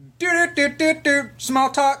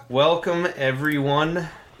Small talk. Welcome everyone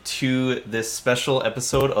to this special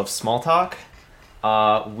episode of Small Talk.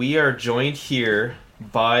 We are joined here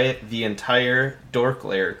by the entire Dork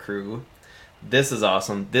Lair crew. This is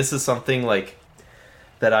awesome. This is something like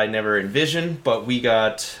that I never envisioned, but we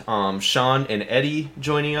got Sean and Eddie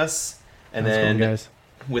joining us, and That's then cool, guys.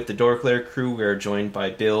 With the Dork Lair crew, we are joined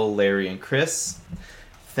by Bill, Larry, and Chris.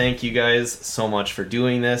 Thank you guys so much for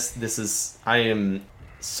doing this. I am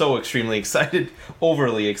so extremely excited,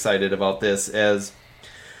 overly excited about this. As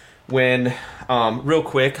when, real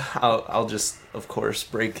quick, I'll just, of course,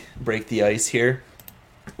 break the ice here.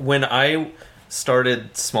 When I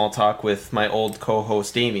started Small Talk with my old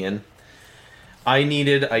co-host Damien, I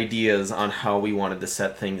needed ideas on how we wanted to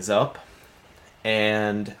set things up,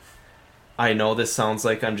 and I know this sounds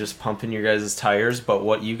like I'm just pumping your guys' tires, but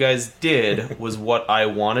what you guys did was what I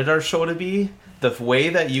wanted our show to be. The way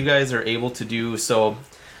that you guys are able to do so.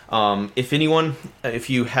 If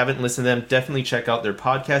you haven't listened to them, definitely check out their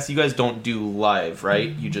podcast. You guys don't do live, right?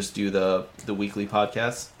 You just do the weekly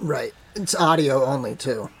podcast. Right. It's audio only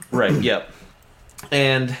too. Right. Yep.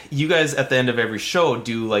 And you guys at the end of every show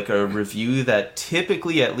do like a review that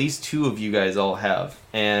typically at least two of you guys all have,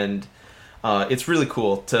 and it's really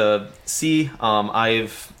cool to see.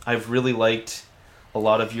 I've really liked a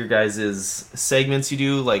lot of your guys' segments you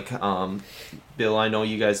do. Like Bill, I know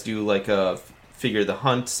you guys do like a Figure the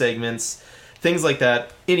Hunt segments, things like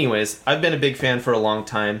that. Anyways, I've been a big fan for a long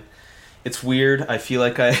time. It's weird. I feel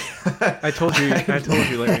like I told you,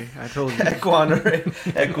 Larry. I told you.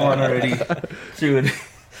 Ekwan already threw it.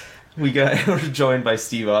 We're joined by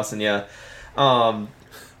Steve Austin, yeah.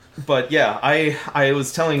 But yeah, I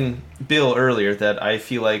was telling Bill earlier that I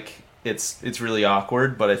feel like it's really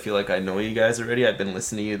awkward, but I feel like I know you guys already. I've been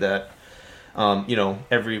listening to you that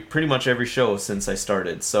pretty much every show since I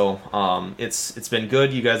started. So it's been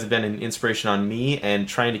good. You guys have been an inspiration on me and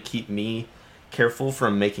trying to keep me careful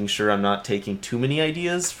from making sure I'm not taking too many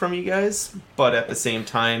ideas from you guys, but at the same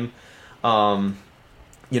time,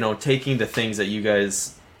 taking the things that you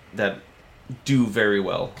guys that do very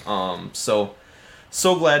well. So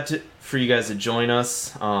glad for you guys to join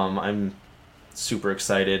us. I'm super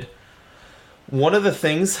excited. One of the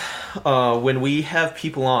things when we have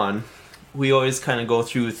people on, we always kind of go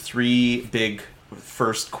through three big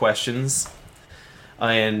first questions,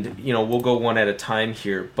 and we'll go one at a time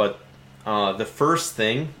here, but the first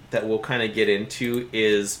thing that we'll kind of get into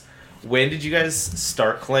is, when did you guys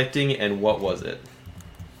start collecting and what was it?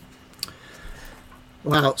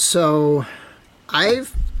 Wow. So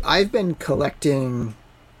I've been collecting.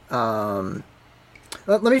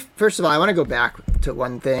 Let me first of all, I want to go back to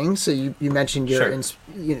one thing. So you mentioned your,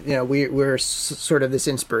 Sure. we're sort of this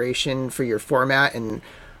inspiration for your format, and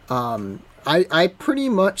I pretty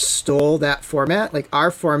much stole that format, like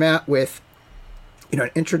our format with an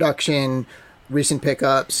introduction, recent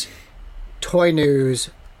pickups, toy news,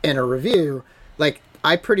 and a review. Like,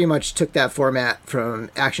 I pretty much took that format from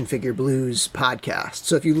Action Figure Blues podcast.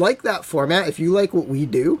 So if you like that format, if you like what we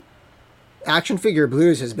do, Action Figure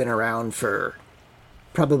Blues has been around for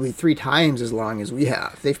probably 3 times as long as we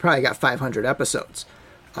have. They've probably got 500 episodes.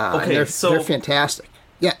 Okay, they're fantastic.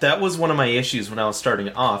 Yeah. That was one of my issues when I was starting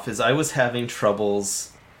off, is I was having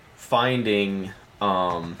troubles finding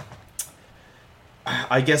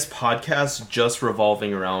I guess podcasts just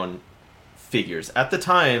revolving around figures. At the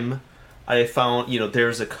time, I found,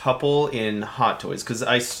 there's a couple in Hot Toys,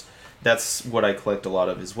 because that's what I collect a lot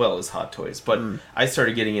of as well, is Hot Toys. But I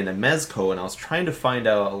started getting into Mezco, and I was trying to find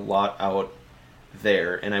out a lot out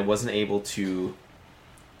there, and I wasn't able to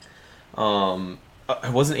find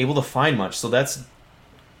much. So that's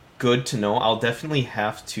good to know. I'll definitely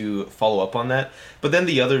have to follow up on that. But then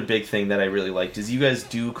the other big thing that I really liked is you guys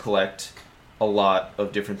do collect a lot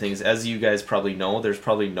of different things. As you guys probably know,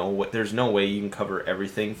 there's no way you can cover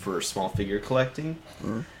everything for small figure collecting.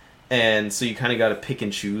 And so you kind of got to pick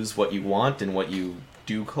and choose what you want and what you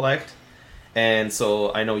do collect. And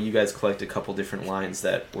so I know you guys collect a couple different lines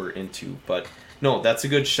that we're into, but no, that's a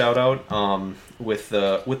good shout out with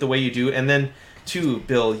the way you do. And then too,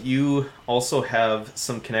 Bill, you also have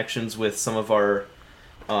some connections with some of our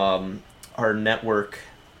network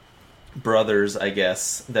brothers, I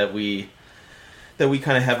guess, that we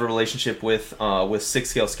kind of have a relationship with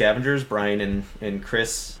 6-Scale Scavengers, Brian and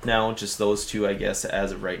Chris now, just those two, I guess,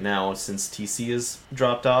 as of right now, since TC has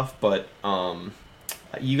dropped off. But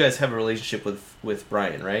you guys have a relationship with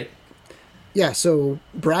Brian, right? Yeah, so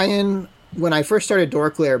Brian, when I first started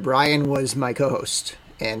Dork Lair, Brian was my co-host,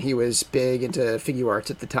 and he was big into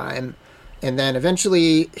Figuarts at the time. And then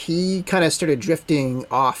eventually he kind of started drifting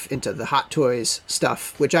off into the Hot Toys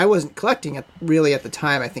stuff, which I wasn't collecting really at the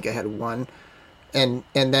time. I think I had one. And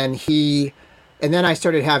then I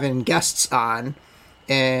started having guests on,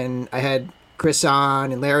 and I had Chris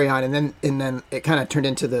on and Larry on, and then it kind of turned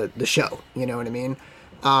into the show. You know what I mean?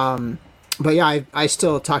 But yeah, I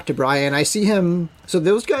still talk to Brian. I see him. So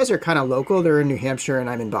those guys are kind of local. They're in New Hampshire, and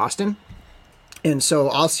I'm in Boston. And so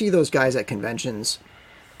I'll see those guys at conventions,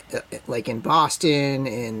 like in Boston.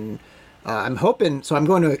 And I'm hoping. So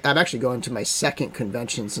I'm actually going to my second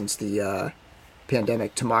convention since the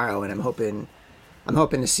pandemic tomorrow, and I'm hoping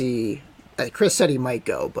to see. Chris said he might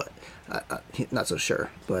go, but he's not so sure.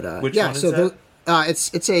 But Which yeah, one is so that?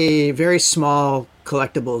 It's a very small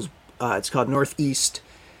collectibles. It's called Northeast.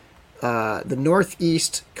 The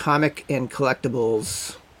Northeast Comic and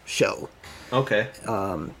Collectibles Show. Okay.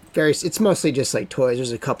 It's mostly just like toys.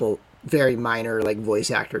 There's a couple very minor like voice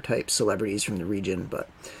actor type celebrities from the region, but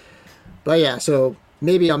yeah. So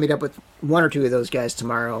maybe I'll meet up with one or two of those guys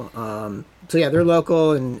tomorrow. So yeah, they're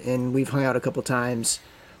local, and we've hung out a couple times,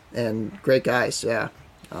 and great guys. Yeah.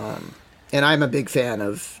 And I'm a big fan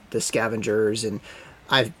of the Scavengers, and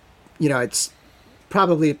it's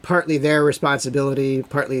probably partly their responsibility,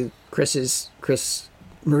 partly Chris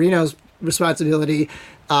Marino's responsibility,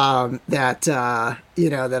 that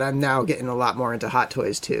I'm now getting a lot more into Hot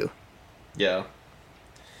Toys too. Yeah.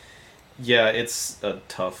 Yeah, it's a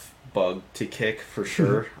tough bug to kick for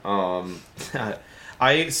sure. I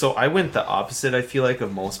went the opposite, I feel like,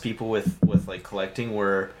 of most people with like collecting,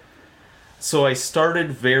 where so I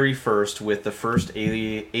started very first with the first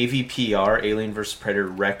AVPR, Alien vs. Predator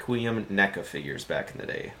Requiem NECA figures back in the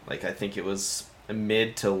day. Like, I think it was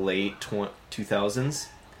mid to late 2000s.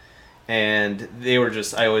 And they were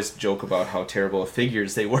just, I always joke about how terrible of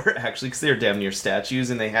figures they were, actually, because they were damn near statues,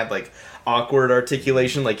 and they had, like, awkward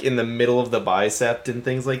articulation, like, in the middle of the bicep and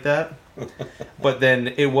things like that. But then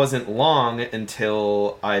it wasn't long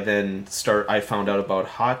until I found out about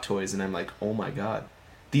Hot Toys, and I'm like, oh my god.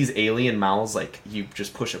 These alien mouths, like, you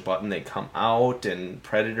just push a button, they come out, and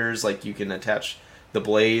Predators, like, you can attach the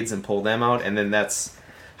blades and pull them out, and then that's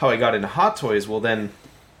how I got into Hot Toys. Well, then,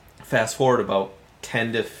 fast forward about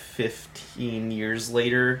 10 to 15 years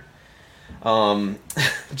later,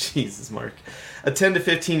 Jesus, Mark. 10 to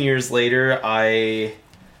 15 years later, I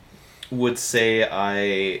would say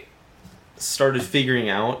I started figuring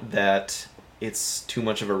out that it's too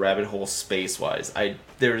much of a rabbit hole space-wise.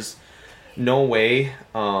 There's no way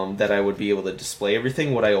that I would be able to display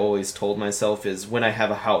everything. What I always told myself is, when I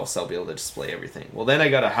have a house, I'll be able to display everything. Well, then I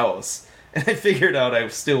got a house, and I figured out I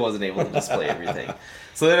still wasn't able to display everything.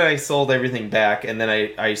 So then I sold everything back, and then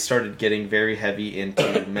I started getting very heavy into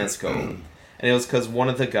Mezco. And it was because one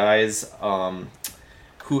of the guys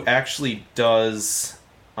who actually does...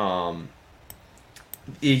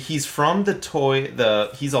 he's from the toy...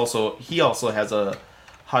 he also has a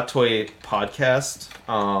Hot Toy podcast.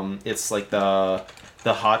 It's like the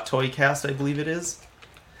Hot Toy Cast, I believe it is.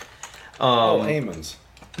 Eamon's.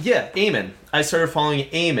 Yeah, Eamon. I started following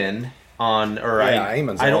Eamon on,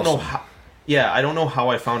 Eamon's I don't awesome. know how. Yeah, I don't know how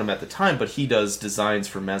I found him at the time, but he does designs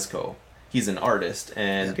for Mezco. He's an artist,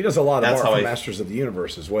 and He does a lot of that's art how for Masters of the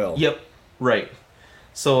Universe as well. Yep, right.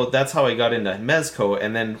 So that's how I got into Mezco,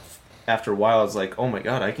 and then after a while, I was like, oh my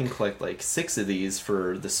god, I can collect like 6 of these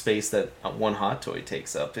for the space that one Hot Toy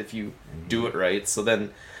takes up if you do it right. So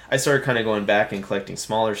then I started kind of going back and collecting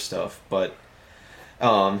smaller stuff, but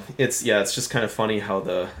it's just kind of funny how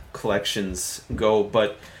the collections go.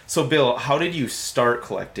 But so Bill, how did you start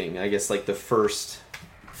collecting? I guess like the first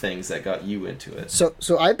things that got you into it.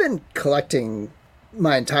 So I've been collecting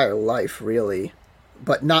my entire life, really,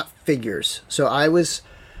 but not figures. So I was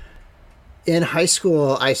in high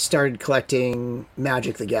school. I started collecting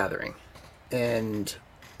Magic the Gathering, and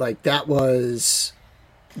like that was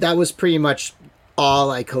pretty much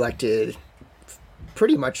all I collected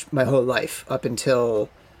pretty much my whole life up until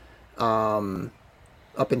I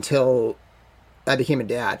became a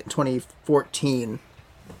dad in 2014.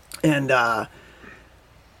 And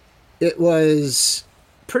it was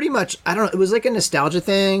pretty much, I don't know, it was like a nostalgia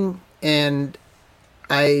thing, and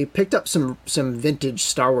I picked up some vintage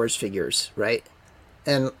Star Wars figures, right?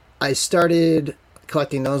 And I started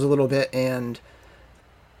collecting those a little bit, and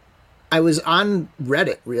I was on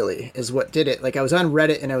Reddit, really, is what did it. Like, I was on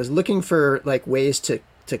Reddit, and I was looking for, like, ways to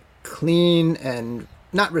clean and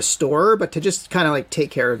not restore, but to just kind of, like,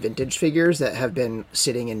 take care of vintage figures that have been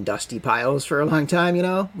sitting in dusty piles for a long time, you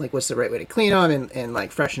know? Like, what's the right way to clean them and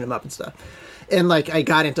like, freshen them up and stuff. And, like, I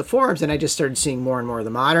got into forums, and I just started seeing more and more of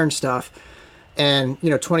the modern stuff. And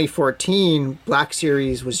 2014 Black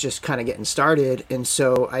Series was just kind of getting started, and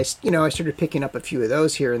so I started picking up a few of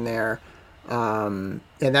those here and there, and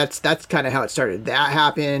that's kind of how it started. That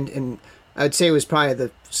happened, and I'd say it was probably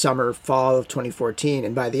the summer fall of 2014,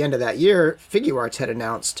 and by the end of that year, Figuarts had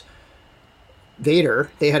announced Vader.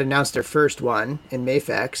 They had announced their first one in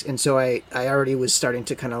Mafex, and so I already was starting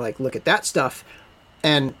to kind of like look at that stuff,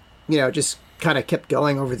 and just kind of kept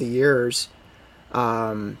going over the years.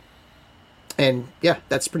 And yeah,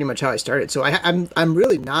 that's pretty much how I started. So I'm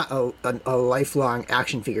really not a lifelong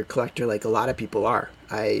action figure collector like a lot of people are.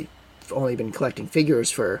 I've only been collecting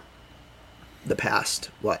figures for the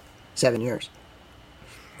past 7 years.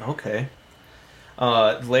 Okay.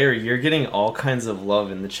 Larry, you're getting all kinds of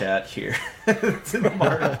love in the chat here. I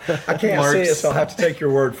can't see it, so I'll have to take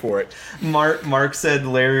your word for it. Mark said,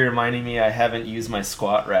 Larry reminding me I haven't used my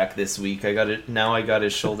squat rack this week. I got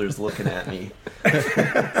his shoulders looking at me.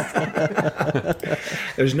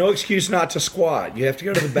 There's no excuse not to squat. You have to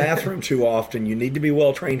go to the bathroom too often. You need to be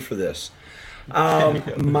well trained for this.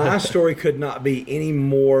 My story could not be any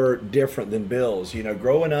more different than Bill's.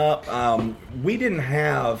 Growing up, we didn't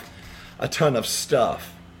have a ton of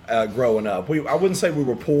stuff growing up. I wouldn't say we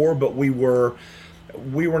were poor, but we were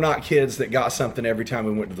not kids that got something every time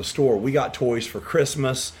we went to the store. We got toys for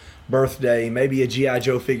Christmas, birthday, maybe a G.I.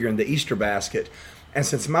 Joe figure in the Easter basket. And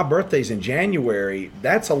since my birthday's in January,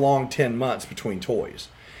 that's a long 10 months between toys.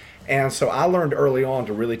 And so I learned early on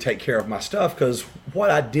to really take care of my stuff, because what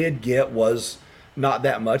I did get was not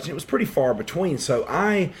that much, and it was pretty far between. So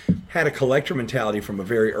I had a collector mentality from a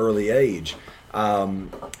very early age.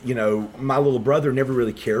 My little brother never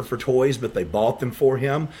really cared for toys, but they bought them for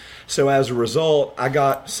him. So as a result, I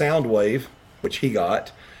got Soundwave, which he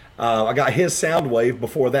got. I got his Soundwave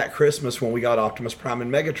before that Christmas when we got Optimus Prime and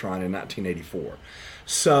Megatron in 1984.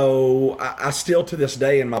 So I still, to this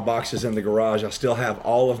day, in my boxes in the garage, I still have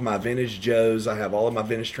all of my vintage Joes. I have all of my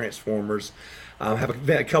vintage Transformers. I have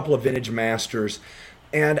a couple of vintage Masters.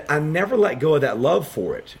 And I never let go of that love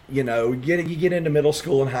for it. You get into middle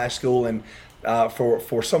school and high school, and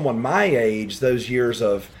for someone my age, those years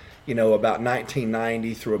of, about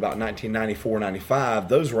 1990 through about 1994, 95,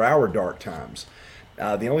 those were our dark times.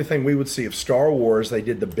 The only thing we would see of Star Wars, they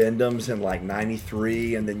did the Bendums in like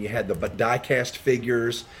 93, and then you had the die-cast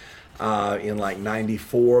figures in like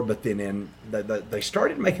 94, but then they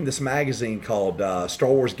started making this magazine called Star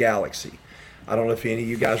Wars Galaxy. I don't know if any of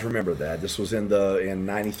you guys remember that. This was in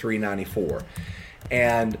 93, 94.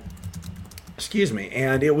 And,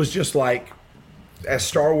 and it was just like, as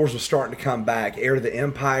Star Wars was starting to come back, Heir to the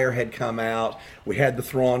Empire had come out, we had the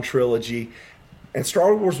Thrawn trilogy, and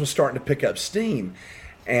Star Wars was starting to pick up steam.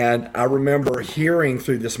 And I remember hearing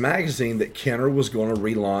through this magazine that Kenner was going to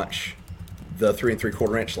relaunch the 3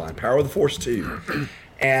 3/4 inch line, Power of the Force 2.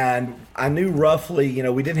 And I knew roughly,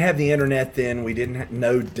 we didn't have the internet then, we didn't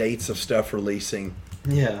know dates of stuff releasing.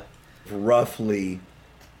 Yeah. Roughly.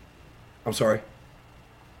 I'm sorry?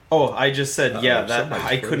 Oh, I just said, yeah, that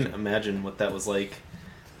I couldn't imagine what that was like,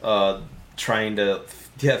 trying to,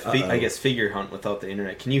 I guess, figure hunt without the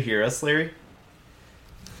internet. Can you hear us, Larry?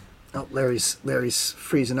 Oh, Larry's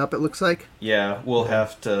freezing up, it looks like. Yeah, we'll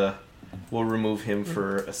remove him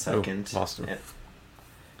for a second. Lost him.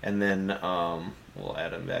 And then we'll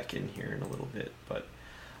add him back in here in a little bit. But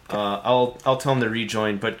I'll tell him to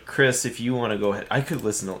rejoin. But Chris, if you want to go ahead, I could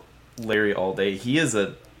listen to Larry all day. He is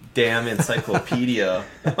a damn encyclopedia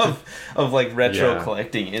of like retro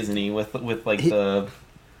collecting, isn't he? With like the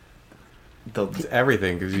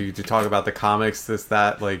everything, because you talk about the comics, this,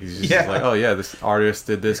 that, like he's just like, oh yeah, this artist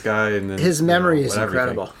did this guy, and then his memory is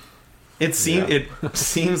incredible. It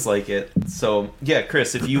seems like it. So yeah,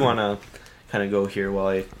 Chris, if you want to kind of go here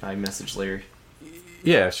while I message Larry.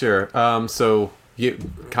 Yeah, sure. So you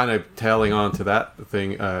kind of tailing on to that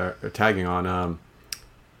thing, or tagging on.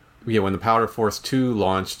 When the Power Force 2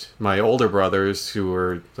 launched, my older brothers, who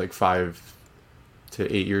were like 5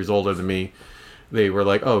 to 8 years older than me, they were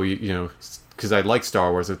like, oh, because I liked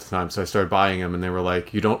Star Wars at the time, so I started buying them, and they were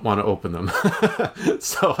like, you don't want to open them.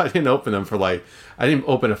 So I didn't open them I didn't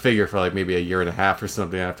open a figure for like maybe a year and a half or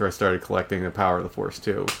something after I started collecting the Power of the Force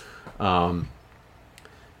 2.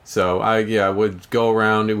 So I would go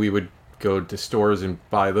around, and we would go to stores and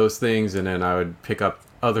buy those things, and then I would pick up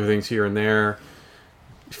other things here and there.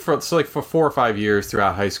 For 4 or 5 years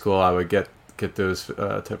throughout high school, I would get those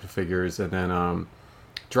type of figures, and then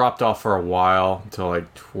dropped off for a while until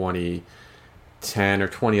like 2010 or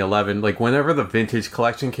 2011. Like whenever the vintage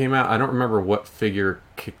collection came out, I don't remember what figure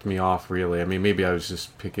kicked me off really. I mean, maybe I was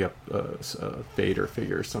just picking up a Vader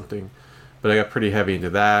figure or something, but I got pretty heavy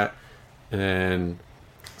into that, and then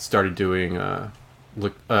started doing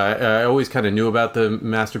I always kind of knew about the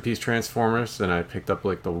Masterpiece Transformers, and I picked up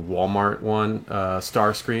like the Walmart one,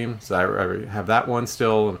 Starscream. So I have that one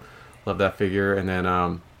still. Love that figure. And then,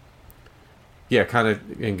 kind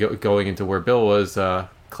of going into where Bill was,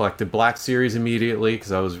 collected Black Series immediately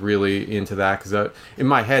because I was really into that. Because in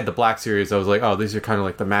my head, the Black Series, I was like, oh, these are kind of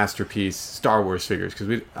like the Masterpiece Star Wars figures.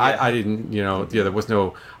 Because I didn't, there was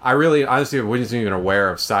no. I really, honestly, wasn't even aware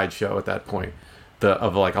of Sideshow at that point.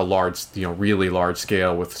 Of like a large, really large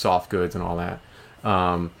scale with soft goods and all that.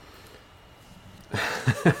 And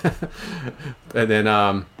then,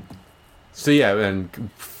 and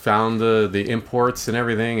found the imports and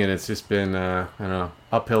everything, and it's just been, I don't know,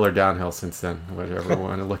 uphill or downhill since then, whatever you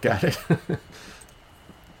want to look at it.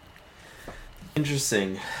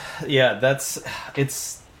 Interesting. Yeah,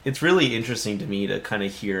 it's really interesting to me to kind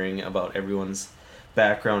of hearing about everyone's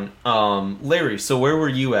background. Larry, so where were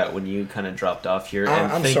you at when you kind of dropped off here? And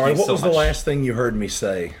I'm sorry, what was the last thing you heard me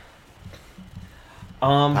say?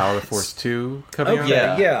 Power of the Force 2 coming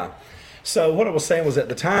out? Yeah. So what I was saying was at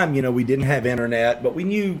the time, we didn't have internet, but we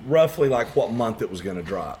knew roughly like what month it was going to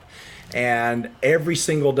drop. And every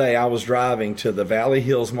single day I was driving to the Valley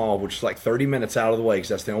Hills Mall, which is like 30 minutes out of the way because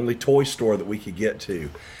that's the only toy store that we could get to.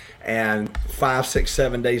 And 5, 6,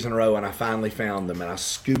 7 days in a row, and I finally found them, and I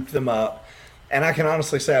scooped them up. And I can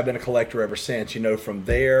honestly say I've been a collector ever since. From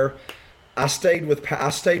there, I stayed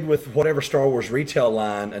with whatever Star Wars retail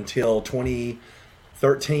line until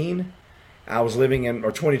 2013. I was living in,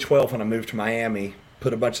 or 2012 when I moved to Miami,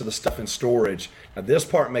 put a bunch of the stuff in storage. Now this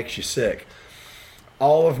part makes you sick.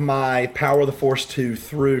 All of my Power of the Force 2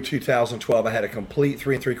 through 2012, I had a complete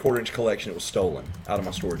 3 3/4 inch collection. It was stolen out of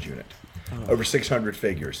my storage unit. Over 600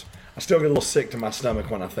 figures. I still get a little sick to my stomach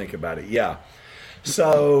when I think about it. Yeah.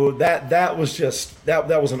 So that was just that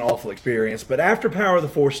was an awful experience. But after Power of the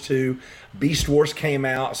Force 2, Beast Wars came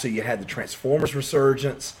out, so you had the Transformers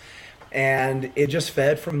resurgence, and it just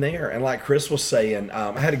fed from there. And like Chris was saying,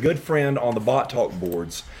 I had a good friend on the Bot Talk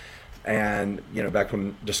boards, and back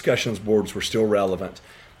when discussions boards were still relevant,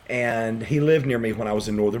 and he lived near me when I was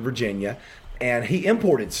in Northern Virginia, and he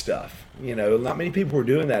imported stuff. Not many people were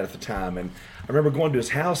doing that at the time, and I remember going to his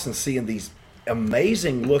house and seeing these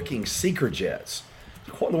amazing looking Seeker jets.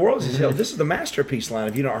 What in the world is this? This is the Masterpiece line.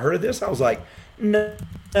 Have you not heard of this? I was like, no.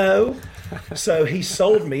 So he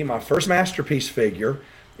sold me my first Masterpiece figure.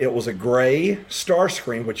 It was a gray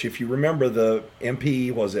Starscream, which if you remember the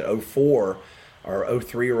MP, was it 04 or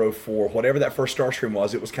 03 or 04, whatever that first Starscream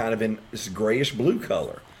was, it was kind of in this grayish blue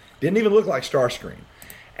color. Didn't even look like Starscream.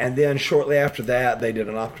 And then shortly after that, they did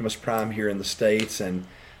an Optimus Prime here in the States, and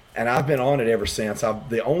I've been on it ever since.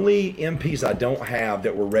 The only MPs I don't have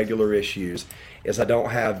that were regular issues is I don't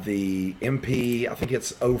have the MP, I think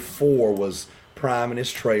it's 04 was Prime in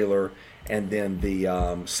his trailer, and then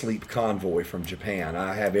the Sleep Convoy from Japan.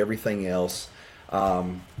 I have everything else.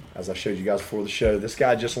 As I showed you guys before the show, this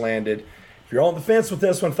guy just landed. If you're on the fence with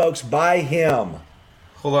this one, folks, buy him.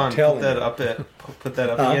 Hold on, put that up again,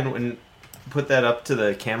 and put that up to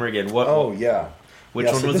the camera again. What? Oh yeah. Which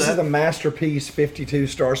one was that? This is the Masterpiece 52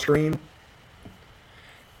 Starscream.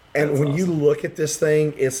 And when you look at this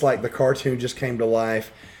thing, it's like the cartoon just came to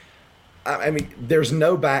life. I mean, there's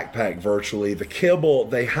no backpack virtually. The kibble,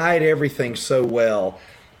 they hide everything so well.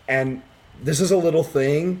 And this is a little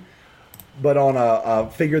thing, but on a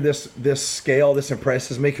figure this scale, this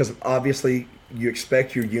impresses me because obviously you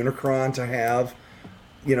expect your Unicron to have,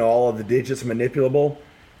 all of the digits manipulable.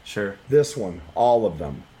 Sure. This one, all of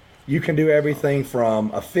them. You can do everything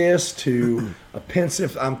from a fist to a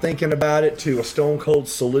pensive, I'm thinking about it, to a stone cold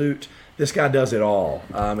salute. This guy does it all.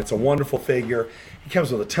 It's a wonderful figure. He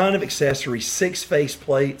comes with a ton of accessories, 6 face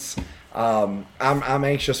plates. I'm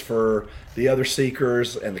anxious for the other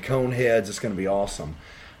Seekers and the cone heads. It's going to be awesome.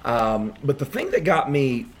 But the thing that got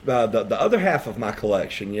me, the other half of my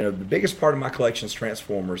collection, the biggest part of my collection is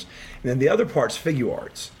Transformers, and then the other part's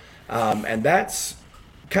Figuarts. And that's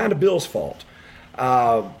kind of Bill's fault.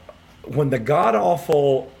 When the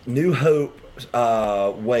god-awful New Hope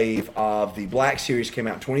wave of the Black Series came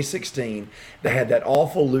out in 2016, they had that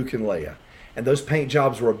awful Luke and Leia. And those paint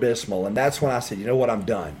jobs were abysmal. And that's when I said, you know what, I'm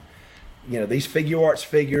done. These Figuarts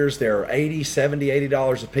figures, they're $80, $70,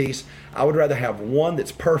 $80 a piece. I would rather have one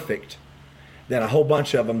that's perfect than a whole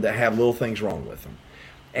bunch of them that have little things wrong with them.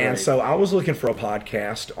 And so I was looking for a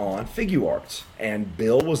podcast on Figuarts, and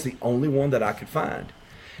Bill was the only one that I could find.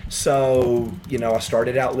 So, I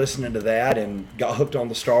started out listening to that and got hooked on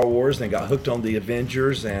the Star Wars, and then got hooked on the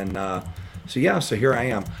Avengers, and so here I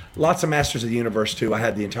am. Lots of Masters of the Universe, too. I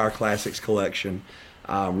had the entire Classics collection.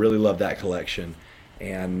 Really love that collection.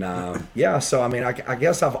 And, so, I mean, I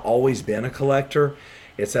guess I've always been a collector.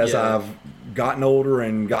 It's as I've gotten older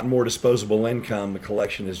and gotten more disposable income, the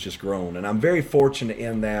collection has just grown. And I'm very fortunate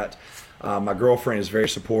in that my girlfriend is very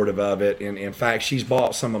supportive of it. And in fact, she's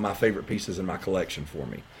bought some of my favorite pieces in my collection for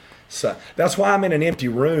me. So that's why I'm in an empty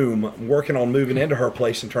room working on moving into her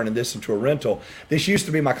place and turning this into a rental. This used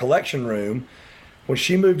to be my collection room. When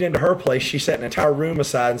she moved into her place, she set an entire room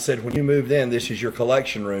aside and said, when you moved in, this is your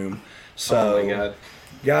collection room. So, oh my God.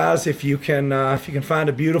 Guys, if you can find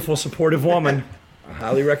a beautiful, supportive woman, I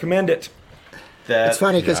highly recommend it. It's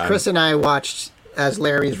funny because Chris and I watched as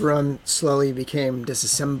Larry's room slowly became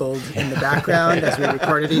disassembled in the background as we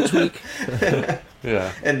recorded each week.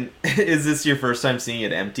 Yeah. And is this your first time seeing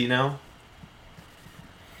it empty now?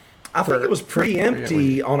 I think it was pretty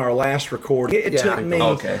empty on our last record. It took me,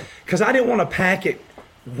 because I didn't want to pack it.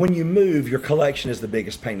 When you move, your collection is the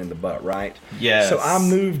biggest pain in the butt, right? Yes. So I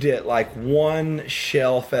moved it like one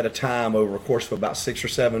shelf at a time over a course of about 6 or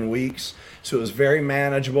 7 weeks. So it was very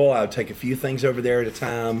manageable. I would take a few things over there at a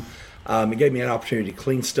time. It gave me an opportunity to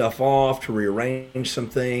clean stuff off, to rearrange some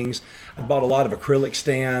things. I bought a lot of acrylic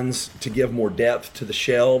stands to give more depth to the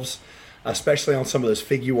shelves, especially on some of those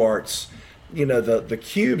figure arts. You know, the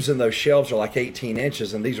cubes in those shelves are like 18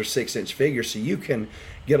 inches, and these are 6-inch figures, so you can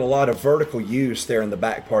get a lot of vertical use there in the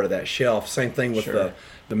back part of that shelf. Same thing with the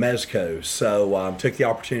Mezcos. So took the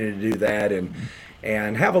opportunity to do that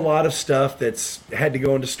and have a lot of stuff that's had to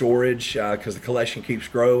go into storage because the collection keeps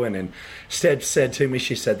growing. And Stead said to me,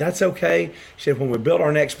 she said, "That's okay." She said, "When we build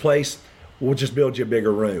our next place, we'll just build you a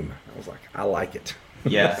bigger room." I was like, "I like it."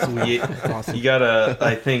 Yeah, you gotta.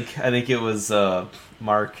 I think it was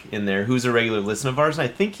Mark in there, who's a regular listener of ours. And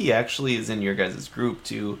I think he actually is in your guys' group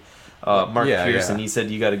too. Mark Pearson. He said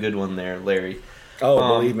you got a good one there, Larry.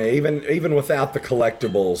 Oh, believe me, even without the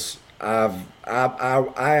collectibles, I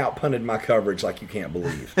outpunted my coverage like you can't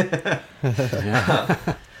believe. That's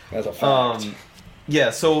a fact. Yeah,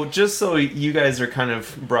 so just so you guys are kind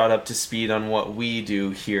of brought up to speed on what we do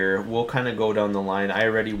here, we'll kind of go down the line. I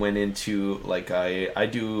already went into, like, I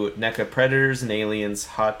do NECA Predators and Aliens,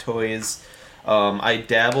 Hot Toys. I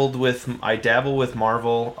dabble with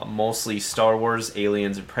Marvel, mostly Star Wars,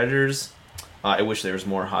 Aliens, and Predators. I wish there was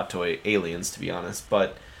more Hot Toy Aliens, to be honest.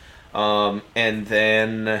 But and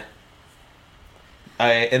then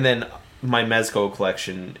my Mezco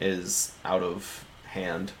collection is out of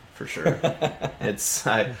hand for sure. It's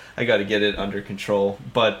I got to get it under control.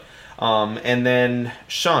 But and then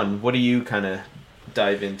Sean, what do you kind of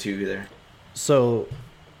dive into there? So,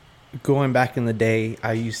 going back in the day,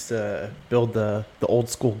 I used to build the old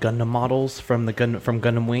school Gundam models from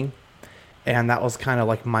Gundam Wing, and that was kind of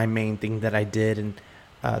like my main thing that I did, and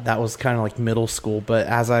that was kind of like middle school. But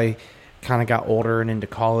as I kind of got older and into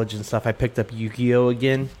college and stuff, I picked up Yu-Gi-Oh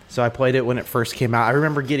again. So I played it when it first came out. I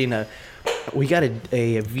remember getting we got a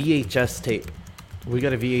VHS tape. We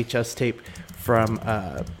got a VHS tape from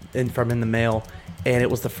in the mail, and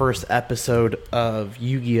it was the first episode of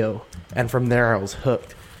Yu-Gi-Oh, and from there I was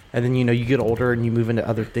hooked. And then, you get older and you move into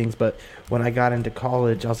other things. But when I got into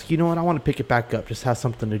college, I was like, you know what? I want to pick it back up. Just have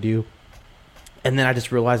something to do. And then I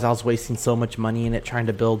just realized I was wasting so much money in it trying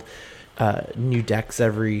to build new decks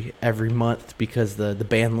every month because the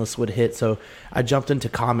ban list would hit. So I jumped into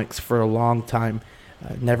comics for a long time.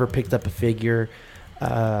 Never picked up a figure.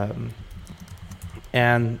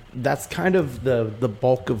 And that's kind of the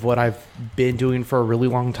bulk of what I've been doing for a really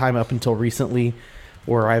long time up until recently,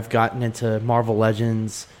 where I've gotten into Marvel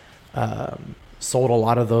Legends. Sold a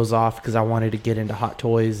lot of those off because I wanted to get into Hot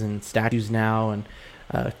Toys and statues now, and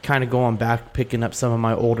kind of going back, picking up some of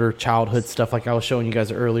my older childhood stuff like I was showing you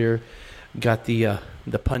guys earlier. Got the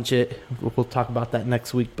Punch It. We'll talk about that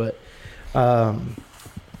next week, but yeah,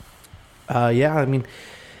 I mean,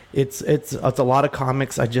 it's a lot of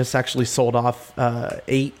comics. I just actually sold off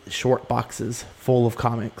 8 short boxes full of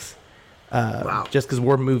comics. Wow. Just because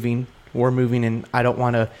we're moving, and I don't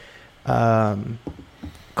want to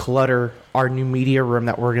clutter our new media room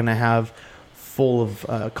that we're gonna have full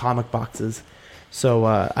of comic boxes. So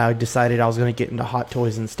I decided I was gonna get into Hot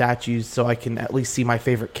Toys and statues so I can at least see my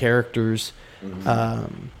favorite characters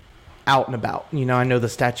out and about. I know the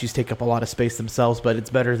statues take up a lot of space themselves, but it's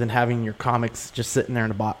better than having your comics just sitting there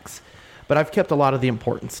in a box. But I've kept a lot of the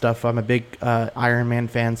important stuff. I'm a big Iron Man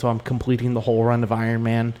fan, so I'm completing the whole run of Iron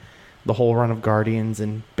Man, the whole run of Guardians,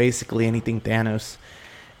 and basically anything Thanos.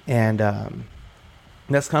 And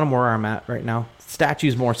that's kind of where I'm at right now.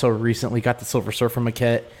 Statues more so recently. Got the Silver Surfer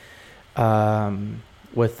maquette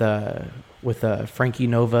with Frankie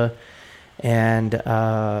Nova, and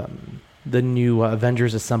the new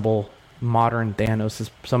Avengers Assemble Modern Thanos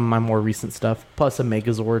is some of my more recent stuff. Plus a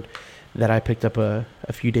Megazord that I picked up a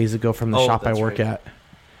few days ago from the shop I work at.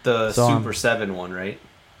 The Super 7 one, right?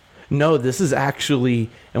 No, this is actually,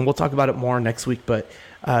 and we'll talk about it more next week, but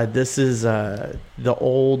this is the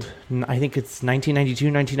old, I think it's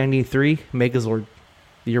 1992, 1993 Megazord,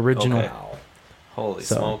 the original. Okay. Holy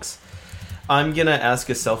smokes. I'm going to ask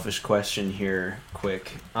a selfish question here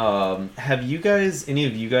quick. Have you guys, any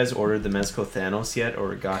of you guys ordered the Mezco Thanos yet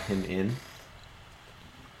or got him in?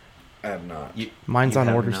 I have not. Mine's You on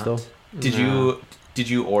have order not? still. Did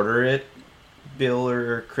you order it, Bill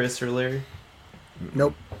or Chris or Larry?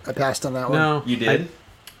 Nope, I passed on that one. No, You did?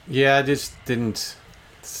 I just didn't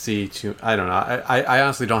see too. I don't know. I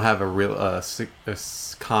honestly don't have a real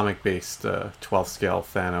comic based 12 scale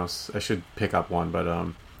Thanos. I should pick up one, but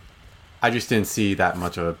I just didn't see that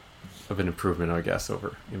much of an improvement, I guess,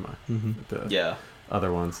 over in my Yeah.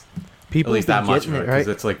 other ones. People At least have that been much of getting it it, because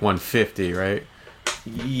right? it's like 150, right?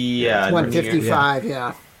 Yeah. It's 155,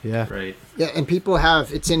 yeah. Yeah. Right. Yeah, and people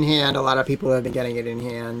have, it's in hand. A lot of people have been getting it in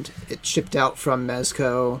hand. It's shipped out from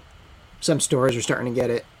Mezco. Some stores are starting to get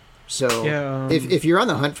it. So Yeah, if you're on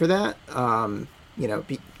the hunt for that,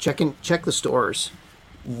 check the stores.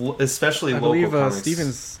 Especially I local believe comics.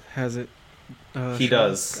 Stevens has it. He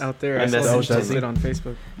does. Out there. I I saw messaged him post him. it on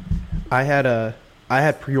Facebook. I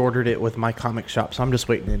had pre-ordered it with my comic shop, so I'm just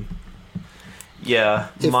waiting in. Yeah.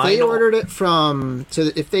 If mine they ordered it from, so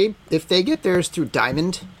if they get theirs through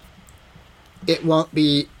Diamond, it won't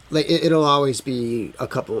be like it'll always be a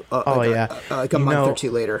couple. Like a You month know, or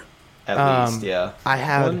two later. at least, yeah. I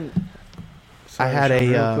had Sorry, had Sean,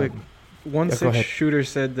 a, real quick. One yeah, go six ahead. shooter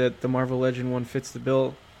said that the Marvel Legend one fits the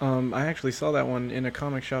bill. I actually saw that one in a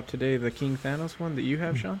comic shop today. The King Thanos one that you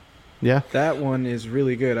have, Sean. yeah, That one is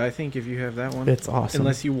really good. I think if you have that one, it's awesome.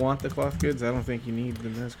 unless you want the cloth goods, I don't think you need the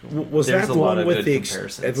Mezco. Was There's that a the lot one of with good the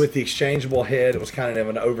comparisons. with the exchangeable head? It was kind of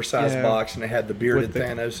an oversized Yeah. box, and it had the bearded With the-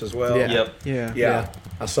 Thanos as well. Yeah. Yep. Yeah. Yeah,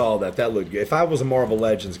 I saw that. That looked good. If I was a Marvel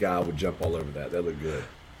Legends guy, I would jump all over that. That looked good.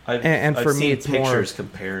 And I've for me, seen it's more- pictures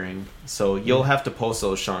comparing. So you'll have to post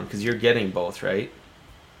those, Sean, because you're getting both, right?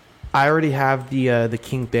 I already have the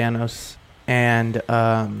King Thanos, and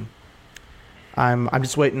I'm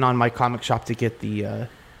just waiting on my comic shop to get the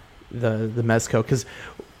Mezco, because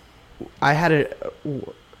I had a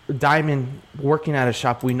Diamond working at a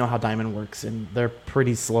shop. We know how Diamond works, and they're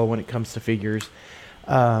pretty slow when it comes to figures.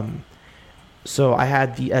 So I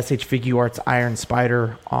had the SH Figuarts Iron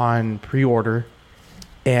Spider on pre-order,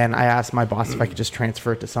 and I asked my boss if I could just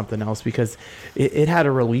transfer it to something else, because it had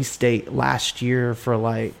a release date last year for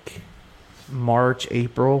like March,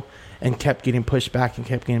 April, and kept getting pushed back and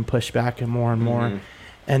more and more. Mhm.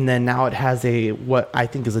 And then now it has what I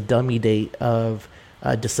think is a dummy date of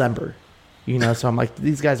December. So I'm like,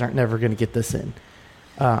 these guys aren't never going to get this in.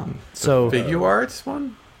 Figure arts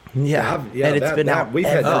one. Yeah, Yeah, and it's been out. We've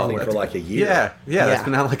had ever. that thing for like a year. Yeah, Yeah. that's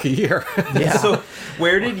been out like a year. Yeah. So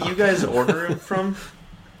where did you guys order it from?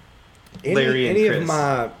 Larry and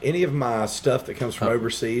Chris. Any of my stuff that comes from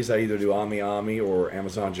overseas, I either do Ami or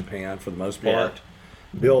Amazon Japan for the most Yeah. part.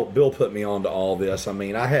 Bill put me on to all this. I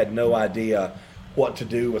mean, I had no idea what to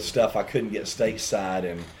do with stuff I couldn't get stateside,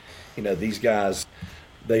 and these guys,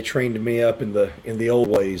 they trained me up in the old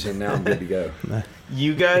ways, and now I'm good to go.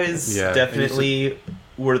 You guys Yeah. definitely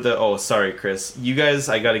were the. Oh, sorry, Chris. You guys,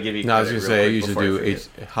 I got to give you. No, I was credit gonna real say I quick usually before do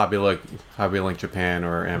forget. Hobby Link Japan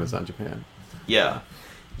or Amazon Japan. Yeah.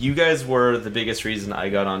 You guys were the biggest reason I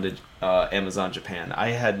got onto Amazon Japan. I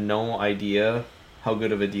had no idea how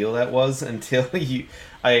good of a deal that was until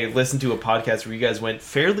I listened to a podcast where you guys went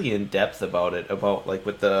fairly in depth about it, about like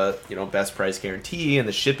with the best price guarantee and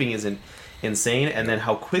the shipping isn't insane, and then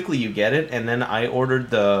how quickly you get it. And then I ordered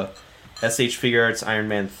the SH Figuarts Iron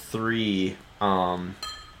Man 3,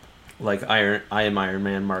 like I Am Iron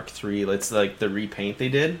Man Mark 3. It's like the repaint they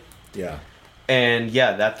did. Yeah. And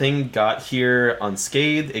yeah, that thing got here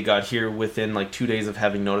unscathed. It got here within like 2 days of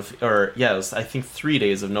having it was I think 3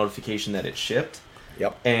 days of notification that it shipped.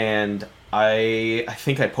 Yep. And I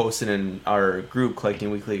think I posted in our group,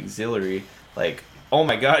 Collecting Weekly Auxiliary, like, oh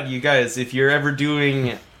my god, you guys, if you're ever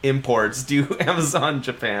doing imports, do Amazon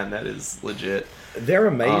Japan. That is legit. They're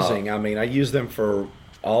amazing. I mean, I use them for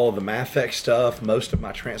all of the Mafex stuff. Most of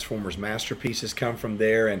my Transformers masterpieces come from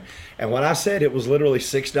there. And when I said it was literally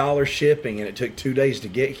 $6 shipping and it took 2 days to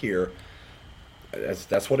get here,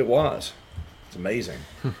 that's what it was. It's amazing.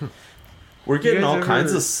 We're getting guys all ever-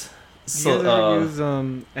 kinds of... You guys ever use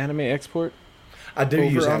Anime Export? I do Over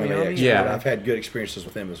use Ami Anime Ami? Expert. Yeah. I've had good experiences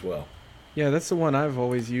with them as well. Yeah, that's the one I've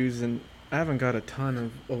always used, and I haven't got a ton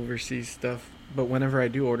of overseas stuff. But whenever I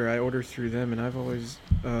do order, I order through them, and I've always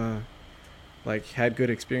had good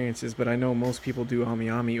experiences. But I know most people do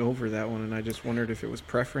Ami over that one, and I just wondered if it was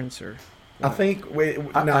preference or. I think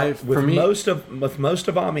for me- most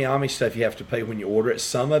of Ami Ami stuff, you have to pay when you order it.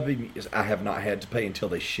 Some of it I have not had to pay until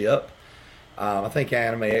they ship. I think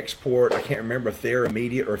Anime Export, I can't remember if they're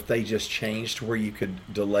immediate or if they just changed to where you could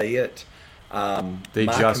delay it. They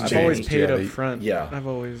just I've always changed, paid yeah, up they- front. Yeah. I've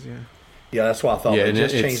always, Yeah, that's why I thought Yeah, they and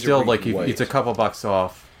just it's changed still it. like it's a couple bucks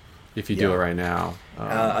off if you do Yeah. it right now.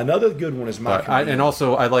 Another good one is My But Convenience. and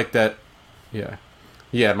also I like that.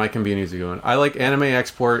 Yeah, My Convenience is a good one. I like Anime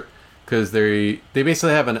Export because they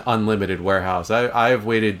basically have an unlimited warehouse. I've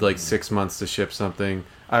waited like 6 months to ship something.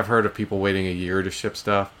 I've heard of people waiting a year to ship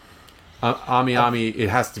stuff. Ami Ami, it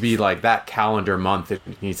has to be like that calendar month it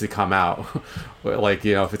needs to come out. Like,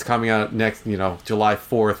 if it's coming out next, July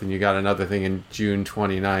 4th and you got another thing in June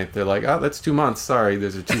 29th, they're like, oh, that's 2 months. Sorry,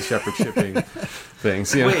 there's a two separate shipping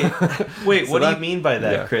things. Wait, So what do you that- mean by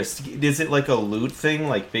that, yeah. Chris? Is it like a loot thing,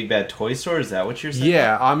 like Big Bad Toy Store? Is that what you're saying?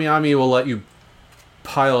 Yeah, Ami Ami will let you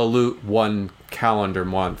pile a loot one calendar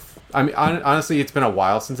month. I mean, honestly, it's been a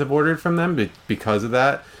while since I've ordered from them, but because of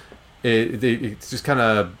that, it's just kind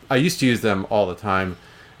of. I used to use them all the time,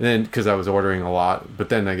 and then because I was ordering a lot. But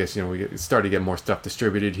then I guess we started to get more stuff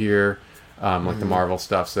distributed here, like the Marvel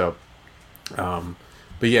stuff. So,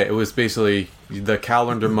 but yeah, it was basically the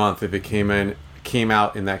calendar month. If it came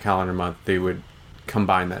out in that calendar month, they would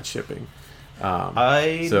combine that shipping.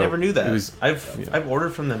 I So never knew that. it was- I've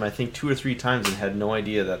ordered from them I think 2 or 3 times and had no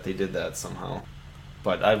idea that they did that somehow.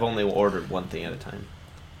 But I've only ordered one thing at a time.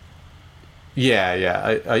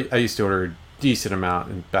 Yeah. I used to order a decent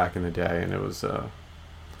amount back in the day, and it was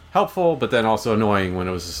helpful, but then also annoying when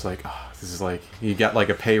it was just like, oh, this is like you got like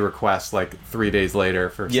a pay request like 3 days later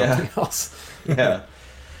for something else. Yeah.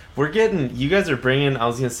 You guys are bringing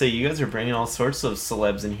all sorts of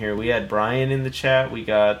celebs in here. We had Brian in the chat. We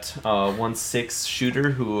got 1/6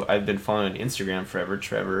 Shooter, who I've been following on Instagram forever,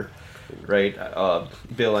 Trevor, right?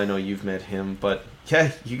 Bill, I know you've met him, but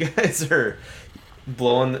yeah, you guys are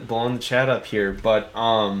blowing the chat up here. But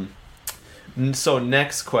so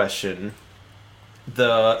next question.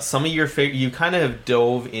 Some of your favorite, you kind of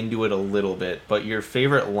dove into it a little bit, but your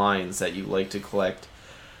favorite lines that you like to collect,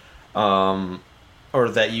 or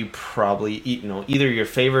that you probably either your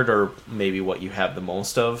favorite or maybe what you have the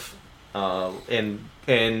most of,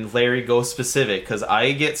 and Larry, go specific because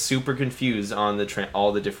I get super confused on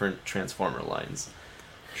all the different Transformer lines.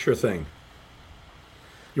 Sure thing.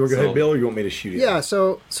 You want to go ahead, Bill, or you want me to shoot it? Yeah,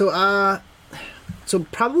 so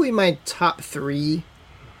probably my top 3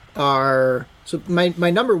 are... So my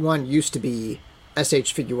number 1 used to be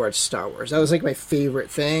SH Figuarts Star Wars. That was like my favorite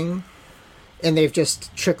thing. And they've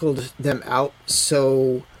just trickled them out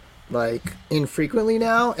so like infrequently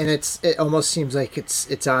now, and it almost seems like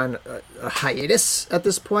it's on a hiatus at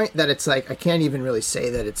this point, that it's like I can't even really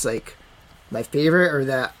say that it's like my favorite, or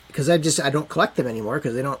that, because I don't collect them anymore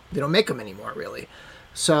because they don't make them anymore really.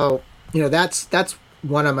 So that's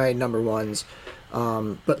one of my number 1s.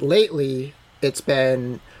 But lately it's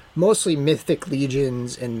been mostly Mythic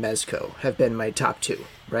Legions and Mezco have been my top 2,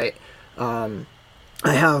 right?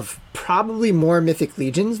 I have probably more Mythic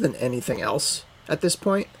Legions than anything else at this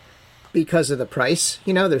point because of the price.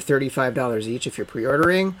 They're $35 each if you're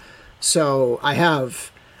pre-ordering. So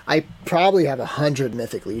I probably have 100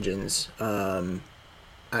 Mythic Legions.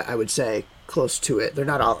 I would say close to it. They're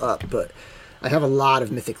not all up, but I have a lot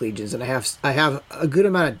of Mythic Legions, and I have a good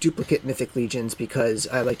amount of duplicate Mythic Legions because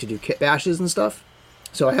I like to do kit bashes and stuff.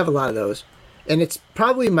 So I have a lot of those, and it's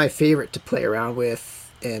probably my favorite to play around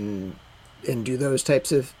with and do those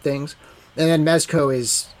types of things. And then Mezco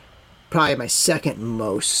is probably my second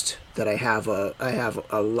most that I have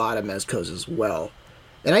a lot of Mezcos as well.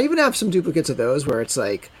 And I even have some duplicates of those where it's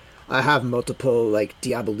like I have multiple like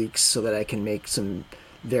Diaboliques so that I can make some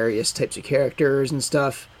various types of characters and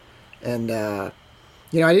stuff. And I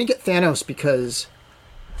didn't get Thanos because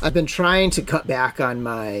I've been trying to cut back on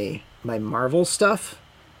my Marvel stuff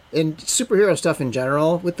and superhero stuff in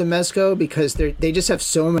general with the Mezco, because they just have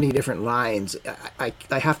so many different lines. I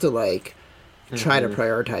have to like try to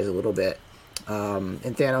prioritize a little bit. And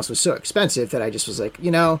Thanos was so expensive that I just was like,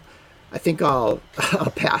 I think I'll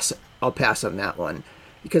pass on that one,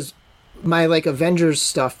 because my like Avengers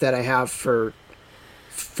stuff that I have for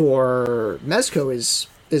Mezco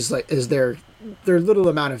is their little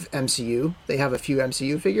amount of MCU. They have a few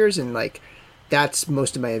MCU figures, and like that's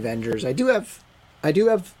most of my Avengers. I do have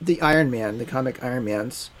the Iron Man, the comic Iron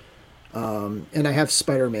Mans, and I have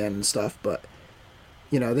Spider-Man and stuff, but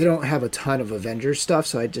they don't have a ton of Avengers stuff,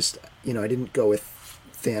 so I just I didn't go with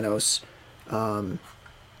Thanos.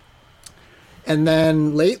 And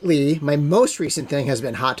then lately, my most recent thing has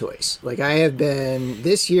been Hot Toys. Like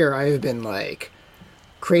this year I have been like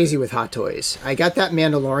crazy with Hot Toys. I got that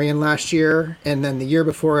Mandalorian last year, and then the year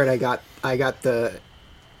before it, I got the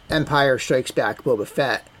Empire Strikes Back Boba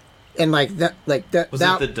Fett, and Was that it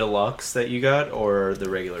the deluxe that you got or the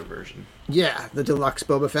regular version? Yeah, the deluxe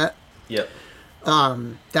Boba Fett. Yep.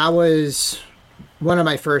 That was one of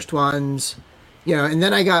my first ones, and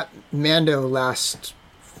then I got Mando last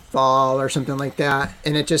fall or something like that,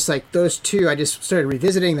 and it just like those two, I just started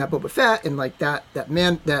revisiting that Boba Fett and like that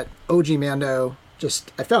OG Mando.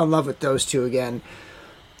 Just I fell in love with those two again,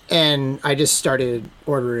 and I just started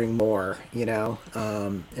ordering more,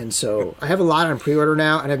 and so I have a lot on pre-order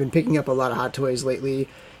now, and I've been picking up a lot of Hot Toys lately,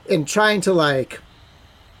 and trying to like.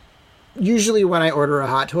 Usually when I order a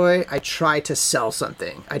Hot Toy, I try to sell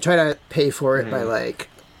something. I try to pay for it by like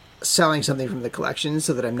selling something from the collection,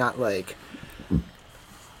 so that I'm not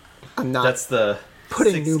That's the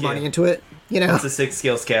putting new money into it. It's a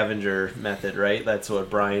 6-scale scavenger method, right? That's what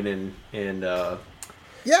Brian and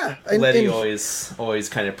Letty always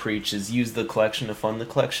kind of preaches. Use the collection to fund the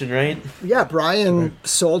collection, right? Yeah, Brian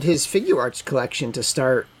sold his figure arts collection to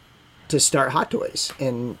start Hot Toys,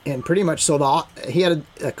 and pretty much sold all. He had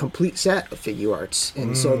a complete set of figure arts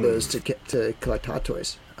and sold those to collect Hot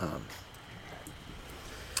Toys.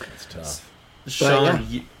 That's tough.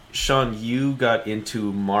 Sean, you got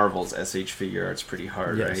into Marvel's SH figure arts pretty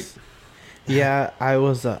hard, right? Yeah,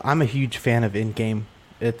 I'm a huge fan of in-game.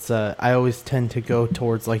 It's I always tend to go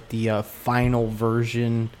towards like the final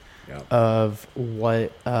version of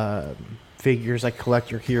what figures I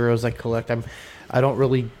collect or heroes I collect. I don't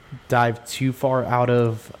really dive too far out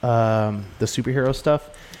of the superhero stuff,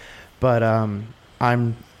 but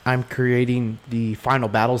I'm creating the final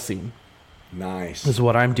battle scene. Nice is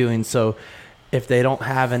what I'm doing. So if they don't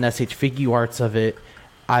have an SH figure arts of it,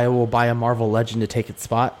 I will buy a Marvel Legend to take its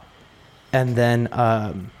spot. And then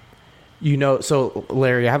so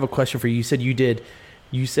Larry, I have a question for you. You said you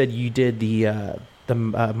did the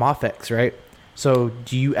Mafex, right? So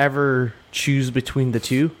do you ever choose between the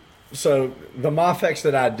two? So the Mafex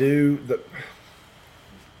that I do,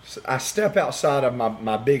 I step outside of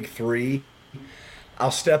my big three.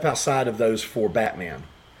 I'll step outside of those for Batman.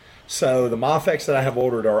 So the Mafex that I have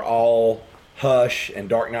ordered are all Hush and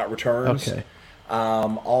Dark Knight Returns. Okay.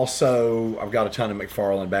 Also, I've got a ton of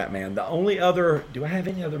McFarlane Batman. The only other, do I have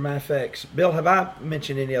any other Mafex? Bill, have I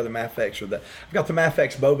mentioned any other Mafex? I've got the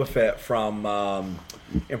Mafex Boba Fett from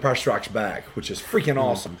Empire Strikes Back, which is freaking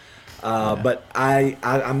awesome. But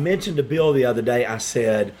I mentioned to Bill the other day, I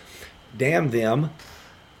said, damn them,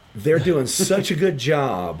 they're doing such a good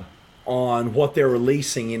job on what they're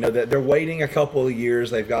releasing. That they're waiting a couple of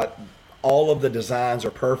years. They've got all of the designs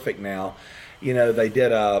are perfect now. They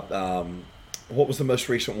did what was the most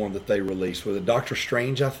recent one that they released? Was it Doctor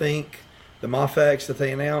Strange, I think, the Mafex that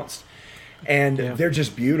they announced? And they're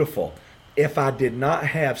just beautiful. If I did not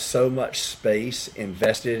have so much space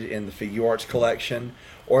invested in the figure arts collection,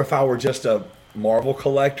 or if I were just a Marvel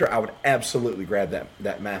collector, I would absolutely grab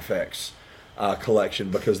that Mafex collection,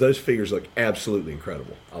 because those figures look absolutely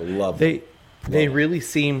incredible. I love them. They really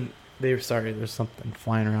seem. Sorry, there's something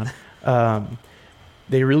flying around.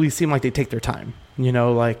 They really seem like they take their time.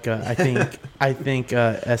 I think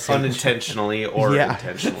SH, unintentionally or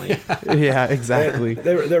intentionally. Yeah, exactly.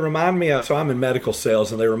 They remind me of, so I'm in medical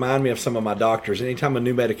sales, and they remind me of some of my doctors. Anytime a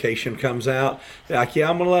new medication comes out, they're like,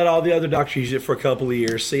 I'm going to let all the other doctors use it for a couple of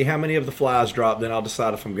years, see how many of the flies drop, then I'll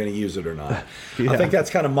decide if I'm going to use it or not. I think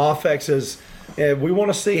that's kind of Mafex's. We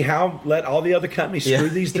want to see let all the other companies screw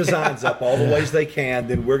these designs up all the ways they can,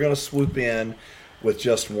 then we're going to swoop in with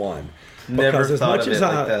just one. Because as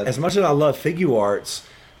much as I love figure arts,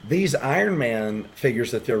 these Iron Man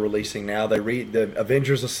figures that they're releasing now, the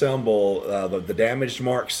Avengers Assemble, the Damaged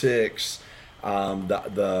Mark 6,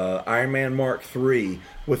 the Iron Man Mark 3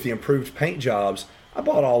 with the improved paint jobs. I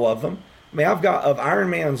bought all of them. I mean, I've got of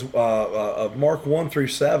Iron Man's of Mark 1 through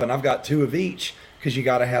 7, I've got 2 of each, because you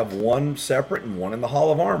got to have one separate and one in the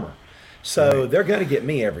Hall of Armor. So they're going to get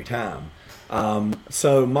me every time.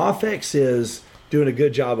 So Mafex is doing a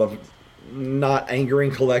good job of not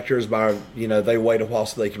angering collectors by, they wait a while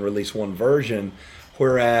so they can release one version,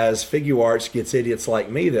 whereas figure arts gets idiots like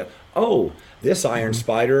me that, this Iron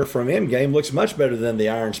Spider from Endgame looks much better than the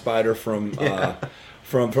Iron Spider from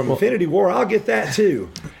Infinity War. I'll get that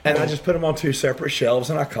too, and I just put them on 2 separate shelves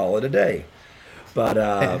and I call it a day. But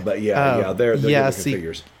they're good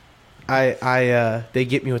figures. They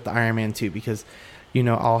get me with the Iron Man too, because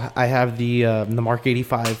I have the Mark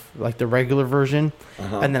 85, like the regular version,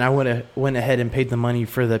 and then I went ahead and paid the money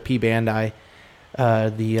for the P Bandai,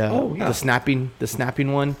 the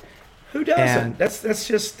snapping one. Who doesn't?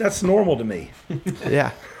 That's normal to me.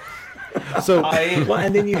 Yeah. So Well,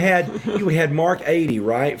 and then you had Mark 80,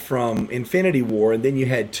 right, from Infinity War, and then you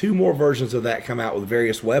had two more versions of that come out with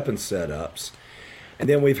various weapon setups. And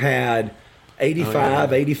then we've had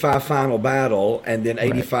 85, 85 Final Battle, and then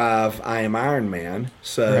 85 I Am Iron Man.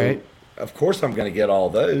 So, Right. of course, I'm going to get all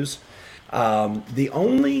those. The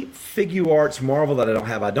only Figuarts Marvel that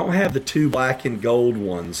I don't have the two black and gold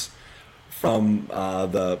ones from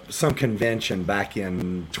some convention back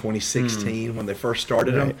in 2016 when they first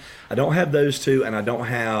started them. I don't have those two, and I don't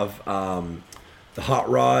have the Hot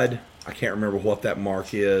Rod. I can't remember what that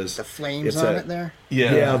mark is. The flames It's on a- it there.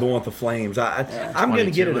 Yeah, the one with the flames. I'm going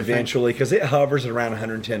to get 22, it I think. eventually because it hovers at around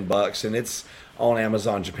 $110, and it's on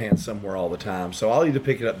Amazon Japan somewhere all the time. So I'll either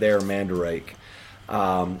pick it up there or Mandarake.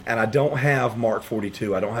 And I don't have Mark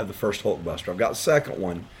 42. I don't have the first Hulkbuster. I've got the second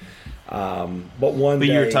one. But one But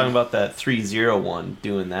day, you were talking about that 301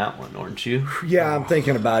 doing that one, weren't you? yeah, I'm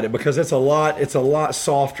thinking about it because it's a lot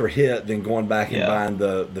softer hit than going back and Yeah. buying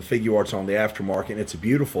the Figuarts on the aftermarket, and it's a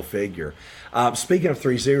beautiful figure. Speaking of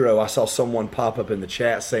 30, I saw someone pop up in the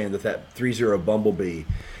chat saying that 30 Bumblebee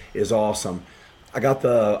is awesome. I got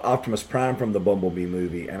the Optimus Prime from the Bumblebee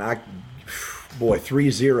movie, and boy,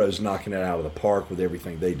 30's knocking it out of the park with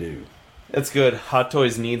everything they do. That's good. Hot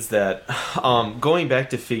Toys needs that. Going back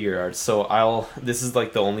to figure arts, so this is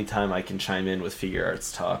like the only time I can chime in with figure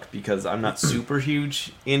arts talk because I'm not super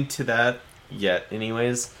huge into that yet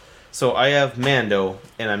anyways. So I have Mando,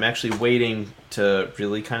 and I'm actually waiting to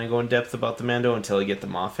really kind of go in depth about the Mando until I get the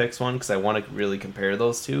Mafex one because I want to really compare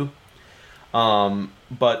those two.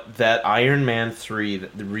 But that Iron Man 3,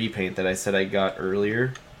 the repaint that I said I got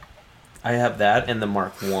earlier, I have that and the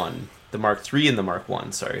Mark 1. The Mark 3 and the Mark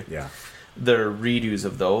 1, sorry. Yeah. The redos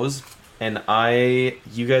of those, and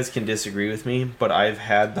you guys can disagree with me, but I've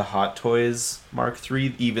had the Hot Toys Mark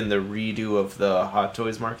III, even the redo of the Hot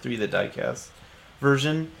Toys Mark III, the diecast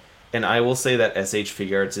version, and I will say that SH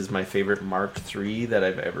Figuarts is my favorite Mark III that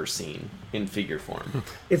I've ever seen in figure form.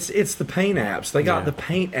 It's the paint apps. They got Yeah. the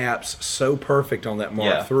paint apps so perfect on that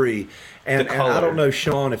Mark Yeah. III. And The I don't color. know,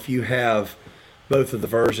 Sean, if you have both of the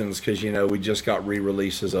versions because we just got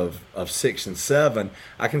re-releases of 6 and 7.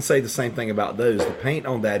 I can say the same thing about those. The paint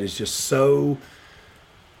on that is just so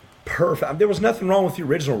perfect. There was nothing wrong with the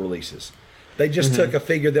original releases. They just took a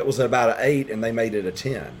figure that was about an 8 and they made it a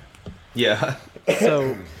 10. Yeah.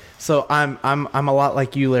 So I'm a lot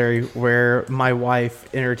like you, Larry, where my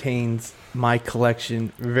wife entertains my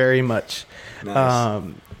collection very much. Nice.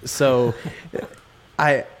 So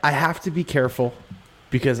I have to be careful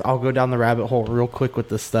because I'll go down the rabbit hole real quick with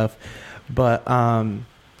this stuff. But a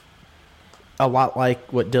lot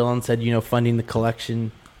like what Dylan said, funding the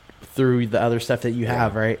collection through the other stuff that you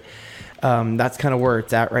have, right? That's kind of where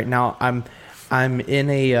it's at right now. I'm in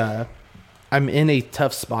a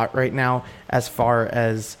tough spot right now as far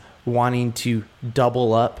as wanting to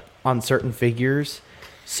double up on certain figures.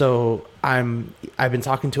 So I've been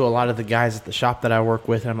talking to a lot of the guys at the shop that I work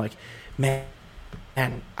with, and I'm like, man,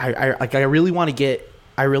 I really want to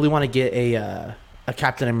get a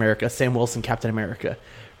Captain America, Sam Wilson Captain America,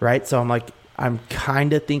 right? So I'm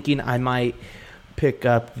kind of thinking I might pick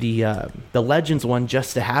up the Legends one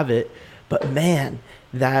just to have it, but man,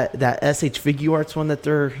 that SH Figuarts one that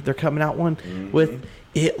they're coming out with,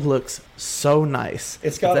 it looks so nice.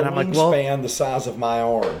 It's got But a then I'm wingspan the size of my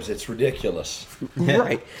arms. It's ridiculous.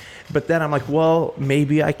 right. But then I'm like, well,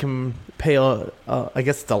 maybe I can pay I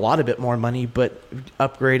guess it's a lot of bit more money, but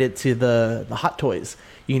upgrade it to the Hot Toys,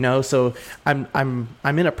 So I'm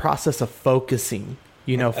in a process of focusing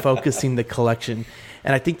the collection,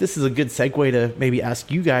 and I think this is a good segue to maybe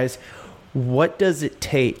ask you guys, what does it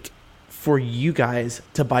take for you guys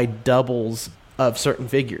to buy doubles of certain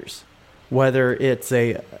figures, whether it's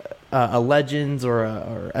a Legends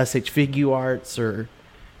or SH Figuarts or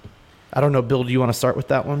I don't know. Bill, do you want to start with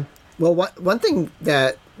that one? Well, one thing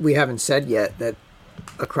that we haven't said yet that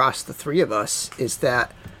across the three of us is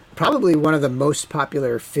that probably one of the most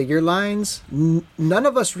popular figure lines none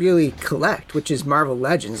of us really collect, which is Marvel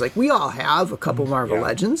Legends. Like, we all have a couple Marvel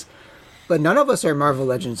Legends, but none of us are Marvel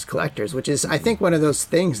Legends collectors, which is, I think, one of those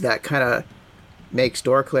things that kind of makes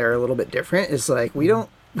Dorclair a little bit different. Is like, we don't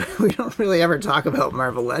really ever talk about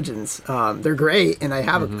Marvel Legends. They're great, and I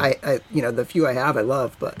have I the few I have I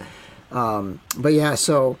love, but yeah,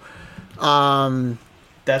 so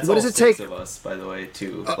That's what all does it six take? of us, by the way,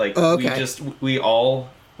 too. okay. We all,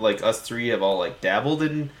 like, us three have all, like, dabbled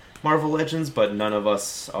in Marvel Legends, but none of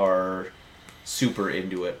us are super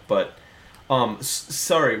into it. But,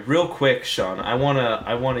 sorry, real quick, Sean, I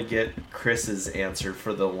wanna get Chris's answer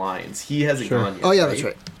for the lines. He hasn't gone yet. Oh yeah, that's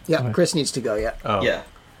right. Yeah, Chris needs to go. Yeah. Oh. Yeah.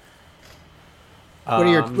 What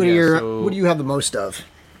do you have the most of?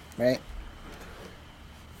 right?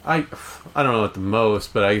 I don't know what the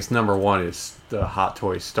most, but I guess number one is the Hot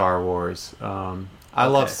Toys Star Wars. I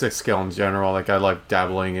love Okay. 6 scale in general. Like I like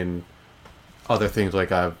dabbling in other things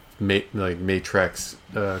like I've like Matrix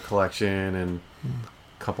collection and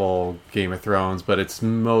a couple Game of Thrones, but it's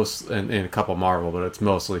and a couple Marvel, but it's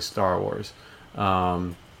mostly Star Wars.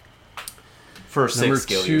 For Number 6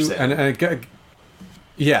 scale, two, you're saying.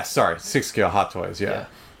 Yeah, sorry, 6 scale Hot Toys. Yeah.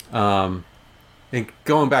 And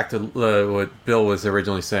going back to what Bill was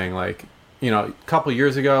originally saying, like, a couple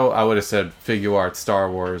years ago, I would have said Figure Art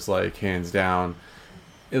Star Wars, like, hands down.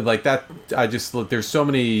 Like that, there's so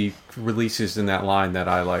many releases in that line that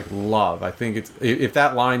I like love. I think if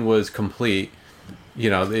that line was complete,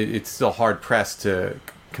 it's still hard pressed to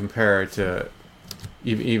compare it to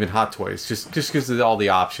even Hot Toys, just because of all the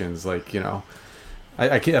options. Like,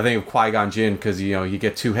 I think of Qui-Gon Jinn because you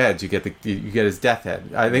get 2 heads. You get his death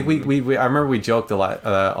head. I think we I remember we joked a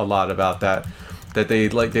lot about that they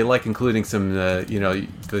like including some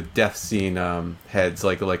the death scene heads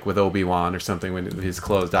like with Obi-Wan or something when his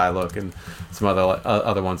closed eye look and some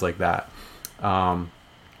other ones like that. But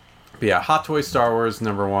yeah, Hot Toys Star Wars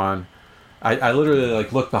number 1. I literally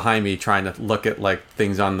like look behind me trying to look at like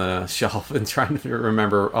things on the shelf and trying to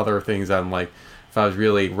remember other things. I'm like, if I was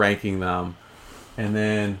really ranking them. And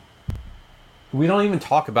then we don't even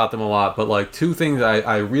talk about them a lot, but like 2 things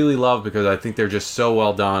I really love because I think they're just so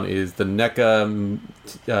well done is the NECA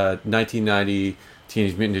 1990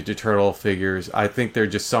 Teenage Mutant Ninja Turtle figures. I think they're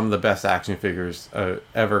just some of the best action figures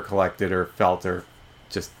ever collected or felt or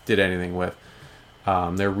just did anything with.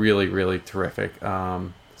 They're really, really terrific.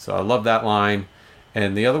 So I love that line.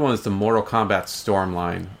 And the other one is the Mortal Kombat Storm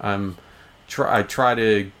line. I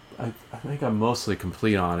think I'm mostly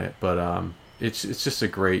complete on it, but it's just a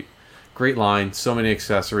great line. So many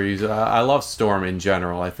accessories. I love Storm in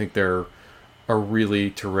general. I think they're a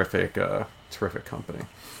really terrific company.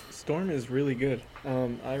 Storm is really good.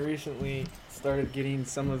 I recently started getting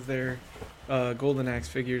some of their Golden Axe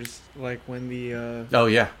figures, like when the Oh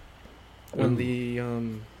yeah. when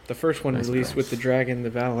Ooh. the first one Nice released price. with the dragon, the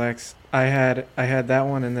Battle Axe. I had that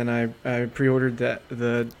one, and then I pre-ordered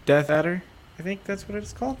the Death Adder. I think that's what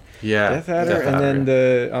it's called. Yeah. Death Adder, and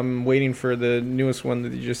then I'm waiting for the newest one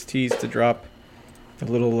that you just teased to drop. The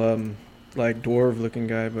little like dwarf-looking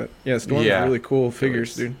guy, but yeah, Storm's Yeah. really cool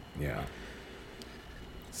figures, dude. Yeah.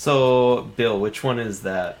 So, Bill, which one is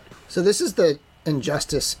that? So this is the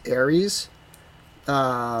Injustice Ares.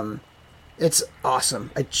 It's awesome.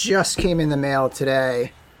 It just came in the mail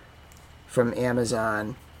today from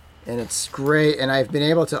Amazon, and it's great. And I've been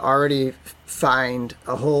able to already find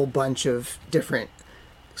a whole bunch of different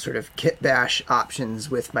sort of kit bash options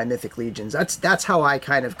with my Mythic Legions. That's how I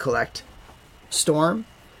kind of collect Storm.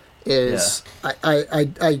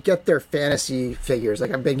 I get their fantasy figures.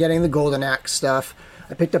 Like I've been getting the Golden Axe stuff.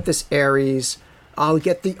 I picked up this Ares. I'll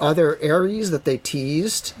get the other Ares that they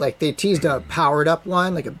teased. Like they teased a powered up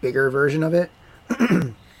one, like a bigger version of it.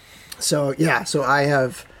 So I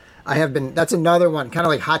have been, that's another one, kind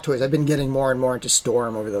of like Hot Toys. I've been getting more and more into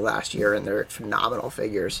Storm over the last year, and they're phenomenal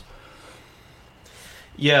figures.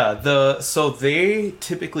 Yeah, so they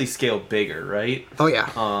typically scale bigger, right? Oh yeah.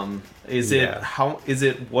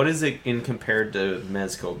 What is it in compared to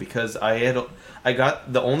Mezco? Because I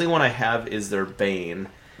got the only one I have is their Bane,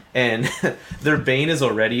 and their Bane is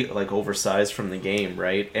already like oversized from the game,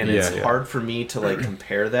 right? And it's hard for me to like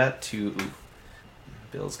compare that to.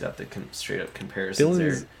 Bill's got the straight up comparisons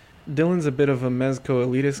there. Dylan's a bit of a Mezco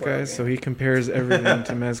elitist guy, so he compares everything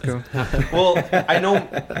to Mezco. Well, I know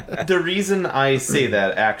the reason I say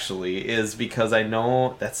that actually is because I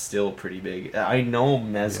know that's still pretty big. I know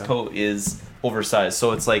Mezco is oversized,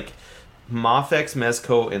 so it's like Mafex,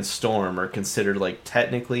 Mezco, and Storm are considered like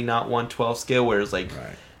technically not 1/12 scale, whereas like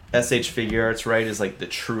SH Figure Arts, right, is like the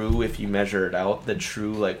true, if you measure it out, the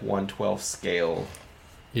true like 1/12 scale.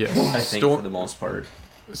 Yeah, I think for the most part.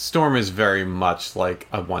 Storm is very much like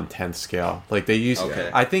a 1/10 scale. Like they use, Okay.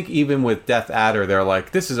 I think even with Death Adder, they're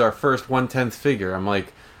like, "This is our first 1/10 figure." I'm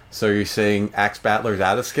like, "So you're saying Axe Battler's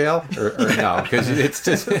out of scale, or no?" Because it's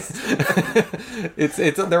just, it's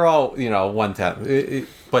they're all 1/10,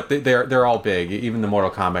 but they're all big. Even the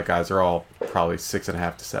Mortal Kombat guys are all probably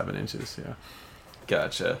 6.5 to 7 inches. Yeah.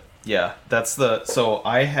 Gotcha. Yeah, that's so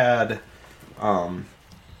I had,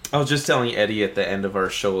 I was just telling Eddie at the end of our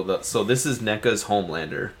show that, so this is NECA's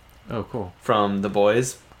Homelander Oh, cool. from The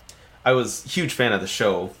Boys. I was a huge fan of the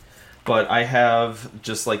show, but I have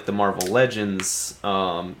just like the Marvel Legends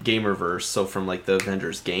Gamerverse, so from like the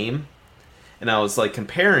Avengers game. And I was like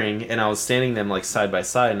comparing, and I was standing them like side by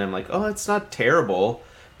side, and I'm like, oh, it's not terrible.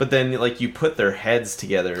 But then, like, you put their heads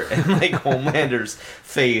together, and, like, Homelander's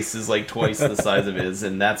face is, like, twice the size of his,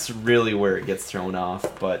 and that's really where it gets thrown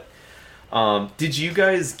off. But did you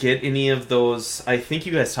guys get any of those? I think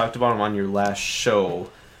you guys talked about them on your last show,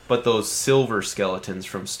 but those silver skeletons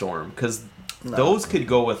from Storm, because those could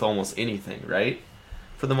go with almost anything, right?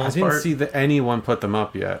 For the most I didn't part. see that anyone put them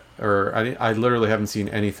up yet, or I literally haven't seen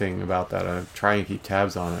anything about that. I'm trying to keep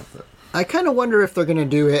tabs on it. But. I kind of wonder if they're going to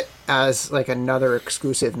do it as like another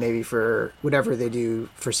exclusive, maybe for whatever they do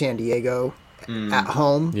for San Diego at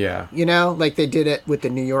home. Yeah. You know, like they did it with the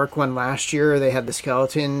New York one last year. They had the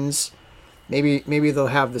skeletons. Maybe they'll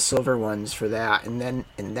have the silver ones for that, and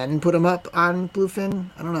then put them up on Bluefin.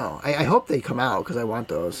 I don't know. I hope they come out because I want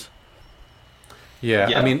those. Yeah,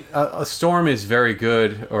 Yeah. I mean, a Storm is very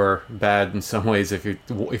good or bad in some ways if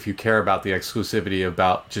you care about the exclusivity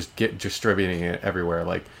about just distributing it everywhere.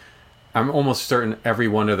 Like, I'm almost certain every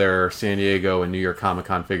one of their San Diego and New York Comic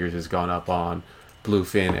Con figures has gone up on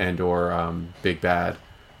Bluefin and or Big Bad.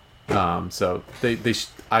 So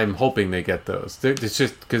I'm hoping they get those. It's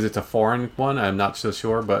just because it's a foreign one. I'm not so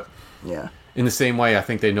sure, but Yeah. in the same way, I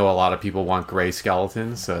think they know a lot of people want gray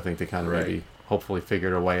skeletons, so I think they kind of Right. maybe hopefully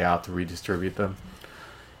figured a way out to redistribute them.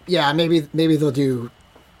 Yeah, maybe they'll do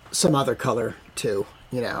some other color too.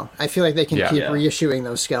 You know, I feel like they can Yeah. keep Yeah. reissuing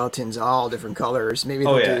those skeletons all different colors. Maybe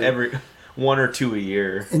they'll Oh yeah, do, every 1 or 2 a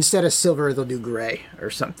year. instead of silver, they'll do gray or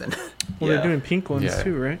something. Well, Yeah. they're doing pink ones Yeah.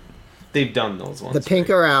 too, right? They've done those ones. The pink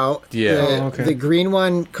are out. Yeah. The, Oh, okay. the green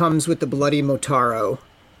one comes with the bloody Motaro.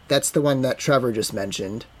 That's the one that Trevor just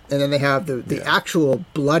mentioned. And then they have the actual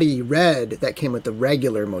bloody red that came with the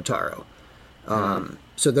regular Motaro.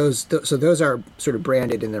 So those are sort of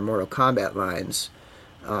branded in their Mortal Kombat lines.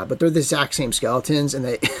 But they're the exact same skeletons, and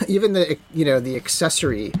they even the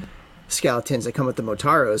accessory skeletons that come with the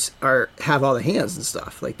Motaros have all the hands and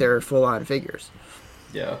stuff. Like they're full on figures.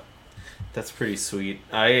 Yeah, that's pretty sweet.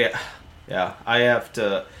 I have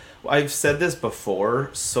to. I've said this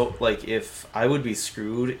before. So, like, if I would be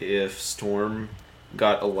screwed if Storm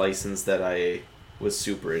got a license that I was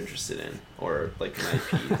super interested in, or like an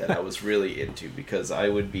IP that I was really into, because I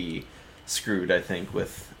would be screwed. I think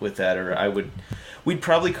with that, or we'd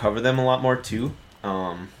probably cover them a lot more too.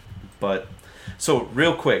 But so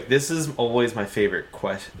real quick, this is always my favorite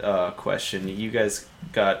question. You guys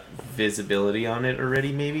got visibility on it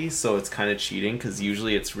already, maybe, so it's kind of cheating because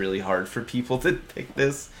usually it's really hard for people to pick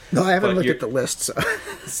this. No, I haven't But looked your- at the list. So.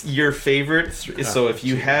 Your favorite. So if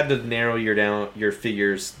you had to narrow your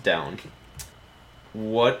figures down,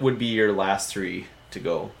 what would be your last 3 to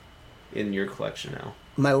go in your collection now?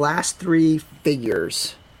 My last 3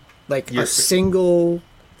 figures, like Your a single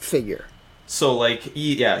figure. So like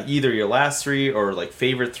either your last 3 or like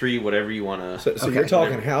favorite 3, whatever you want to. So Okay. you're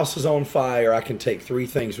talking house is on fire. I can take 3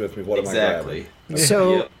 things with me. What am I Exactly. grabbing?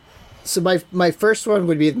 So, Yep. so my first one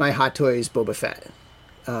would be my Hot Toys Boba Fett,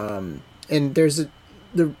 and there's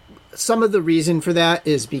some of the reason for that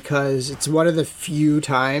is because it's one of the few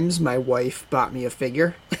times my wife bought me a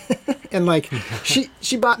figure, and like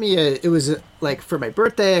she bought me it was like for my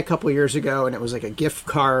birthday a couple years ago, and it was like a gift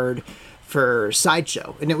card for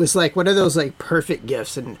Sideshow, and it was like one of those like perfect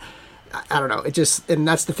gifts, and I don't know, and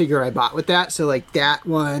that's the figure I bought with that, so like that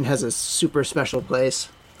one has a super special place.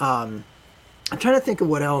 I'm trying to think of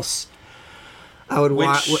what else I would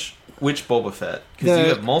want. Which Boba Fett? Because The- you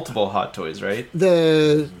have multiple Hot Toys, right?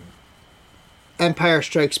 The Empire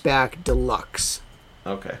Strikes Back Deluxe,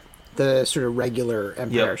 Okay. the sort of regular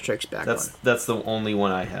Empire Yep. Strikes Back That's one. that's the only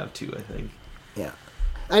one I have too, I think. Yeah.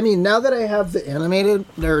 I mean, now that I have the animated,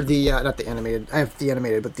 or the not the animated, I have the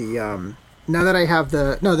animated, but the now that I have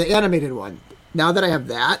the animated one. Now that I have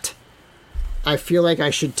that, I feel like I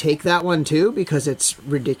should take that one too because it's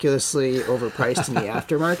ridiculously overpriced in the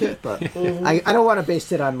aftermarket. But I don't want to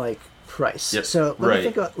base it on like price. Yep. So let Right. me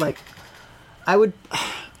think of like it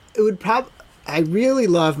would probably. I really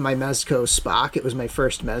love my Mezco Spock. It was my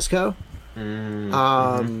first Mezco.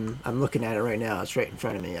 I'm looking at it right now. It's right in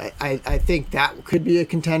front of me. I think that could be a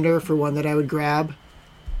contender for one that I would grab.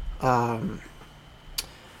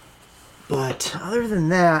 But other than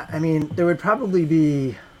that, I mean, there would probably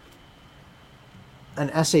be an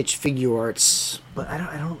SH Figure Arts, but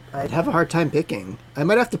I'd have a hard time picking. I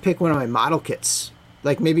might have to pick one of my model kits,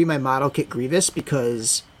 like maybe my model kit Grievous,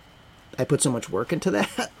 because I put so much work into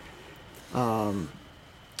that.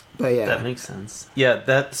 But yeah, That makes sense. Yeah,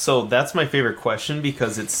 that's my favorite question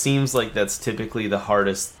because it seems like that's typically the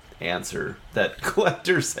hardest answer that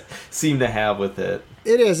collectors seem to have with it.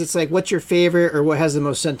 it is. It's like, what's your favorite, or what has the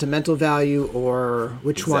most sentimental value, or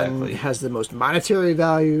which one Exactly. has the most monetary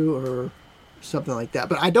value, or something like that.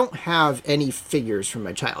 But I don't have any figures from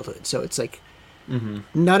my childhood, so it's like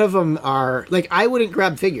None of them are like I wouldn't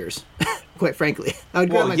grab figures. Quite frankly, I would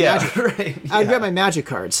grab my magic. Right. I would grab my magic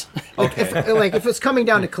cards. Okay. If it's coming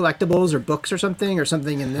down to collectibles or books or something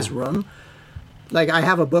in this room, like I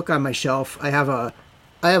have a book on my shelf. I have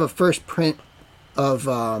a first print of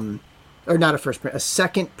or not a first print, a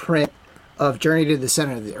second print of Journey to the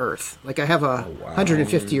Center of the Earth. Like I have a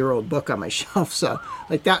 150-year-old book on my shelf, so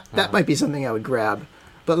like that might be something I would grab.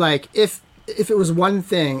 But like if it was one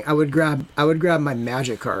thing, I would grab my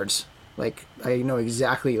magic cards. Like I know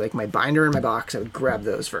exactly like my binder in my box. I would grab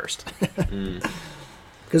those first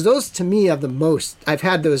because those to me have the most. I've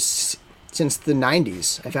had those since the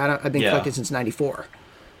 '90s. I've been collecting since '94.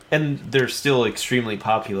 And they're still extremely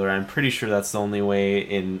popular. I'm pretty sure that's the only way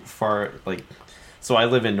in far like. So I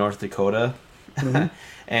live in North Dakota,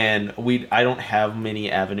 and I don't have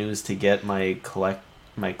many avenues to get my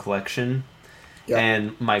collection. Yep.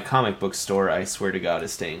 And my comic book store, I swear to God,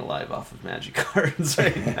 is staying alive off of magic cards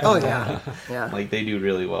right now. Oh yeah, yeah. Like they do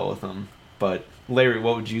really well with them. But Larry,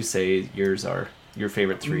 what would you say yours are? Your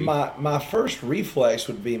favorite three? My first reflex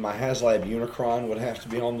would be my HasLab Unicron would have to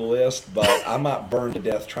be on the list, but I might burn to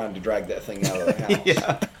death trying to drag that thing out of the house.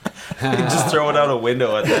 Yeah. Just throw it out a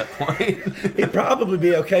window at that point. He'd probably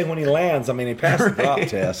be okay when he lands. I mean, he passed the drop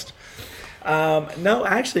test. No,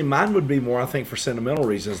 actually, mine would be more, I think, for sentimental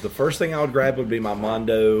reasons. The first thing I would grab would be my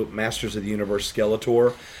Mondo Masters of the Universe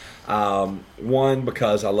Skeletor. One,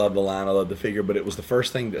 because I love the line, I love the figure, but it was the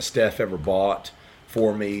first thing that Steph ever bought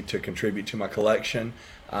for me to contribute to my collection.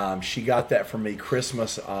 She got that for me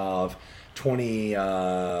Christmas of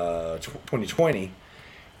 2020.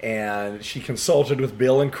 And she consulted with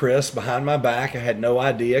Bill and Chris behind my back. I had no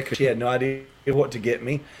idea because she had no idea what to get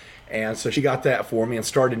me. And so she got that for me and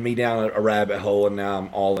started me down a rabbit hole, and now I'm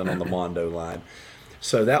all in on the Mondo line.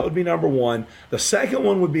 So that would be number one. The second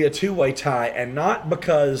one would be a two-way tie, and not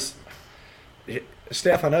because,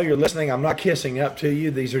 Steph, I know you're listening. I'm not kissing up to you.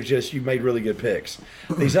 These are just, you made really good picks.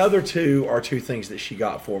 These other two are two things that she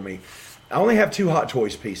got for me. I only have two Hot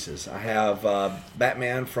Toys pieces. I have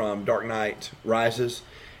Batman from Dark Knight Rises,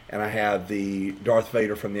 and I have the Darth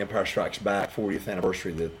Vader from The Empire Strikes Back 40th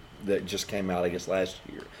anniversary that just came out, I guess, last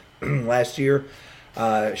year.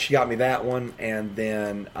 She got me that one, and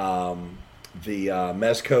then the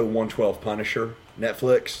Mezco 112 Punisher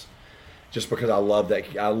Netflix, just because I love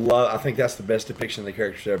that. I think that's the best depiction of the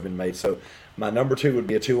characters that have been made. So my number two would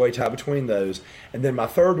be a two-way tie between those, and then my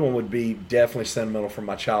third one would be definitely sentimental from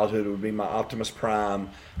my childhood. It would be my Optimus Prime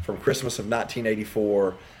from Christmas of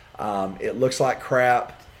 1984. It looks like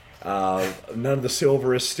crap. None of the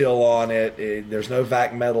silver is still on it. There's no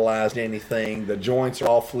vac metallized anything. The joints are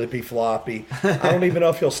all flippy floppy. I don't even know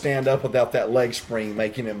if he'll stand up without that leg spring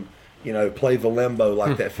making him, play the limbo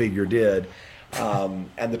like that figure did. And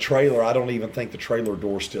the trailer, I don't even think the trailer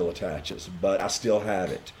door still attaches, but I still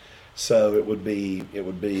have it. So it would be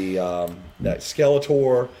that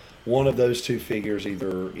Skeletor, one of those two figures,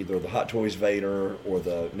 either the Hot Toys Vader or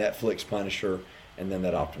the Netflix Punisher, and then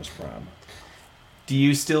that Optimus Prime. Do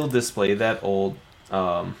you still display that old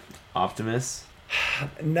Optimus?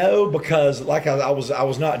 No, because like I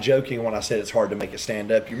was not joking when I said it's hard to make it stand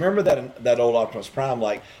up. You remember that old Optimus Prime,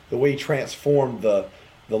 like the way he transformed the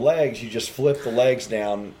legs, you just flip the legs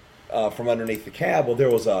down from underneath the cab. Well, there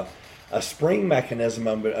was a spring mechanism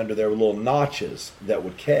under there with little notches that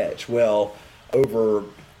would catch. Well, over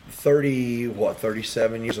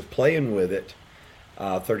 37 years of playing with it,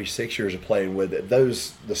 36 years of playing with it,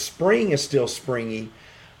 the spring is still springy,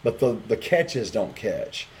 but the catches don't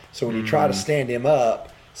catch. So when you try to stand him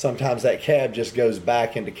up, sometimes that cab just goes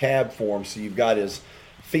back into cab form. So you've got his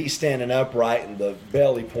feet standing upright and the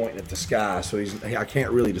belly pointing at the sky. So I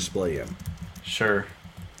can't really display him. Sure.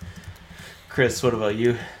 Chris, what about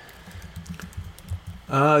you?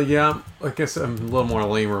 Yeah, I guess I'm a little more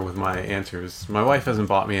lamer with my answers. My wife hasn't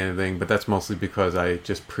bought me anything, but that's mostly because I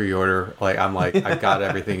just pre-order. Like I got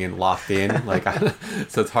everything in locked in.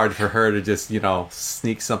 So it's hard for her to just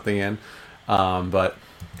sneak something in. But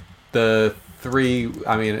the three,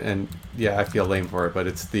 I feel lame for it, but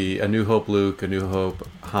it's A New Hope Luke, A New Hope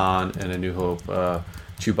Han, and A New Hope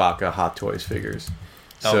Chewbacca Hot Toys figures.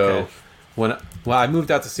 So okay. when I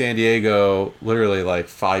moved out to San Diego, literally like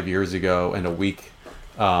 5 years ago in a week.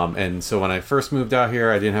 And so when I first moved out here,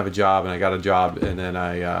 I didn't have a job, and I got a job, and then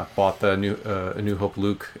I bought the A New Hope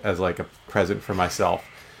Luke as like a present for myself.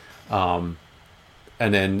 And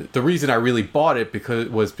then the reason I really bought it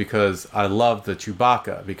was because I loved the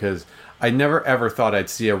Chewbacca, because I never ever thought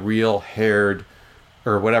I'd see a real haired,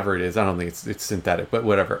 or whatever it is. I don't think it's synthetic, but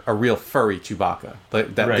whatever, a real furry Chewbacca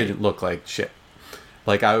that right. didn't look like shit.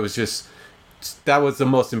 Like I was just. that was the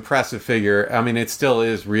most impressive figure. I mean, it still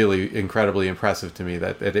is really incredibly impressive to me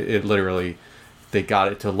that it literally, they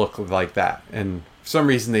got it to look like that. And for some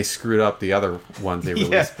reason they screwed up the other ones they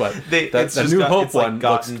released, but the New Hope one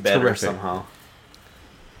looks terrific somehow.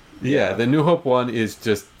 Yeah, the New Hope one is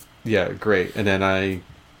just great. And then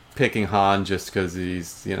picking Han just because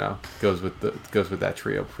he's goes with that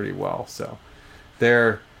trio pretty well. So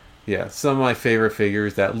they're some of my favorite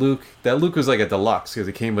figures. That Luke was like a deluxe because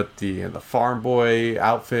it came with the farm boy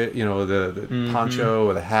outfit, the poncho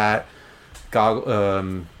with a hat,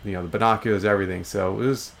 goggle, the binoculars, everything. So it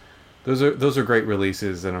was those are great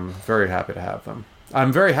releases, and I'm very happy to have them.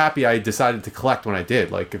 I'm very happy I decided to collect when I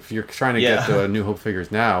did. Like, if you're trying to get the New Hope figures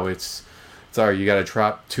now, it's sorry, you got to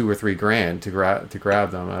drop $2,000 or $3,000 to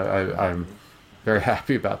grab them. I'm very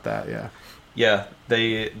happy about that. Yeah. Yeah,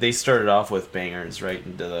 they started off with bangers right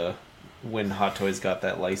into when Hot Toys got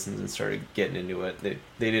that license and started getting into it. They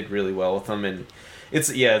did really well with them, and it's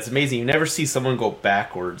amazing. You never see someone go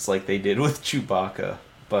backwards like they did with Chewbacca.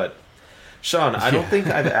 But Sean, I don't think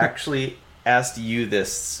I've actually asked you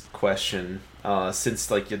this question since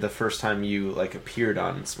the first time you appeared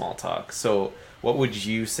on Small Talk. So what would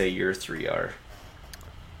you say your 3 are?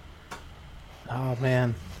 Oh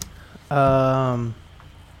man.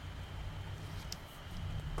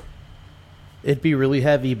 It'd be really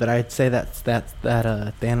heavy, but I'd say that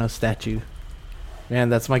Thanos statue. Man,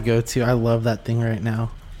 that's my go-to. I love that thing right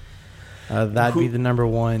now. That'd be the number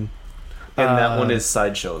one. And that one is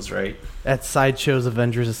Sideshows, right? That's Sideshow's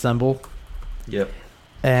Avengers Assemble. Yep.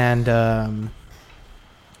 And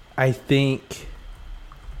I think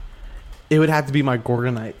it would have to be my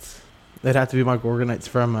Gorgonites. It'd have to be my Gorgonites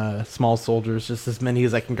from Small Soldiers, just as many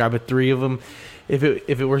as I can grab. 3 of them. If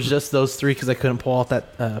it was just those 3, because I couldn't pull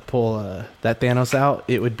that Thanos out,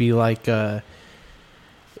 it would be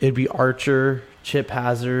it'd be Archer, Chip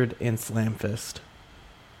Hazard, and Slam Fist.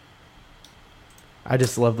 I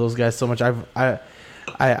just love those guys so much. I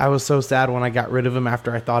was so sad when I got rid of them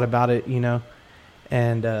after I thought about it,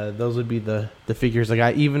 and those would be the figures I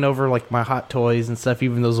got. Even over my Hot Toys and stuff,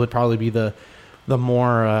 even those would probably be the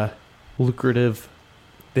more lucrative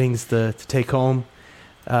things to take home.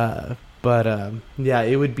 But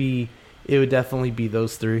it would definitely be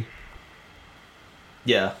those 3.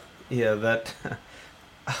 Yeah, that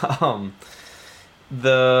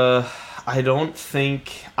I don't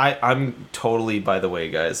think I'm totally, by the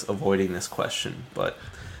way, guys, avoiding this question, but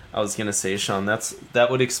I was gonna say, Sean, that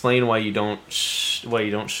would explain why you don't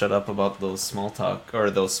shut up about those Small Talk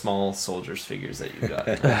or those Small Soldiers figures that you got.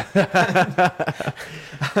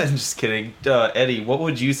 I'm just kidding. Eddie, what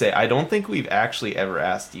would you say? I don't think we've actually ever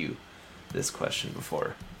asked you this question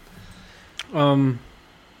before.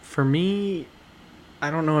 For me, I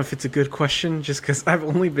don't know if it's a good question, just because I've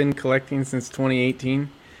only been collecting since 2018.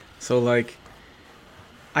 So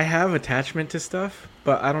I have attachment to stuff,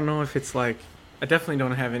 but I don't know if it's I definitely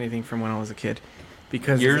don't have anything from when I was a kid,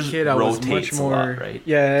 because as a kid I was much more, a lot, right?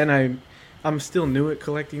 Yeah, and I'm still new at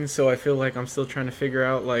collecting, so I feel like I'm still trying to figure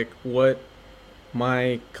out what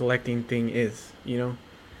my collecting thing is,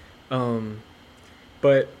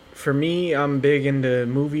 But for me, I'm big into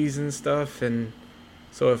movies and stuff, and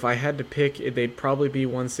so if I had to pick, they'd probably be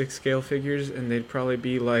 1/6 scale figures, and they'd probably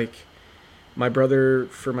be my brother,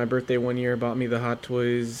 for my birthday one year, bought me the Hot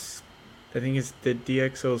Toys, I think it's the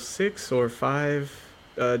DX06 or 5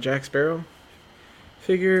 Jack Sparrow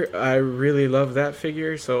figure. I really love that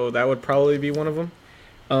figure, so that would probably be one of them.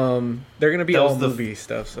 They're going to be all movie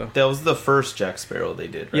stuff. So that was the first Jack Sparrow they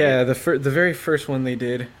did, right? Yeah, the very first one they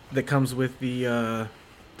did, that comes with the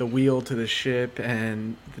wheel to the ship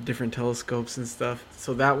and the different telescopes and stuff.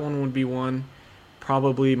 So that one would be one.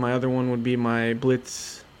 Probably my other one would be my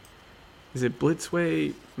Blitz. Is it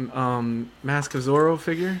Blitzway Mask of Zorro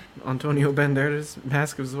figure? Antonio Banderas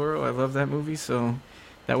Mask of Zorro. I love that movie, so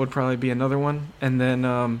that would probably be another one. And then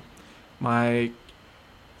I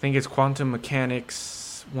think it's Quantum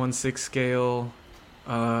Mechanics 1/6 scale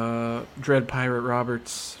Dread Pirate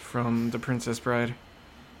Roberts from The Princess Bride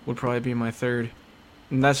would probably be my 3rd.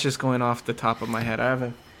 And that's just going off the top of my head.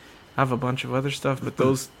 I have a bunch of other stuff, but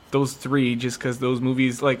those 3, just because those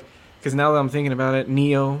movies, because now that I'm thinking about it,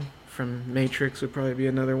 Neo from Matrix would probably be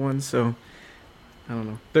another one. So I don't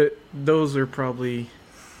know, but those are probably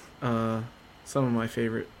some of my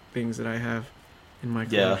favorite things that I have in my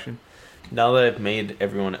collection. Yeah. Now that I've made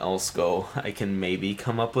everyone else go, I can maybe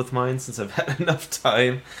come up with mine since I've had enough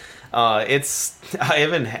time. I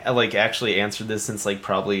haven't actually answered this since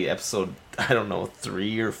probably episode, I don't know,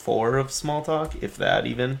 3 or 4 of Small Talk, if that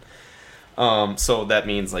even. So that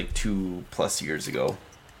means 2+ years ago.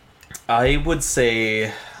 I would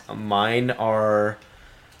say mine are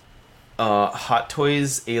Hot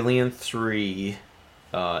Toys Alien 3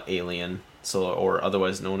 Alien, so, or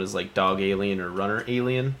otherwise known as like Dog Alien or Runner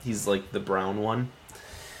Alien. He's like the brown one.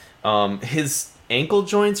 His ankle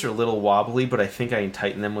joints are a little wobbly, but I think I can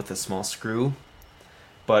tighten them with a small screw.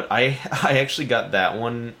 But I actually got that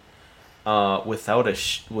one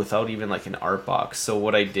without even like an art box. So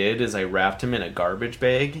what I did is I wrapped them in a garbage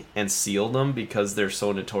bag and sealed them because they're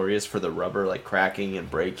so notorious for the rubber like cracking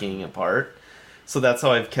and breaking apart. So that's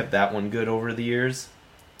how I've kept that one good over the years,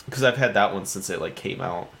 because I've had that one since it like came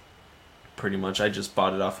out. Pretty much, I just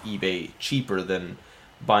bought it off eBay cheaper than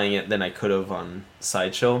buying it than I could have on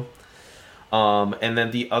Sideshow. And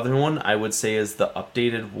then the other one I would say is the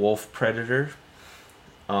updated Wolf Predator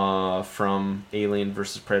from Alien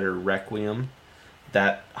vs. Predator Requiem.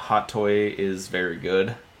 That hot toy is very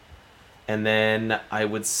good. And then I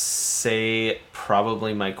would say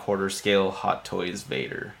probably my quarter scale Hot Toys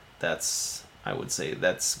Vader. I would say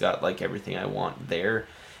that's got like everything I want there.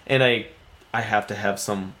 And I have to have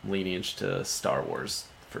some lineage to Star Wars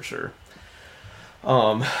for sure.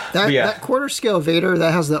 That quarter scale Vader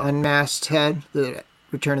that has the unmasked head, the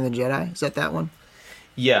Return of the Jedi, is that one?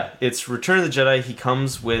 Yeah, it's Return of the Jedi. He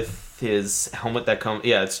comes with his helmet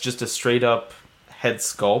it's just a straight up head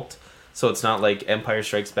sculpt. So it's not like Empire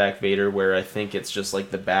Strikes Back Vader, where I think it's just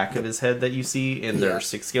like the back of his head that you see in their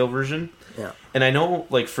 6 scale version. Yeah. And I know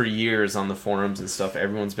like for years on the forums and stuff,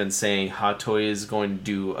 everyone's been saying Hot Toy is going to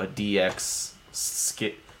do a DX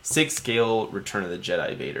 6 scale Return of the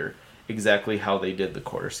Jedi Vader. Exactly how they did the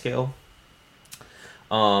quarter scale.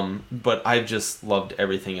 But I've just loved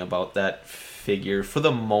everything about that figure. For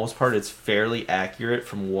the most part, it's fairly accurate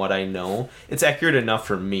from what I know. It's accurate enough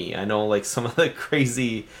for me. I know like some of the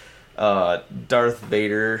crazy Darth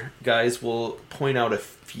Vader guys will point out a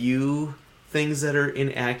few things that are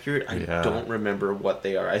inaccurate. I don't remember what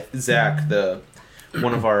they are. Zach,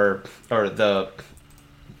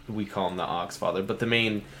 we call him the Oxfather, but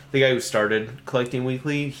the guy who started Collecting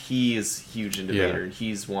Weekly, he is huge into Vader, and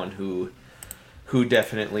he's one who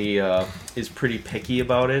definitely is pretty picky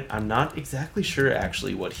about it. I'm not exactly sure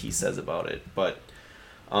actually what he says about it, but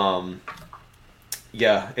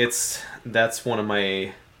that's one of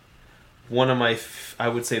my I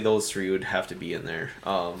would say those three would have to be in there.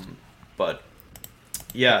 But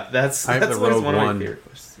yeah, that's I have the always Rogue one of my One. favorite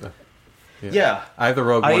questions. I have the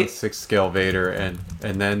Rogue One 6 scale Vader, and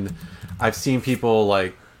then I've seen people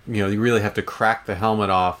like, you really have to crack the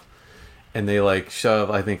helmet off, and they like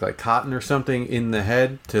shove, I think, like cotton or something in the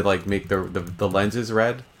head to like make the lenses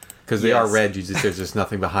red, because they are red. There's just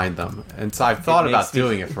nothing behind them, and so I've thought about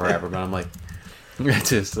doing it forever, but I'm like,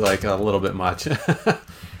 it's just like a little bit much.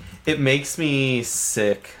 It makes me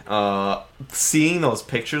sick seeing those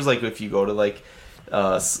pictures. Like if you go to like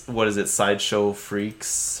what is it, Sideshow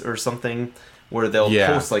Freaks or something, where they'll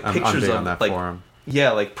post like pictures of that like forum.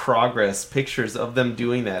 like progress pictures of them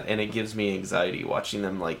doing that, and it gives me anxiety watching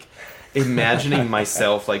them, like imagining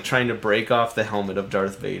myself like trying to break off the helmet of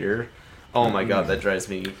Darth Vader. Oh my god, that drives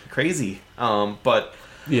me crazy. But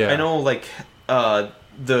I know like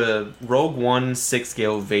the Rogue One 6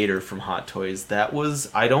 scale Vader from Hot Toys,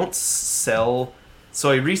 I don't sell.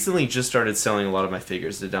 So I recently just started selling a lot of my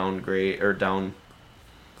figures to downsize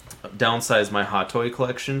my Hot Toy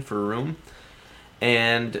collection for room.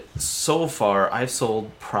 And so far, I've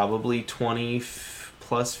sold probably 20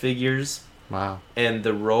 plus figures. Wow. And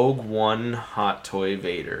the Rogue One Hot Toy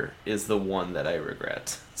Vader is the one that I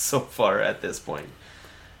regret so far at this point.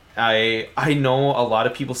 I know a lot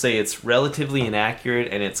of people say it's relatively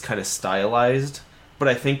inaccurate and it's kind of stylized, but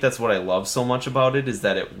I think that's what I love so much about it, is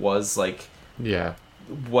that it was like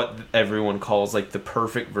what everyone calls like the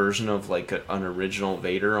perfect version of like an original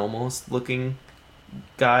Vader almost looking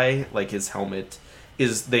guy. Like his helmet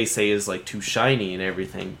they say is like too shiny and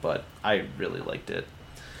everything, but I really liked it.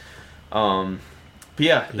 But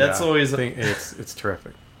that's always it's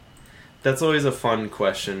terrific. That's always a fun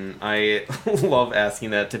question. I love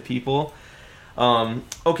asking that to people.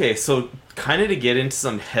 Okay, so kind of to get into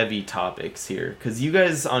some heavy topics here, because you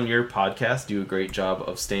guys on your podcast do a great job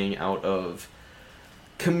of staying out of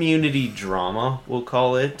community drama, we'll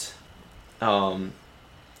call it.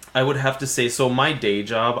 I would have to say, so my day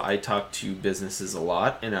job, I talk to businesses a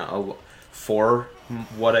lot, and for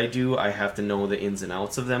what I do, I have to know the ins and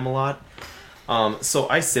outs of them a lot. So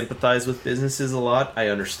I sympathize with businesses a lot. I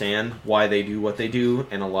understand why they do what they do,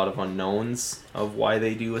 and a lot of unknowns of why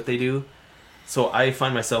they do what they do. So I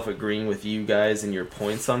find myself agreeing with you guys and your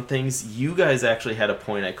points on things. You guys actually had a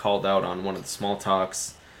point I called out on one of the small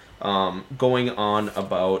talks, going on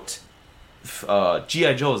about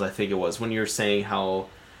G.I. Joes, I think it was, when you were saying how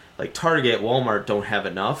like Target, Walmart don't have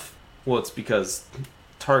enough. Well, it's because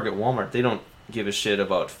Target, Walmart, they don't give a shit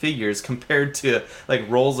about figures compared to like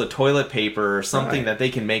rolls of toilet paper or something Right. that they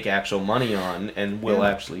can make actual money on and will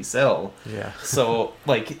actually sell. Yeah. So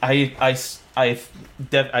like I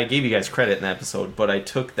gave you guys credit in the episode, but I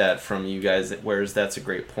took that from you guys, whereas that's a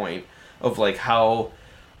great point of like how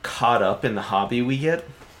caught up in the hobby we get.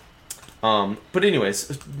 But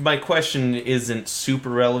anyways, my question isn't super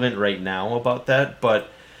relevant right now about that, but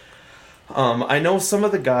I know some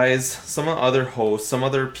of the guys, some of the other hosts, some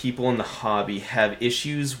other people in the hobby have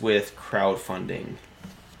issues with crowdfunding.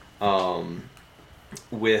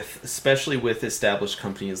 Especially with established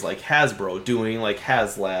companies like Hasbro doing like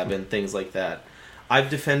HasLab and things like that. I've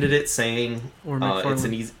defended it saying Or it's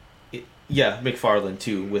an McFarlane. easy, McFarlane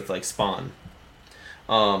too with like Spawn.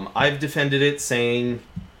 I've defended it saying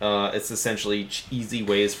it's essentially easy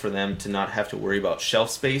ways for them to not have to worry about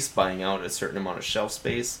shelf space, buying out a certain amount of shelf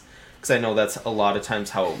space. Because I know that's a lot of times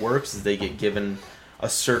how it works, is they get given a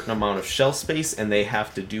certain amount of shelf space and they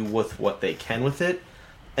have to do with what they can with it.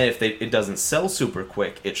 And if it doesn't sell super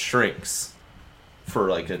quick, it shrinks for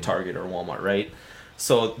like a Target or Walmart, right?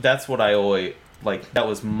 So that's what I always, like, that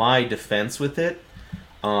was my defense with it.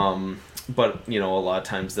 But, you know, a lot of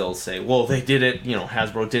times they'll say, well, they did it, you know,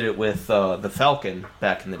 Hasbro did it with the Falcon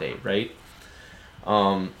back in the day, right?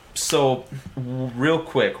 So, real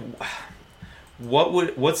quick,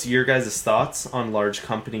 what's your guys' thoughts on large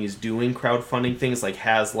companies doing crowdfunding things like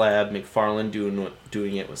HasLab, McFarlane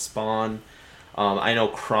doing it with Spawn? I know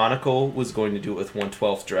Chronicle was going to do it with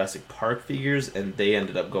 1/12 Jurassic Park figures, and they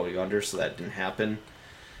ended up going under, so that didn't happen.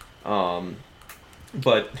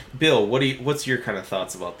 But Bill, what's your kind of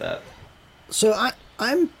thoughts about that? So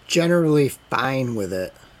I'm generally fine with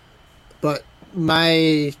it, but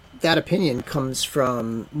that opinion comes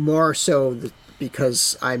from more so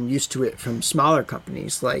because I'm used to it from smaller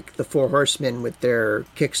companies like the Four Horsemen with their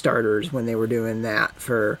Kickstarters when they were doing that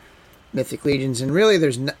for Mythic Legions, and really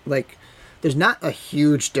there's not a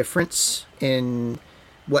huge difference in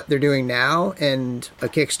what they're doing now and a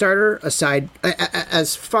Kickstarter aside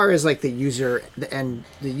as far as like the user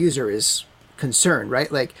is concerned,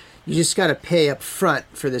 right? Like you just got to pay up front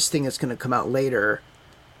for this thing that's going to come out later,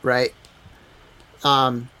 right?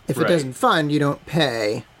 If it doesn't fund, you don't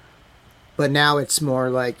pay. But now it's more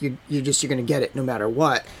like you're going to get it no matter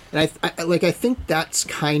what. And I think that's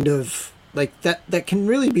kind of like that can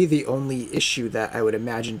really be the only issue that I would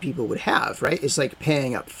imagine people would have, right? It's like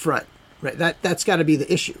paying up front, right? That's got to be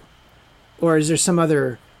the issue. Or is there some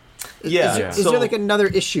other? Is there like another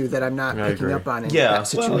issue that I'm not picking agree. up on in Yeah. that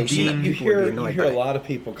situation? Well, that you people would be hear annoyed a by? lot of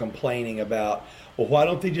people complaining about, well, why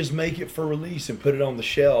don't they just make it for release and put it on the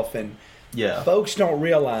shelf? And Yeah. folks don't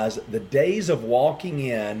realize the days of walking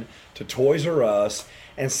in to Toys R Us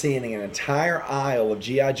and seeing an entire aisle of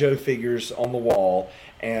G.I. Joe figures on the wall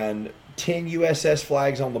and 10 USS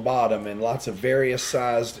flags on the bottom and lots of various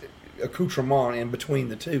sized accoutrement in between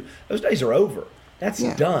the two, those days are over. That's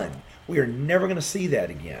done. We are never going to see that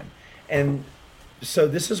again. And so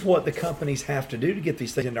this is what the companies have to do to get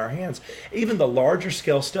these things into our hands. Even the larger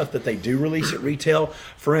scale stuff that they do release at retail.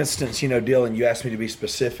 For instance, Dylan, you asked me to be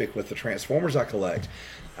specific with the Transformers I collect.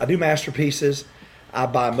 I do masterpieces. I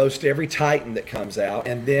buy most every Titan that comes out.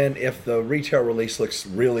 And then if the retail release looks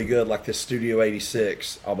really good, like this Studio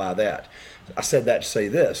 86, I'll buy that. I said that to say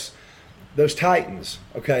this. Those Titans,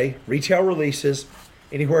 okay, retail releases,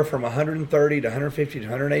 anywhere from $130 to $150 to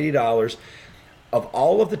 $180. Of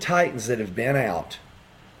all of the Titans that have been out,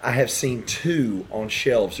 I have seen 2 on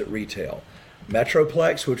shelves at retail.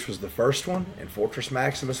 Metroplex, which was the first one, and Fortress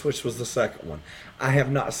Maximus, which was the second one. I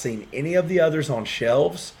have not seen any of the others on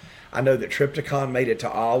shelves. I know that Trypticon made it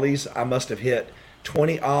to Ollie's. I must have hit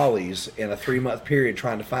 20 Ollies in a 3-month period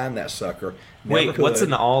trying to find that sucker. Never Wait, what's could.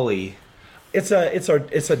 an ollie? It's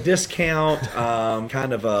a discount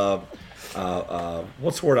kind of a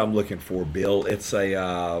what's the word I'm looking for, Bill? It's an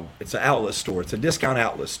outlet store. It's a discount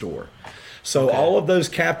outlet store. So all of those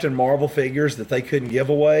Captain Marvel figures that they couldn't give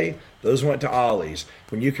away, those went to Ollie's.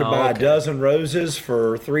 When you could buy a dozen roses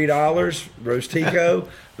for $3, Rose Tico,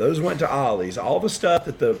 those went to Ollie's. All the stuff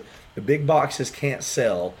that the big boxes can't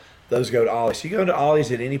sell, those go to Ollie's. So you go to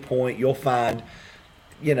Ollie's at any point, you'll find,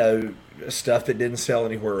 stuff that didn't sell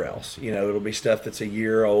anywhere else. It'll be stuff that's a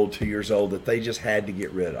year old, 2 years old that they just had to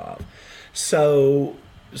get rid of. So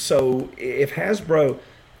if Hasbro,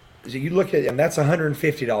 you look at, and that's a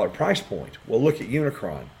 $150 price point. Well, look at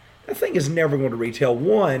Unicron. That thing is never going to retail.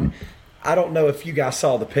 One, I don't know if you guys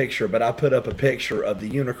saw the picture, but I put up a picture of the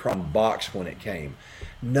Unicron box when it came.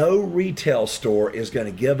 No retail store is going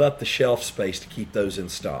to give up the shelf space to keep those in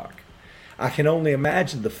stock. I can only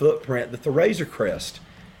imagine the footprint that the Razor Crest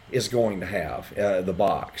is going to have, the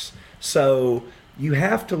box. So you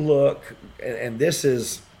have to look, and this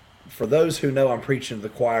is for those who know I'm preaching to the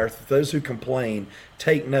choir. For those who complain,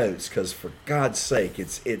 take notes, because for God's sake,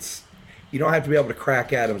 it's you don't have to be able to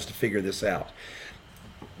crack atoms to figure this out.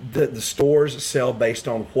 The stores sell based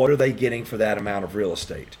on what are they getting for that amount of real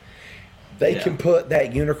estate. They can put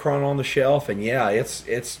that Unicron on the shelf, and it's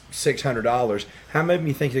 $600. How many of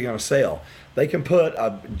you think they're going to sell? They can put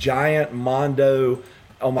a giant Mondo,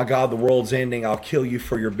 oh my God, the world's ending, I'll kill you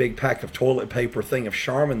for your big pack of toilet paper thing of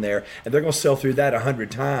Charmin there, and they're going to sell through that 100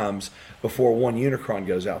 times before one Unicron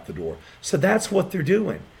goes out the door. So that's what they're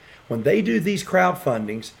doing. When they do these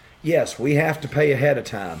crowdfundings, yes, we have to pay ahead of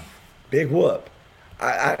time. Big whoop.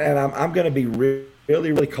 I'm going to be really,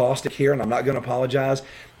 really caustic here, and I'm not going to apologize.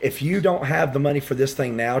 If you don't have the money for this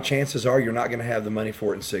thing now, chances are you're not going to have the money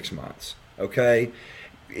for it in 6 months. Okay?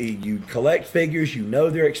 You collect figures, you know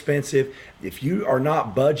they're expensive. If you are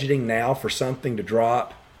not budgeting now for something to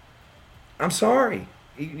drop, I'm sorry.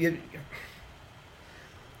 You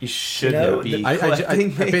shouldn't be I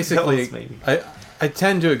basically, I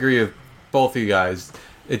tend to agree with both of you guys.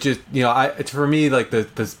 It just, it's for me, like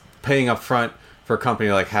the paying up front for a company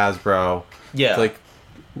like Hasbro. Yeah. Like,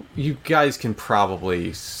 you guys can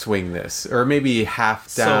probably swing this, or maybe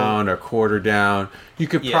half down or quarter down. You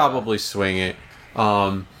could probably swing it.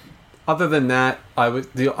 Other than that,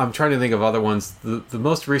 I'm trying to think of other ones. The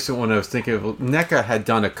most recent one I was thinking of, NECA had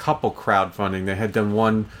done a couple crowdfunding. They had done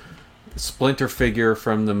one Splinter figure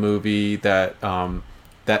from the movie that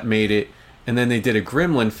made it, and then they did a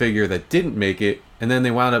Gremlin figure that didn't make it, and then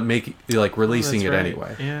they wound up releasing it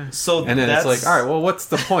anyway. Yeah. So and then it's like, all right, well, what's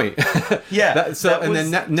the point? Yeah.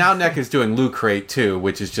 Then now NECA is doing Loot Crate too,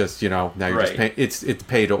 which is just now you're just paying. It's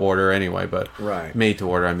pay to order anyway, but made to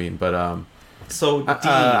order. I mean, but so Dean,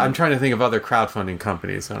 I'm trying to think of other crowdfunding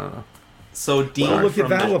companies. I don't know. So Dean, look at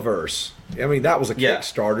Valaverse. I mean, that was a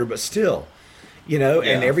Kickstarter, but still.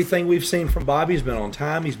 And everything we've seen from Bobby's been on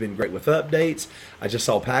time. He's been great with updates. I just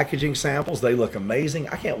saw packaging samples. They look amazing.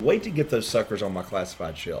 I can't wait to get those suckers on my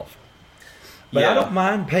classified shelf. But I don't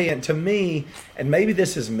mind paying. To me, and maybe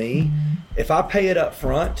this is me, if I pay it up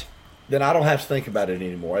front, then I don't have to think about it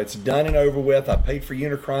anymore. It's done and over with. I paid for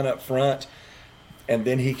Unicron up front, and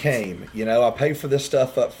then he came. I paid for this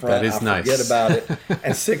stuff up front. That is nice. Forget about it.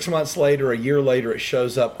 And 6 months later, a year later, it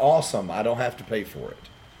shows up. Awesome. I don't have to pay for it.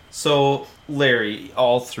 So, Larry,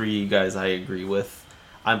 all three you guys I agree with.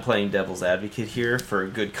 I'm playing devil's advocate here for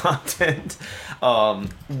good content.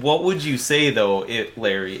 What would you say, though,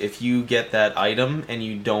 Larry, if you get that item and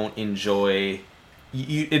you don't enjoy...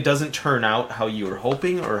 it doesn't turn out how you were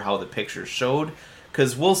hoping or how the picture showed?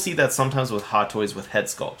 Because we'll see that sometimes with Hot Toys with head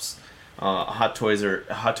sculpts. Hot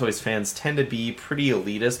Toys fans tend to be pretty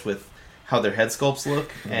elitist with how their head sculpts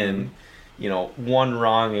look, and... one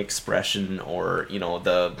wrong expression, or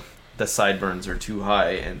the sideburns are too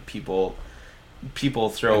high, and people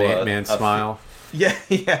throw an Ant-Man smile. Yeah,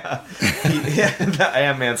 the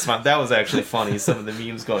Ant-Man smile. That was actually funny. Some of the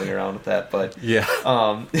memes going around with that, but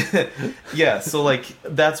So like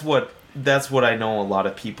that's what I know a lot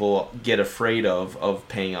of people get afraid of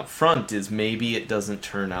paying up front, is maybe it doesn't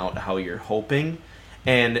turn out how you're hoping.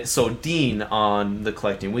 And so Dean on the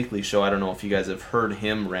Collecting Weekly show, I don't know if you guys have heard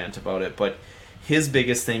him rant about it, but his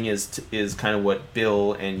biggest thing is kind of what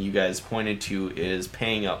Bill and you guys pointed to, is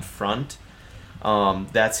paying up front.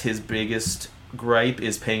 That's his biggest gripe,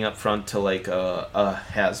 is paying up front to like a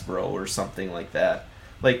Hasbro or something like that.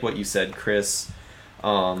 Like what you said, Chris,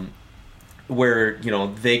 where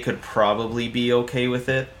they could probably be okay with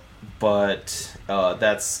it, but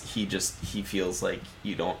he feels like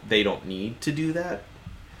they don't need to do that.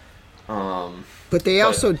 But they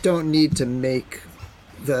also don't need to make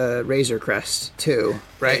the Razor Crest too,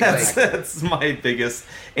 right? That's my biggest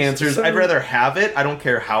answer. I'd rather have it. I don't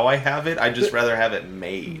care how I have it. I'd just rather have it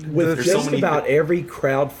made. With about every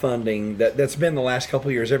crowdfunding that's been the last couple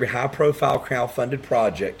of years, every high-profile crowdfunded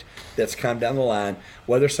project that's come down the line,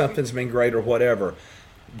 whether something's been great or whatever,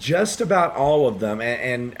 just about all of them,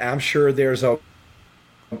 and I'm sure there's an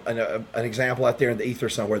example out there in the ether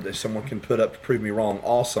somewhere that someone can put up to prove me wrong.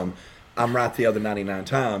 Awesome. I'm right the other 99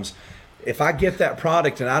 times. If I get that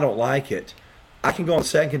product and I don't like it, I can go on the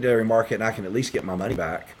secondary market and I can at least get my money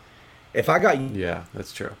back. If I got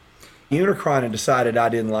that's true. Unicron and decided I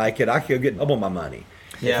didn't like it, I could get double my money.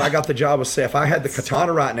 Yeah. If I got the job of, say, if I had the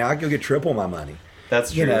Katana right now, I could get triple my money.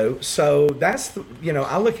 That's true. So that's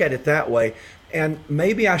I look at it that way. And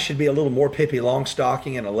maybe I should be a little more Pippi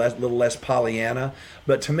Longstocking and little less Pollyanna.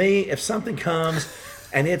 But to me, if something comes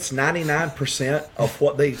and it's 99% of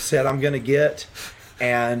what they said I'm going to get,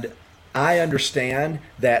 and I understand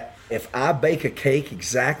that if I bake a cake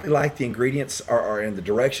exactly like the ingredients are in the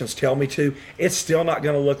directions tell me to, it's still not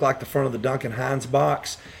going to look like the front of the Duncan Hines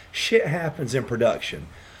box. Shit happens in production.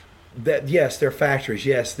 That yes, they're factories.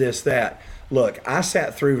 Yes, this, that. Look, I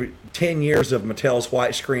sat through 10 years of Mattel's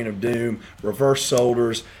white screen of doom, reverse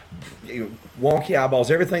solders, wonky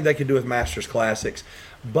eyeballs, everything they could do with Masters Classics.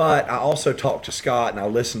 But I also talked to Scott, and I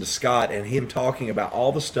listened to Scott and him talking about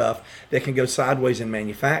all the stuff that can go sideways in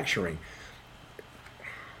manufacturing.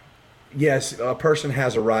 Yes, a person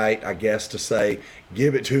has a right, I guess, to say,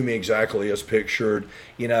 give it to me exactly as pictured.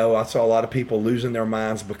 You know, I saw a lot of people losing their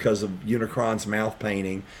minds because of Unicron's mouth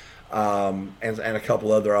painting and a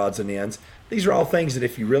couple other odds and ends. These are all things that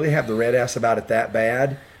if you really have the red ass about it that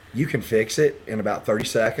bad, you can fix it in about 30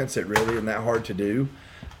 seconds. It really isn't that hard to do.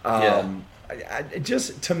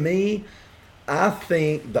 Just, to me, I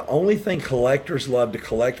think the only thing collectors love to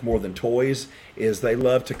collect more than toys is they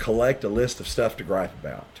love to collect a list of stuff to gripe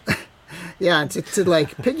about. Yeah, and to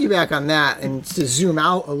like piggyback on that and to zoom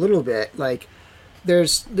out a little bit, like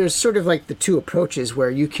there's sort of like the two approaches where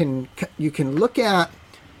you can look at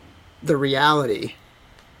the reality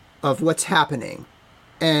of what's happening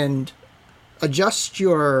and adjust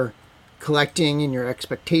your collecting and your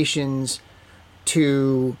expectations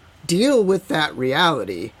to deal with that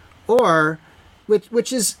reality, or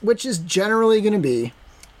which is generally going to be,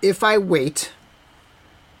 if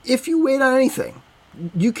you wait on anything,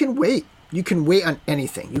 you can wait. You can wait on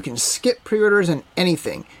anything. You can skip pre-orders on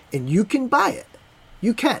anything, and you can buy it.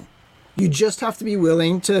 You can. You just have to be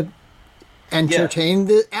willing to entertain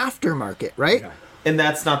the aftermarket, right? Yeah. And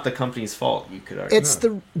that's not the company's fault, you could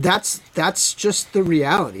argue. That's just the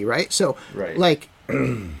reality, right? So, Right. like,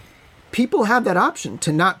 people have that option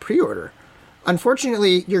to not pre-order.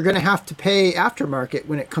 Unfortunately, you're going to have to pay aftermarket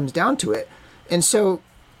when it comes down to it. And so,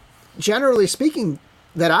 generally speaking,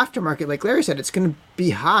 that aftermarket, like Larry said, it's going to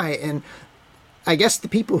be high. And I guess the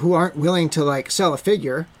people who aren't willing to like sell a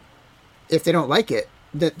figure, if they don't like it,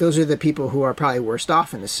 those are the people who are probably worst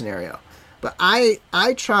off in this scenario. But I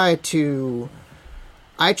try to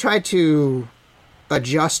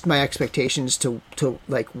adjust my expectations to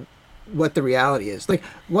like what the reality is. Like,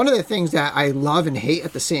 one of the things that I love and hate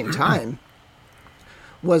at the same time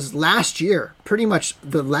was last year, pretty much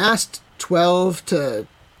the last 12 to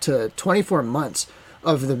 24 months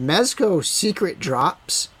of the Mezco secret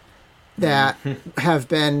drops that have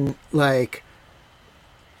been like,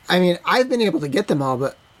 I mean, I've been able to get them all,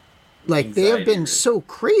 but like they have been so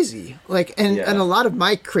crazy. Like, and a lot of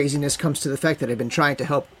my craziness comes to the fact that I've been trying to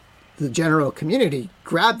help the general community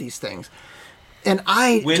grab these things. And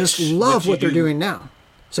I just love what they're doing now.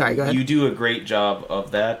 Sorry, go ahead. You do a great job of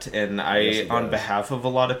that, and Yes, on behalf of a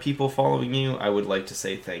lot of people following you, I would like to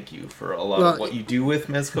say thank you for a lot of what you do with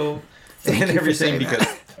Mezco and everything, because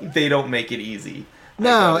they don't make it easy.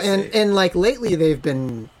 No, and like lately they've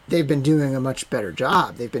been doing a much better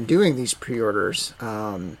job. They've been doing these pre-orders.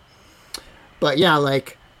 But yeah,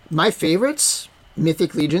 like my favorites,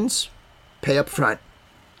 Mythic Legions, pay up front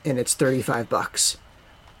and it's $35.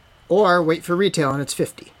 Or wait for retail and it's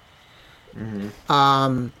 $50.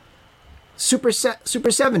 Super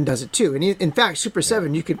 7 does it too. And in fact, Super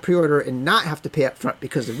 7 you could pre-order and not have to pay up front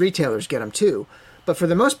because the retailers get them too. But for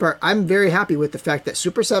the most part, I'm very happy with the fact that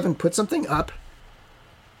Super 7 put something up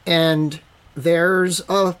and there's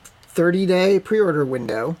a 30-day pre-order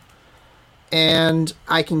window and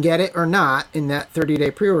I can get it or not in that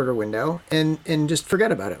 30-day pre-order window and just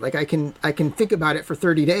forget about it. Like I can think about it for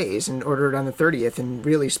 30 days and order it on the 30th and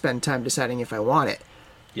really spend time deciding if I want it.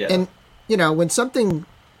 Yeah. And you know, when something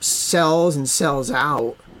sells and sells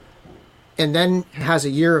out and then has a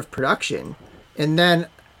year of production and then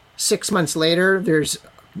 6 months later there's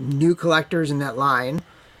new collectors in that line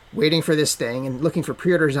waiting for this thing and looking for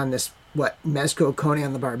pre-orders on this Mezco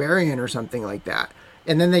Conan the Barbarian or something like that,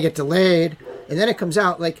 and then they get delayed and then it comes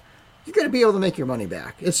out, like, you got to be able to make your money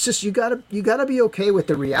back. It's just you got to be okay with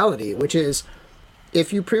the reality, which is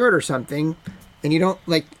if you pre-order something and you don't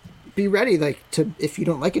like, be ready, like, to, if you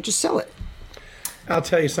don't like it, just sell it. I'll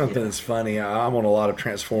tell you something that's funny. I'm on a lot of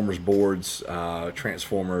Transformers boards,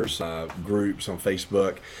 Transformers groups on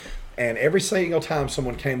Facebook, and every single time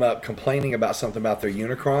someone came up complaining about something about their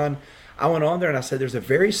Unicron, I went on there and I said, there's a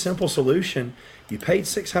very simple solution. You paid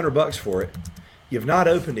 $600 for it. You've not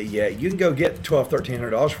opened it yet. You can go get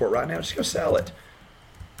 $1,200-$1,300 for it right now. Just go sell it.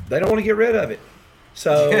 They don't want to get rid of it.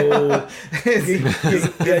 So you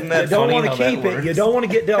don't want to keep it. You don't want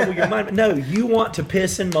to get double your money. No, you want to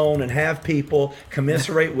piss and moan and have people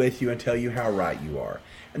commiserate with you and tell you how right you are.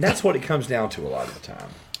 And that's what it comes down to a lot of the time.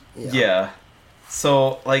 Yeah.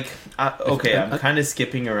 So, like, okay, I'm kind of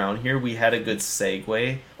skipping around here. We had a good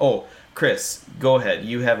segue. Oh, Chris, go ahead.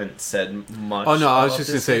 You haven't said much. Oh no, I was about just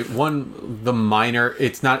gonna this. say the minor.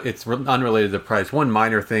 It's unrelated to price. One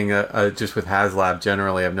minor thing, just with HasLab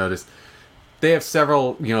generally, I've noticed they have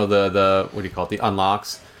several. You know, the what do you call it? The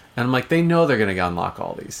unlocks, and I'm like, they know they're gonna unlock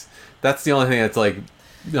all these. That's the only thing that's like.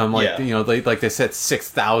 I'm like, Yeah. you know, they set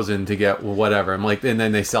 6,000 to get whatever. I'm like, and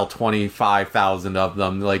then they sell 25,000 of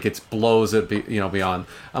them. Like it blows it, beyond.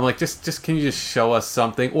 I'm like, just can you just show us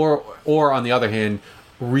something, or on the other hand,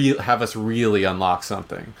 have us really unlock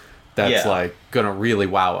something that's Yeah. like gonna really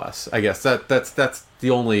wow us. I guess that's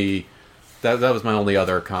the only that was my only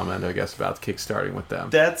other comment, I guess, about kickstarting with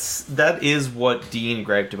them. That is what Dean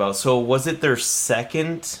griped about. So was it their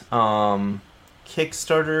second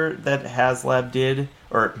Kickstarter that HasLab did,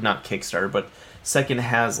 or not Kickstarter, but second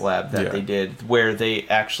HasLab that Yeah. they did, where they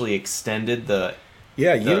actually extended the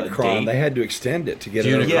Yeah, the Unicron, date? they had to extend it to get it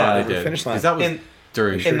Unicron, over Yeah. the finish line. 'Cause that was And-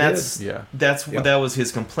 during. and that's Yeah. Yep. that was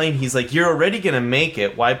his complaint. He's like, you're already gonna make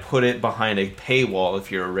it. Why put it behind a paywall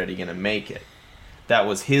if you're already gonna make it? That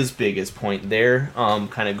was his biggest point there.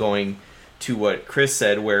 Kind of going to what Chris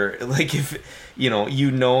said, where like if you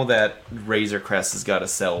know that Razor Crest has got to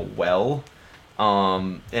sell well,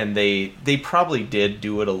 and they probably did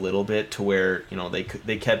do it a little bit to where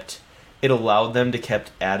they kept it allowed them to kept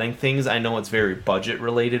adding things. I know it's very budget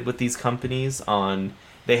related with these companies.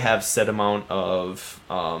 They have set amount of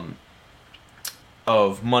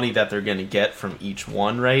money that they're going to get from each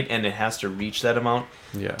one, right? And it has to reach that amount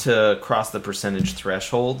Yeah. to cross the percentage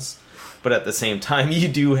thresholds. But at the same time, you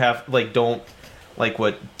do have don't like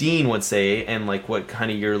what Dean would say, and like what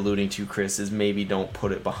kind of you're alluding to, Chris, is maybe don't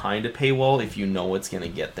put it behind a paywall if you know it's going to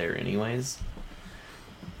get there anyways.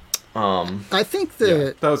 I think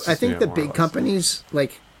Yeah, that was- I think yeah, the more or big less. companies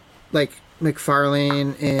like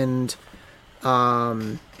McFarlane and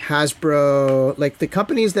Hasbro, like the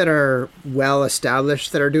companies that are well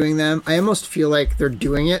established that are doing them, I almost feel like they're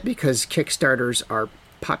doing it because Kickstarters are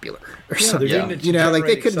popular or yeah, something. they're Yeah. doing it to You know, like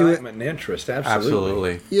they generate could do it. excitement and interest.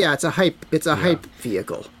 Absolutely. Absolutely. Yeah, it's a hype. It's a hype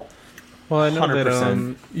vehicle. Well, I know that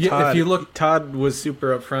 100%. Yeah, if Todd, you look- Todd was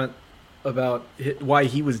super upfront about why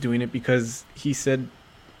he was doing it, because he said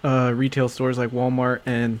retail stores like Walmart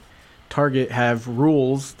and Target have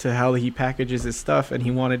rules to how he packages his stuff, and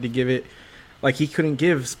he wanted to give it, like, he couldn't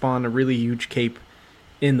give Spawn a really huge cape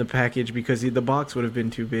in the package because the box would have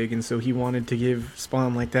been too big, and so he wanted to give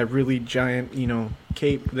Spawn like that really giant,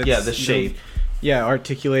 cape. That's, Yeah, the shape.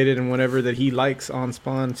 articulated and whatever that he likes on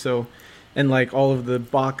Spawn. So, and like all of the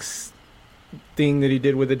box thing that he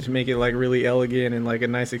did with it to make it like really elegant and like a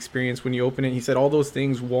nice experience when you open it. He said all those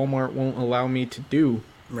things Walmart won't allow me to do.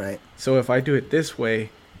 Right. So if I do it this way,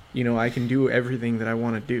 I can do everything that I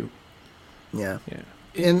want to do. Yeah. Yeah.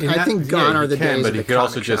 And I think gone are the days but of you the could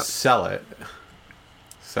also comic just shop. sell it.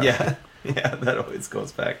 So. Yeah, that always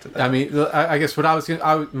goes back to that. I mean, I guess what I was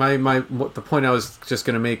gonna, the point I was just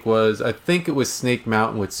gonna make was, I think it was Snake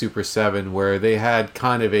Mountain with Super 7 where they had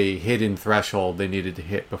kind of a hidden threshold they needed to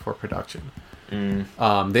hit before production.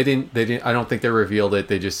 They didn't. I don't think they revealed it.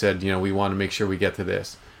 They just said, we want to make sure we get to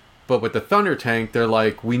this. But with the Thunder Tank, they're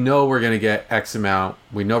like, we know we're gonna get X amount.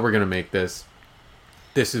 We know we're gonna make this.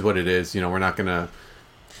 This is what it is. We're not gonna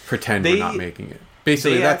pretend we're not making it.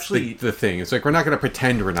 Basically, they that's actually- the thing. It's like, we're not going to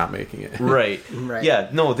pretend we're not making it. Right. Right. Yeah,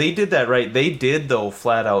 no, they did that right. They did, though,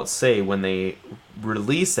 flat out say when they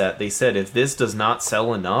released that, they said if this does not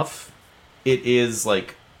sell enough, it is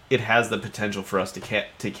like, it has the potential for us to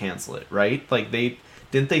cancel it, right? Like,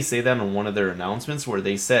 didn't they say that on one of their announcements where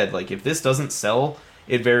they said, like, if this doesn't sell,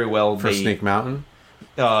 it very well For Snake Mountain?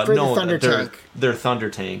 For the no, Thunder Tank. Their Thunder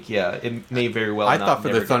Tank, yeah. It may very well I not thought for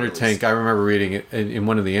never the get Thunder released. Tank, I remember reading it in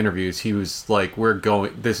one of the interviews. He was like,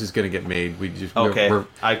 this is going to get made. Okay,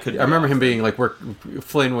 I remember him being like,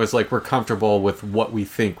 Flynn was like, we're comfortable with what we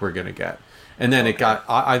think we're going to get. And then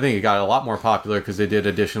I think it got a lot more popular because they did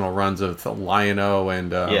additional runs of Lion-O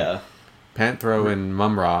and Panthro and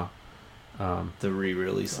Mumra. the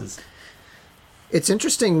re-releases. It's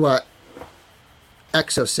interesting what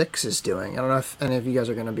Exo-6 is doing. I don't know if any of you guys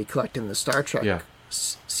are going to be collecting the Star Trek Yeah.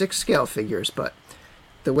 6 scale figures, but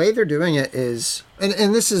the way they're doing it is,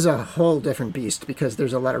 and this is a whole different beast because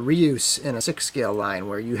there's a lot of reuse in a 6 scale line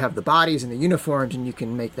where you have the bodies and the uniforms and you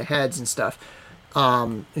can make the heads and stuff,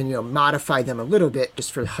 and modify them a little bit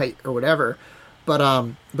just for height or whatever.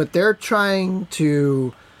 But they're trying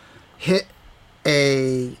to hit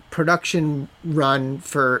a production run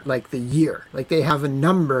for like the year. Like they have a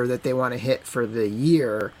number that they want to hit for the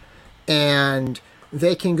year, and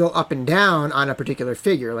they can go up and down on a particular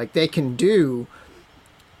figure. Like they can do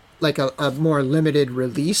like a more limited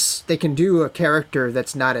release, they can do a character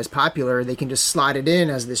that's not as popular. They can just slot it in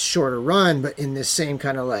as this shorter run, but in this same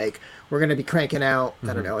kind of like, we're going to be cranking out,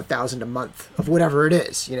 I don't know, 1,000 a month of whatever it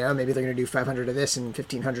is. You know, maybe they're going to do 500 of this and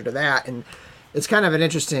 1,500 of that, and it's kind of an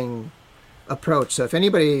interesting approach. So if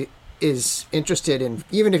anybody is interested in,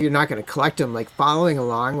 even if you're not going to collect them, like following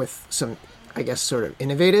along with some, I guess, sort of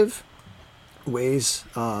innovative ways,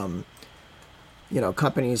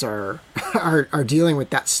 companies are dealing with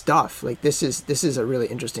that stuff. Like this is a really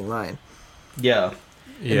interesting line. Yeah.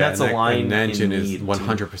 Yeah, and that's a line and engine in is need,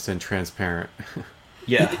 100% transparent.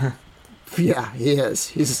 Yeah. Yeah, he is.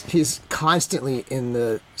 He's constantly in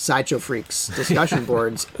the Sideshow Freaks discussion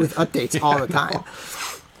boards with updates all the time.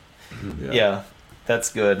 Yeah, that's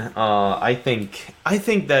good. I think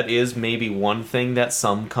that is maybe one thing that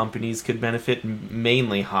some companies could benefit,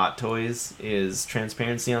 mainly Hot Toys, is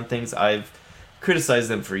transparency on things. I've criticized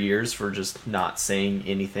them for years for just not saying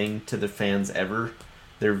anything to the fans ever.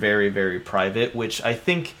 They're very, very private, which I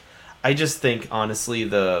just think honestly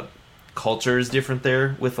the culture is different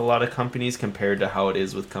there with a lot of companies compared to how it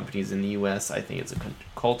is with companies in the US. I think it's a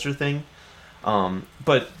culture thing.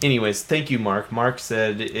 But anyways, thank you, Mark. Mark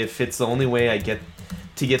said if it's the only way I get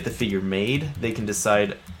to get the figure made, they can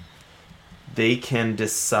decide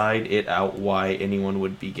it out why anyone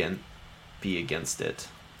would be against it.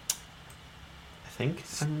 I think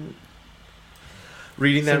I'm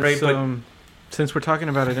reading that right, but since we're talking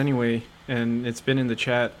about it anyway, and it's been in the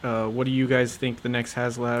chat, what do you guys think the next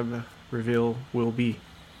HasLab reveal will be?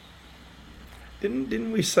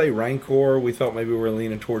 Didn't we say Rancor? We thought maybe we were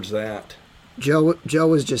leaning towards that. Joe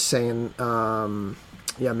was just saying,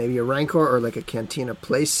 maybe a Rancor or like a Cantina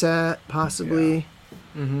playset, possibly.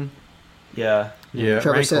 Yeah. Mm-hmm. yeah. Yeah,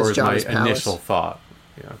 Trevor says Rancor is my Jabba's Palace. initial thought.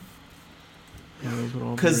 Yeah. Yeah, those would all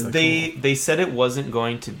be Because really cool. they said it wasn't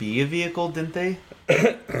going to be a vehicle, didn't they?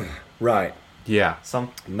 Right. Yeah.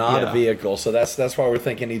 Not Yeah. a vehicle. So that's why we're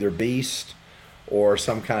thinking either Beast or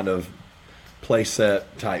some kind of playset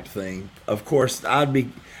type thing. Of course, I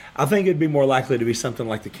think it'd be more likely to be something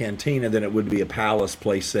like the Cantina than it would be a Palace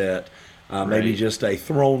playset. Maybe Right. just a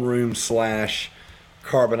throne room /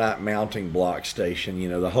 carbonite mounting block station. You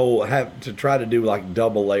know, the whole to try to do like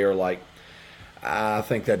double layer. Like I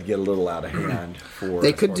think that'd get a little out of hand.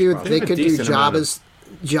 They could do decent amount of-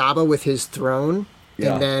 Jabba with his throne,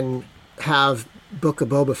 Yeah. and then have Book of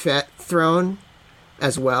Boba Fett throne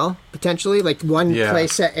as well, potentially, like one Yeah.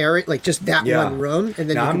 playset area, like just that Yeah. one room, and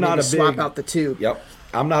then Now, you I'm can not maybe a swap big- out the two. Yep.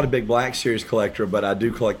 I'm not a big Black Series collector, but I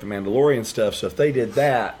do collect the Mandalorian stuff. So if they did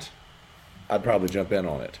that, I'd probably jump in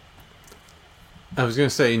on it. I was going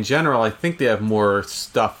to say, in general, I think they have more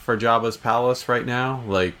stuff for Jabba's Palace right now.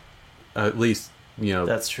 Like, at least,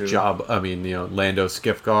 That's true. Lando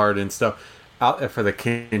Skiffguard and stuff. Out for the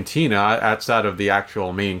Cantina, outside of the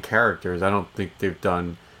actual main characters, I don't think they've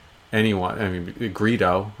done anyone. I mean,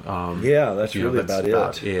 Greedo. Yeah, that's really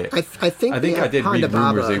about it. I think I they have did read Ponda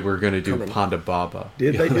rumors Baba they were going to do coming. Ponda Baba.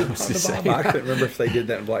 Did they do I was just Ponda saying. Baba? I couldn't remember if they did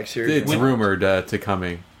that in Black Series. It's rumored to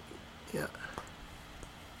coming. Yeah.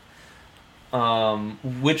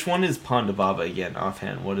 Which one is Ponda Baba again,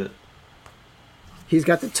 offhand? What it? He's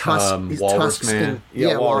got the tusk. he's Walrus tusks Man. and-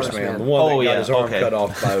 Yeah, Walrus Man. The one that got his arm cut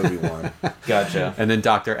off by Obi-Wan. Gotcha. And then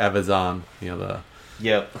Dr. Evazan, the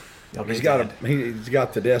Yep. He's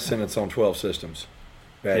got the death sentence on 12 systems.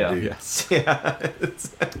 Bad Yeah. dude. yes, Yeah.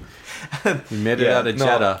 he made it Yeah, out of no.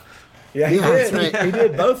 Jeddah. Yeah, he Yeah, did. that's right. He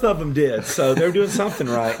did. Both of them did. So they're doing something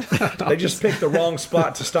right. They just picked the wrong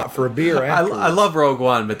spot to stop for a beer I afterwards. love Rogue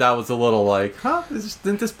One, but that was a little like,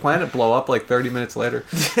 didn't this planet blow up like 30 minutes later?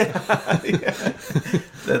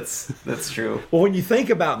 That's true. Well, when you think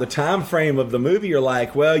about the time frame of the movie, you're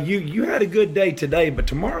like, well, you had a good day today, but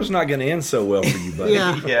tomorrow's not going to end so well for you, buddy.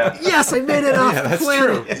 Yeah. Yeah. Yes, I made it off Yeah, the that's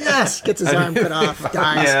planet. true. Yes, gets his arm cut off,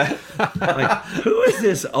 dies. Yeah. Who is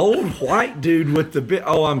this old white dude with the bit?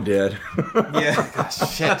 Oh, I'm dead. Yeah.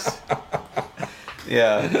 Shit.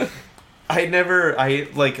 Yeah.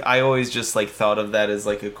 I always just like thought of that as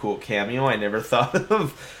like a cool cameo. I never thought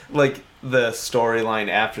of like the storyline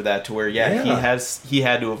after that to where he had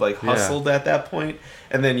to have like hustled at that point,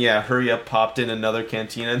 and then hurry up popped in another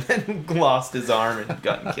cantina and then lost his arm and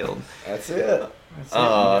gotten killed. That's it. You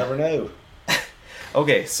never know.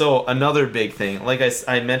 Okay, so another big thing, like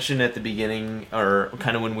I mentioned at the beginning, or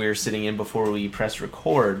kind of when we were sitting in before we press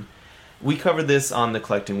record, we covered this on the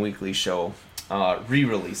Collecting Weekly show,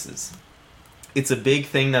 re-releases. It's a big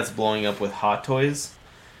thing that's blowing up with Hot Toys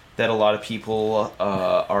that a lot of people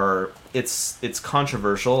it's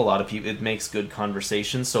controversial. A lot of people, it makes good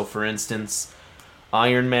conversation. So for instance,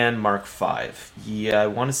 Iron Man Mark V. Yeah, I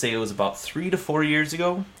want to say it was about 3 to 4 years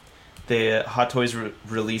ago. the Hot Toys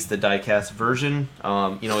released the diecast version.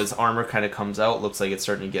 His armor kind of comes out, looks like it's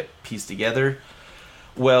starting to get pieced together.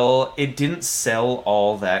 Well, it didn't sell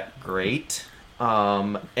all that great.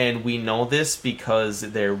 And we know this because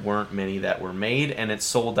there weren't many that were made, and it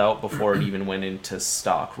sold out before it even went into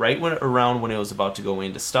stock. Around when it was about to go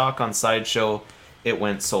into stock on Sideshow, it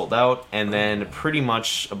went sold out, and then pretty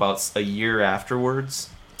much about a year afterwards,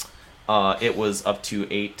 it was up to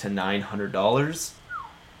 $800 to $900.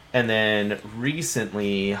 And then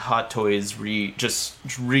recently, Hot Toys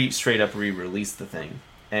straight up re-released the thing.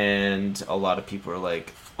 And a lot of people are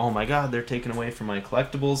like, oh my god, they're taking away from my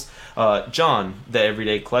collectibles. John, the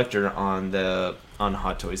everyday collector on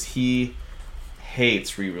Hot Toys, he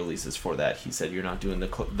hates re-releases for that. He said you're not doing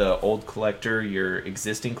the old collector, your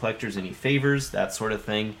existing collectors any favors, that sort of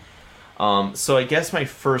thing. So I guess my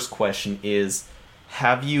first question is,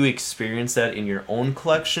 have you experienced that in your own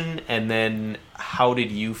collection? And then how did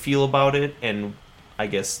you feel about it? And I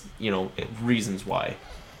guess, reasons why.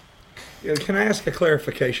 Can I ask a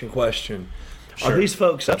clarification question? Sure. Are these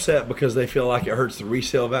folks upset because they feel like it hurts the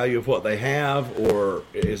resale value of what they have, or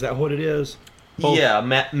is that what it is? Yeah,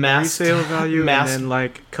 mass resale value and then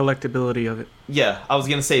like collectability of it. Yeah, I was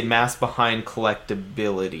gonna say mass behind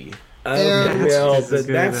collectability. Okay, well, That's a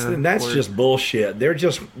good, that's word. just bullshit. They're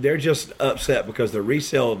just upset because the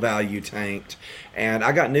resale value tanked. And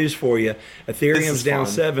I got news for you: Ethereum's down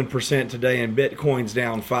 7% today, and Bitcoin's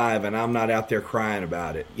down 5%. And I'm not out there crying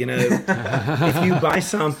about it. If you buy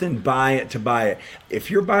something, buy it to buy it. If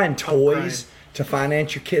you're buying toys to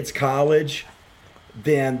finance your kids' college,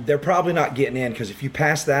 then they're probably not getting in, because if you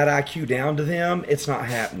pass that IQ down to them, it's not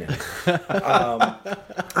happening.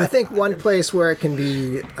 I think one place where it can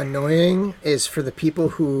be annoying is for the people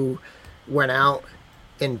who went out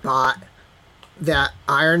and bought that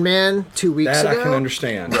Iron Man 2 weeks That ago. I can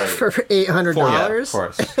understand. For $800, Yeah, of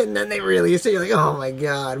course. and then they released it. You're like, oh my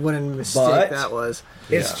god, what a mistake But that was.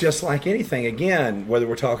 It's just like anything. Again, whether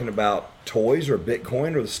we're talking about toys or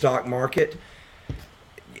Bitcoin or the stock market,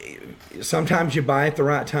 sometimes you buy at the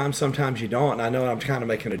right time, sometimes you don't. And I know I'm kind of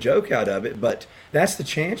making a joke out of it, but that's the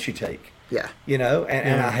chance you take. Yeah. And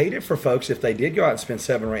I hate it for folks if they did go out and spend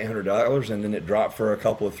 $700 or $800 and then it dropped for a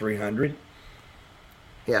couple of $300.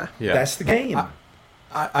 Yeah. Yeah. That's the game.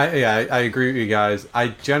 I agree with you guys. I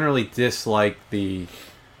generally dislike the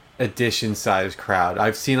edition size crowd.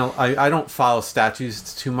 I've seen I don't follow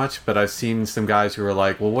statues too much, but I've seen some guys who are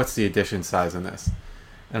like, well, what's the edition size in this?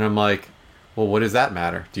 And I'm like, well, what does that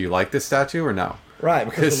matter? Do you like this statue or no? Right,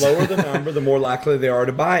 because the lower the number, the more likely they are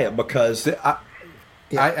to buy it, because I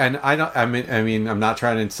mean, I'm not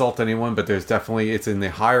trying to insult anyone, but there's definitely, it's in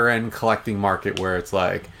the higher end collecting market where it's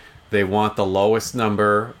like they want the lowest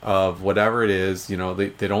number of whatever it is.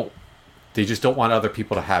 They just don't want other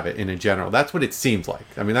people to have it in general. That's what it seems like.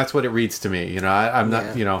 I mean, that's what it reads to me. I'm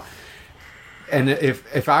not, and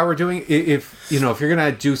if I were doing, if you're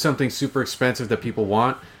gonna do something super expensive that people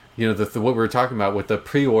want, what we were talking about with the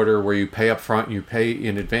pre-order where you pay up front and you pay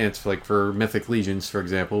in advance, like for Mythic Legions, for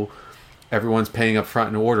example, everyone's paying up front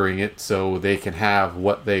and ordering it so they can have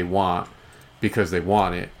what they want because they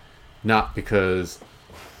want it, not because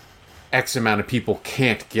X amount of people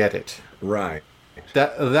can't get it. right.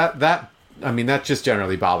 That just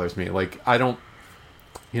generally bothers me. Like, I don't,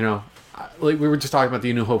 like we were just talking about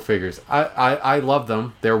the New Hope figures. I love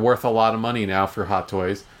them. They're worth a lot of money now for Hot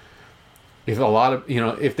Toys.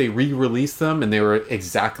 If they re-release them and they were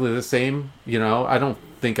exactly the same, I don't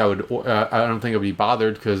think I would be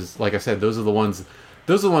bothered, because like I said, those are the ones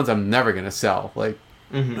I'm never going to sell. Like,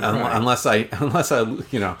 unless I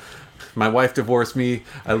my wife divorced me,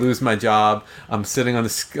 I lose my job, I'm sitting on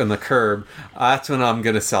the curb, that's when I'm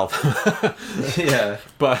going to sell them. Yeah.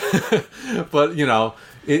 But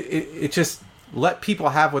it just let people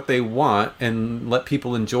have what they want and let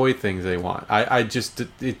people enjoy things they want.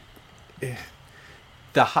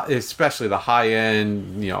 Especially the high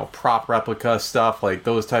end, prop replica stuff, like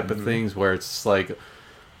those type of things where it's like,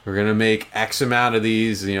 we're gonna make X amount of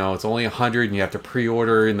these, it's only 100 and you have to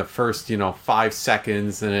pre-order in the first 5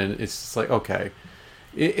 seconds, and then it's just like, okay,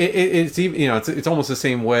 it's even it's almost the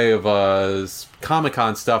same way of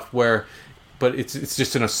Comic-Con stuff, but it's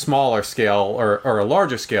just in a smaller scale or a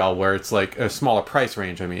larger scale where it's like a smaller price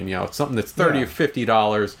range. I mean, it's something that's $30 or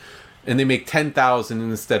 $50. And they make 10,000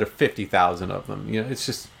 instead of 50,000 of them. It's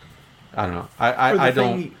just, I don't know.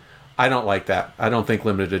 I don't like that. I don't think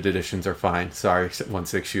limited editions are fine. Sorry,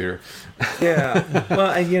 1/6 shooter. Yeah. Well,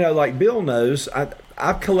 and like Bill knows,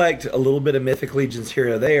 I collect a little bit of Mythic Legions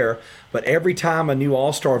here or there, but every time a new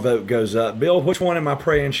All-Star vote goes up, Bill, which one am I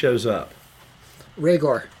praying shows up?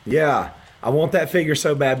 Rhaegar. Yeah. I want that figure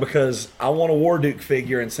so bad because I want a Warduke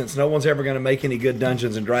figure, and since no one's ever going to make any good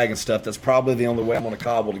Dungeons and Dragons stuff, that's probably the only way I'm going to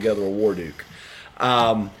cobble together a Warduke.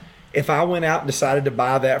 If I went out and decided to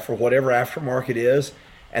buy that for whatever aftermarket is,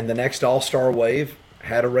 and the next All-Star wave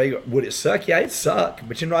had a regular, would it suck? Yeah, it'd suck.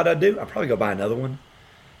 But you know what I'd do? I'd probably go buy another one.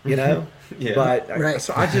 You know? Yeah. But Right.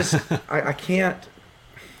 so I can't.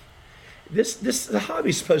 The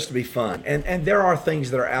hobby's supposed to be fun, and there are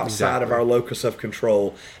things that are outside of Exactly. our locus of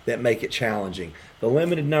control that make it challenging. The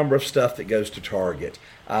limited number of stuff that goes to Target,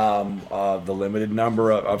 the limited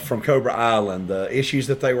number of from Cobra Island, the issues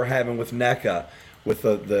that they were having with NECA, with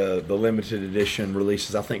the limited edition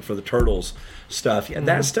releases, I think for the Turtles stuff. Yeah,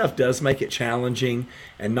 that stuff does make it challenging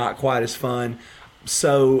and not quite as fun.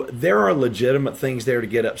 So there are legitimate things there to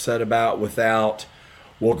get upset about without,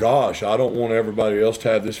 well, gosh, I don't want everybody else to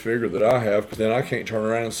have this figure that I have because then I can't turn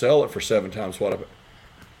around and sell it for 7 times what I.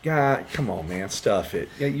 Guy, come on, man, stuff it.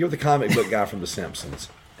 Yeah, you're the comic book guy from The Simpsons.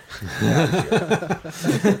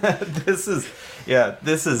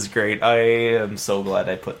 This is great. I am so glad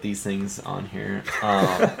I put these things on here.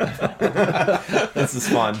 This is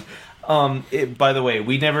fun. By the way,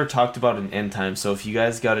 we never talked about an end time, so if you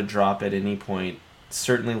guys got to drop at any point,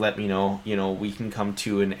 certainly let me know. You know, we can come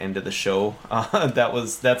to an end of the show.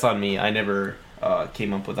 That's on me. I never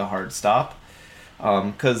came up with a hard stop.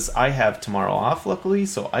 Because I have tomorrow off, luckily,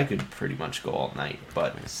 so I could pretty much go all night.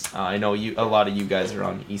 But I know a lot of you guys are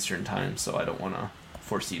on Eastern time, so I don't want to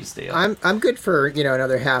force you to stay up. I'm good for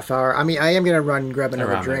another half hour. I mean, I am gonna run and grab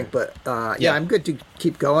another Around drink, there. but Yeah. I'm good to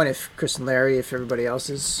keep going if Chris and Larry, if everybody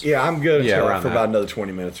else is. Yeah, I'm good Yeah, until around for that. about another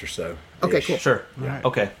 20 minutes or so. Okay, Ish. cool. Sure. Right.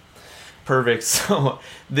 Okay. Perfect. So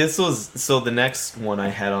the next one I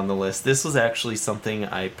had on the list. This was actually something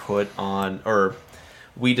I put on, or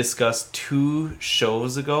we discussed 2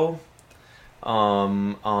 shows ago,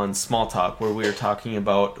 on Small Talk, where we were talking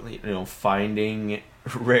about finding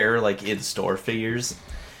rare in-store figures.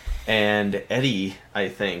 And Eddie, I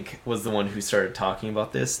think, was the one who started talking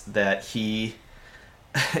about this, that he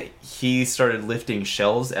started lifting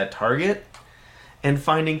shelves at Target and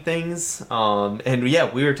finding things. And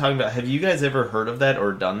yeah, we were talking about, have you guys ever heard of that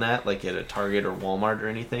or done that, like at a Target or Walmart or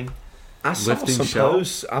anything? I saw Lifting some shelves?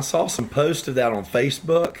 posts. I saw some posts of that on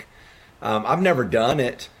Facebook. I've never done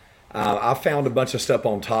it. I found a bunch of stuff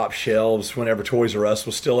on top shelves whenever Toys R Us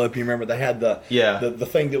was still open. You remember they had the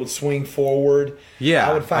thing that would swing forward. Yeah,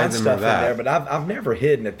 I would find I stuff remember that. in there, but I've never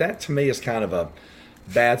hidden it. That to me is kind of a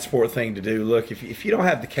bad sport thing to do. Look, if you don't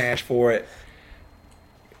have the cash for it,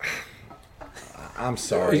 I'm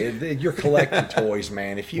sorry, you're collecting toys,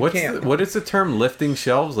 man. If you can't. What is the term? Lifting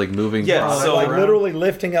shelves, like moving. Yeah, products so like around? literally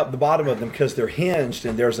lifting up the bottom of them because they're hinged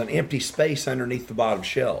and there's an empty space underneath the bottom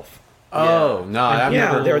shelf. Oh no, I've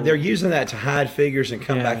Yeah, never. they're using that to hide figures and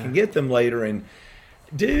come back and get them later. And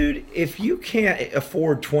dude, if you can't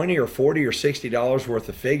afford $20 or $40 or $60 worth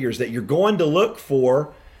of figures that you're going to look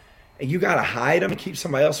for, and you got to hide them and keep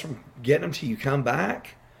somebody else from getting them till you come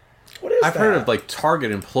back. What is I've that? heard of like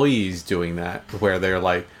Target employees doing that, where they're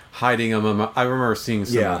like hiding them. I remember seeing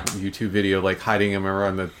some Yeah. YouTube video like hiding them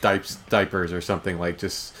around the diapers or something, like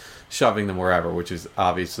just shoving them wherever, which is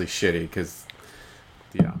obviously shitty because,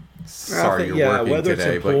 yeah. Sorry, you're working whether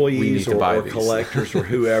today, it's but we need employees to buy or these. collectors or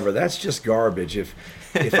whoever, that's just garbage. If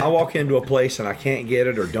I walk into a place and I can't get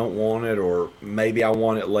it or don't want it, or maybe I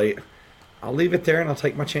want it late, I'll leave it there and I'll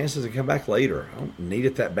take my chances and come back later. I don't need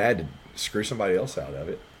it that bad to screw somebody else out of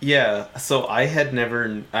it. Yeah, so I never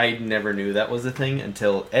knew that was a thing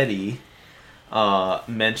until Eddie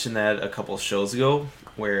mentioned that a couple shows ago,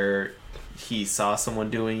 where he saw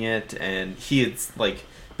someone doing it and he had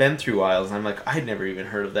been through aisles, and I'm like, I'd never even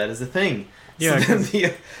heard of that as a thing. Yeah, So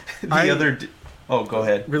then oh, go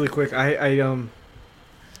ahead. Really quick, I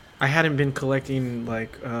hadn't been collecting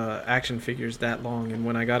action figures that long, and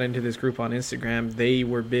when I got into this group on Instagram, they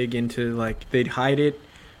were big into they'd hide it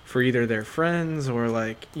for either their friends or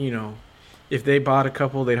if they bought a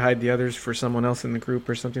couple, they'd hide the others for someone else in the group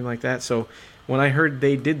or something like that. So when I heard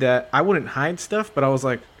they did that, I wouldn't hide stuff, but I was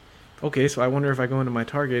like, okay, so I wonder if I go into my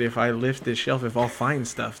Target, if I lift this shelf, if I'll find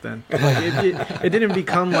stuff then. It didn't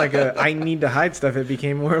become like a I need to hide stuff. It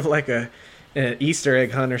became more of like an Easter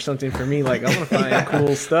egg hunt or something for me. Like, I want to find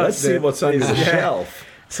cool stuff. Let's see what's under the Yeah. shelf.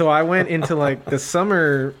 So I went into the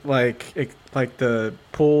summer, like the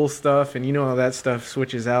pool stuff, and how that stuff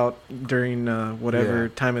switches out during whatever Yeah.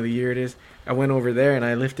 time of the year it is. I went over there and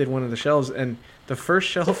I lifted one of the shelves, and the first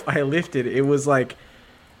shelf I lifted, it was like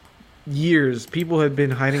years. People had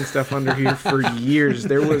been hiding stuff under here for years.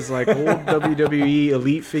 There was old WWE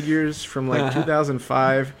Elite figures from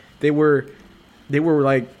 2005. They were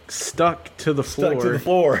stuck to the floor Stuck to the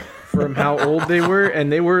floor. from how old they were,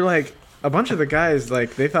 and they were a bunch of the guys,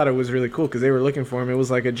 like, they thought it was really cool because they were looking for him. It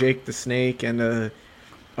was like a Jake the Snake and a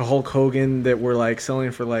Hulk Hogan that were like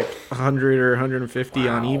selling for like 100 or 150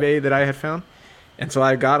 on eBay that I had found. And so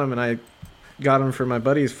I got them, and I got them for my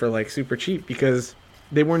buddies for like super cheap because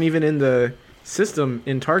they weren't even in the system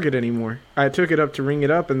in Target anymore. I took it up to ring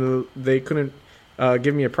it up, and they couldn't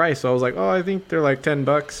give me a price. So I was like, oh, I think they're like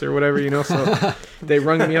 $10 or whatever, you know. So they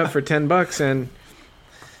rung me up for $10, and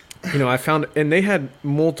you know, I found, and they had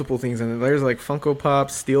multiple things in it. There's like Funko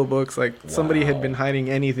Pops, steel books, like somebody had been hiding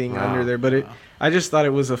anything under there. But I just thought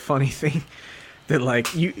it was a funny thing that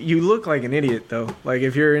like you look like an idiot though. Like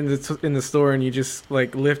if you're in the store and you just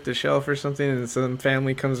like lift a shelf or something, and some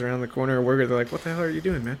family comes around the corner or worker, they're like, "What the hell are you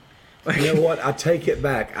doing, man?" Like, you know what? I take it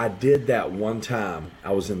back. I did that one time.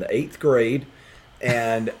 I was in the 8th grade,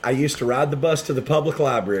 and I used to ride the bus to the public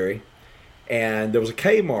library, and there was a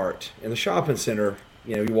Kmart in the shopping center.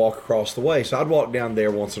 You know, you walk across the way. So I'd walk down there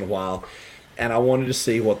once in a while, and I wanted to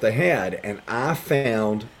see what they had. And I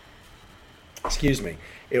found,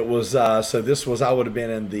 it was, so this was, I would have been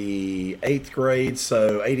in the 8th grade,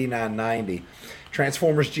 so 89, 90.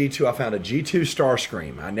 Transformers G2, I found a G2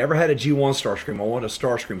 Starscream. I never had a G1 Starscream. I wanted a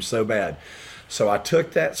Starscream so bad. So I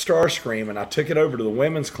took that Starscream and I took it over to the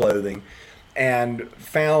women's clothing and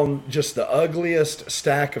found just the ugliest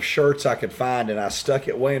stack of shirts I could find, and I stuck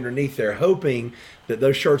it way underneath there, hoping that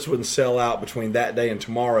those shirts wouldn't sell out between that day and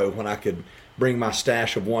tomorrow when I could bring my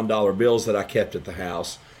stash of $1 bills that I kept at the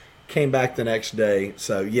house. Came back the next day.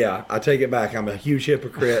 So, yeah, I take it back. I'm a huge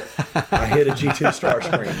hypocrite. I hit a G2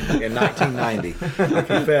 Starscream in 1990. I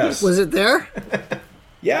confess. Was it there?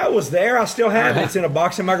 Yeah, it was there. I still have it. It's in a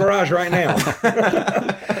box in my garage right now.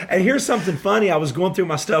 And here's something funny. I was going through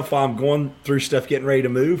my stuff while I'm going through stuff getting ready to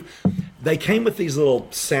move. They came with these little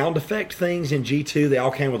sound effect things in G2. They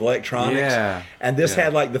all came with electronics. Yeah. And this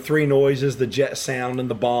had like the 3 noises, the jet sound and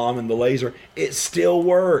the bomb and the laser. It still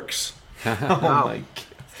works. Oh my god.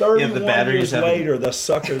 31 the batteries years later, the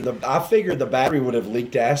sucker, I figured the battery would have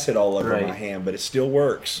leaked acid all over Right. my hand, but it still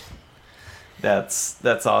works. That's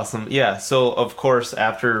awesome. Yeah, so of course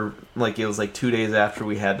after, like, it was like 2 days after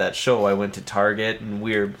we had that show, I went to Target, and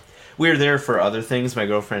we were there for other things, my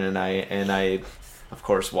girlfriend and I of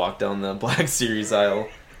course walked down the Black Series aisle,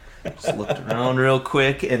 just looked around real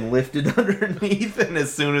quick and lifted underneath, and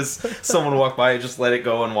as soon as someone walked by, I just let it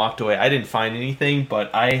go and walked away. I didn't find anything,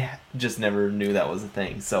 but I just never knew that was a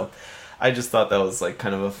thing. So I just thought that was like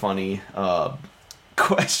kind of a funny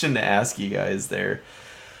question to ask you guys there.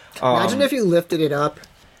 Imagine if you lifted it up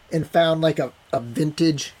and found like a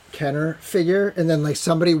vintage Kenner figure, and then like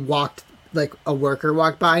somebody walked, like a worker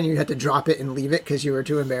walked by, and you had to drop it and leave it because you were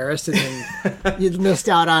too embarrassed, and then you'd missed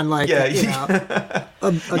out on like a back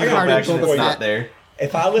carnival and it's not event. there.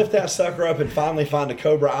 If I lift that sucker up and finally find a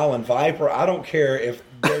Cobra Island Viper, I don't care if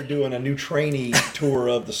they're doing a new trainee tour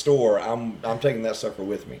of the store. I'm taking that sucker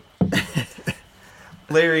with me.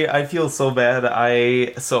 Larry, I feel so bad.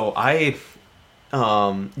 I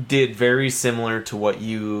did very similar to what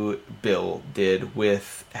you, Bill, did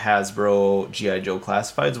with Hasbro G.I. Joe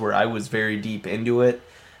Classifieds, where I was very deep into it.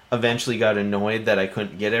 Eventually got annoyed that I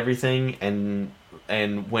couldn't get everything, and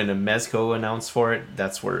when a Mezco announced for it,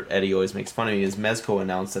 that's where Eddie always makes fun of me, is Mezco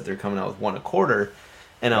announced that they're coming out with 1 1/4,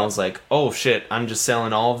 and I was like, oh shit, I'm just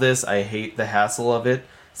selling all of this. I hate the hassle of it,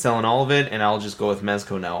 selling all of it, and I'll just go with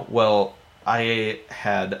Mezco now. Well, I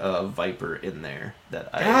had a Viper in there that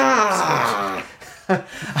I...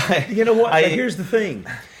 You know what? Here's the thing.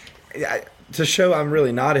 To show I'm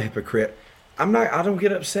really not a hypocrite, I don't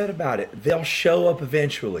get upset about it. They'll show up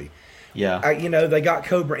eventually. Yeah. They got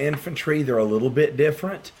Cobra Infantry. They're a little bit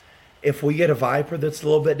different. If we get a Viper that's a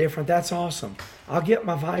little bit different, that's awesome. I'll get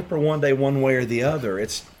my Viper one day, one way or the other.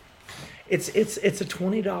 It's a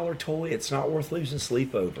 $20 toy. It's not worth losing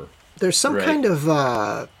sleep over. There's some kind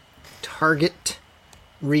of Target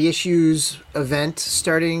reissues event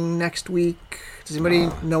starting next week. Does anybody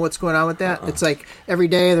know what's going on with that? It's like every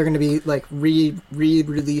day they're going to be like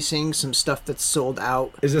re-releasing some stuff that's sold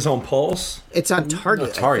out. Is this on Pulse? It's on Target.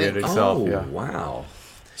 No, Target I think. itself, yeah. Wow.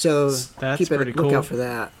 So That's keep pretty it cool. look out for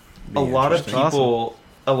that. A lot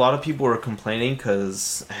of people were complaining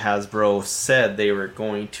because Hasbro said they were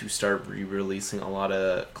going to start re-releasing a lot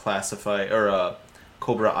of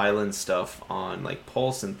Cobra Island stuff on like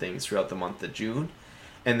Pulse and things throughout the month of June,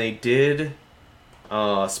 and they did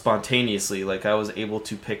spontaneously. Like I was able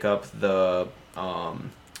to pick up the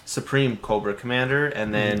Supreme Cobra Commander,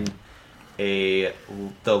 and then the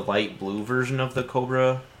light blue version of the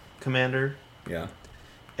Cobra Commander. Yeah.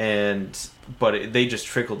 But they just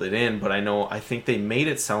trickled it in. But I think they made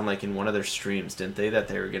it sound like in one of their streams, didn't they, that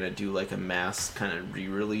they were gonna do like a mass kind of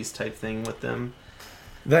re-release type thing with them.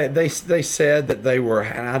 They said that they were,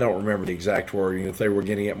 and I don't remember the exact wording, that they were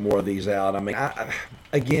going to get more of these out. I mean,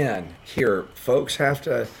 again, here, folks have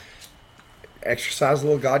to exercise a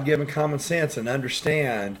little God-given common sense and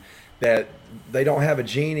understand that they don't have a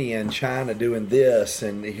genie in China doing this,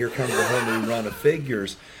 and here comes a whole new run of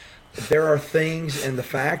figures. There are things in the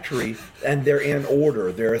factory, and they're in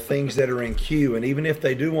order. There are things that are in queue, and even if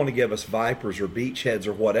they do want to give us Vipers or Beachheads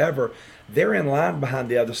or whatever, they're in line behind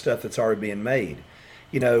the other stuff that's already being made.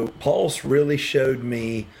 You know, Pulse really showed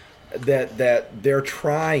me that they're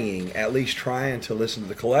trying, at least trying to listen to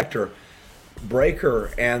the collector.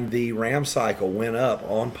 Breaker and the Ram Cycle went up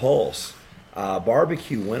on Pulse.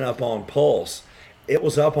 Barbecue went up on Pulse. It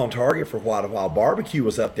was up on Target for quite a while. Barbecue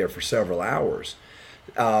was up there for several hours.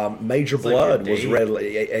 Major Blood was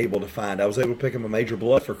readily able to find. I was able to pick up a Major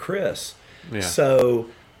Blood for Chris. Yeah. So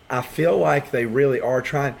I feel like they really are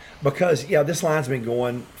trying, because, yeah, this line's been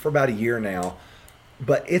going for about a year now,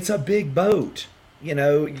 but it's a big boat. You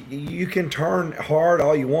know, you can turn hard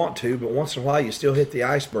all you want to, but once in a while you still hit the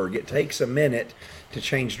iceberg. It takes a minute to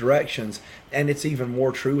change directions, and it's even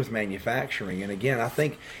more true with manufacturing. And again, I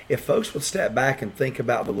think if folks would step back and think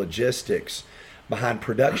about the logistics behind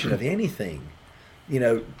production of anything, you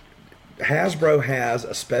know, Hasbro has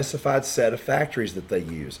a specified set of factories that they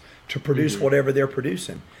use to produce whatever they're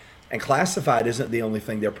producing. And Classified isn't the only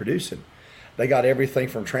thing they're producing. They got everything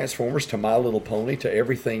from Transformers to My Little Pony to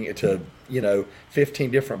everything to,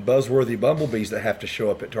 15 different buzzworthy bumblebees that have to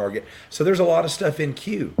show up at Target. So there's a lot of stuff in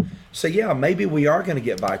queue. So yeah, maybe we are going to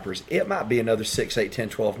get Vipers. It might be another 6, 8, 10,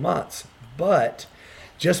 12 months. But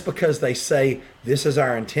just because they say this is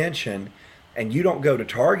our intention and you don't go to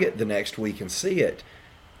Target the next week and see it,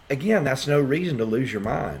 again, that's no reason to lose your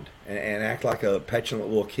mind and act like a petulant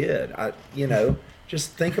little kid.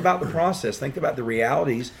 Just think about the process. Think about the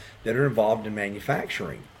realities that are involved in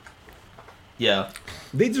manufacturing. Yeah.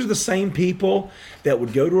 These are the same people that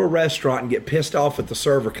would go to a restaurant and get pissed off at the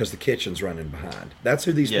server because the kitchen's running behind. That's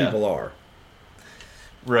who these people are.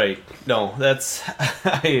 Right. No, that's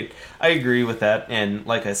I agree with that. And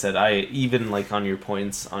like I said, I even like on your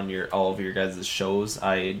points on all of your guys' shows,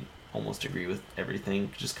 I almost agree with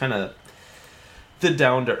everything. Just kind of the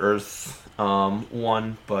down to earth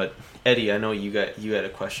one. But Eddie, I know you had a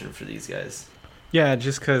question for these guys. Yeah,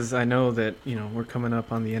 just because I know that we're coming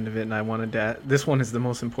up on the end of it, and I wanted to. This one is the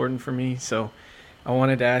most important for me, so I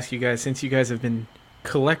wanted to ask you guys, since you guys have been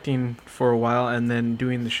collecting for a while and then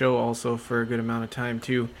doing the show also for a good amount of time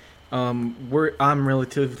too. I'm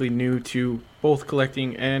relatively new to both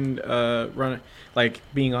collecting and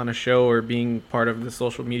being on a show or being part of the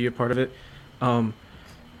social media part of it.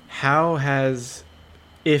 How has,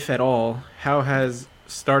 if at all,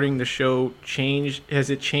 starting the show changed? Has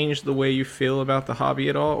it changed the way you feel about the hobby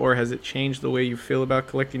at all, or has it changed the way you feel about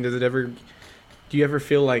collecting? Do you ever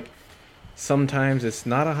feel like sometimes it's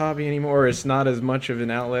not a hobby anymore, or it's not as much of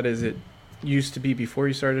an outlet as it used to be before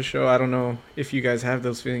you started the show? I don't know if you guys have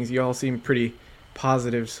those feelings. You all seem pretty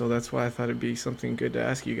positive, so that's why I thought it'd be something good to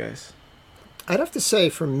ask you guys. I'd have to say,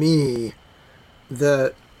 for me,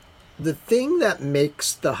 the thing that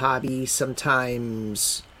makes the hobby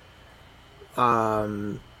sometimes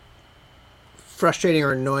frustrating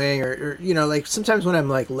or annoying, or sometimes when I'm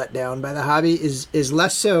let down by the hobby is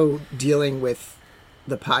less so dealing with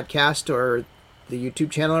the podcast or the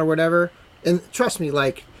YouTube channel or whatever. And trust me,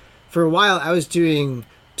 for a while I was doing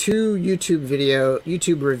 2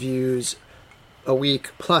 YouTube reviews a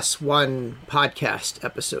week plus 1 podcast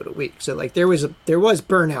episode a week. So there was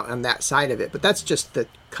burnout on that side of it, but that's just the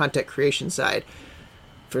content creation side,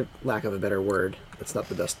 for lack of a better word. That's not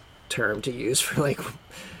the best term to use for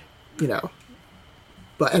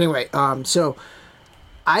but anyway, so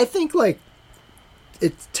I think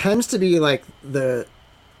it tends to be the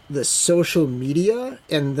social media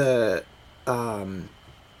and the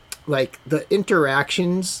the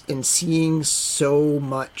interactions and seeing so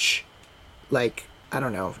much I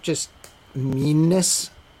don't know, just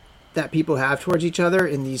meanness that people have towards each other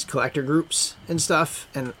in these collector groups and stuff,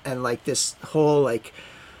 and this whole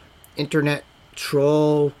internet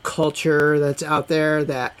troll culture that's out there,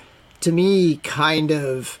 that to me kind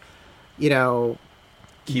of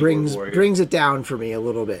brings it down for me a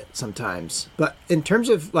little bit sometimes. But in terms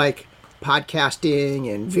of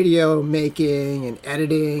podcasting and video making and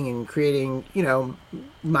editing and creating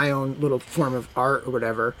my own little form of art or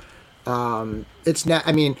whatever, it's not,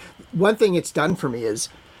 I mean, one thing it's done for me is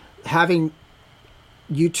having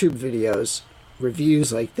YouTube videos,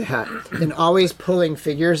 reviews like that, and always pulling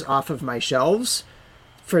figures off of my shelves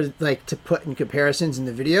for to put in comparisons in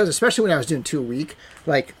the videos, especially when I was doing 2 a week.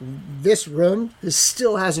 This room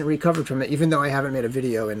still hasn't recovered from it, even though I haven't made a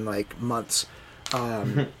video in months.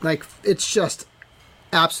 Like, it's just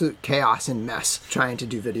absolute chaos and mess trying to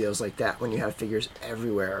do videos like that when you have figures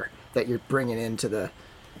everywhere that you're bringing into the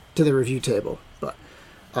review table. But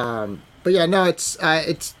yeah, no,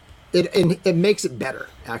 it makes it better,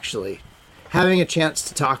 actually. Having a chance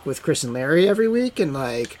to talk with Chris and Larry every week, and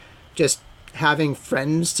like just having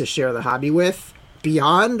friends to share the hobby with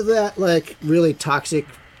beyond that like really toxic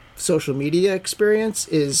social media experience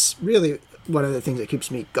is really one of the things that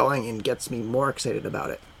keeps me going and gets me more excited about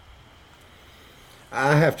it.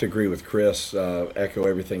 I have to agree with Chris, echo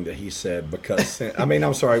everything that he said, because I mean,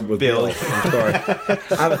 I'm sorry, with Bill. I'm sorry.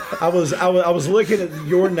 I was looking at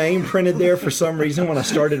your name printed there for some reason when I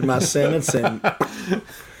started my sentence, and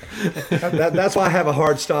that's why I have a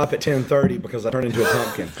hard stop at 10:30, because I turn into a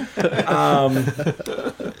pumpkin.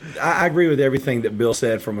 I agree with everything that Bill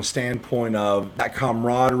said from a standpoint of that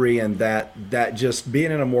camaraderie and that just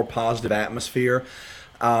being in a more positive atmosphere.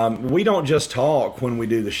 We don't just talk when we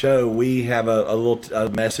do the show. We have a little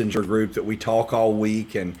messenger group that we talk all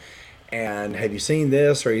week, and have you seen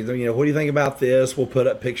this, or what do you think about this? We'll put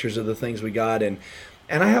up pictures of the things we got, and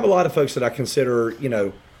I have a lot of folks that I consider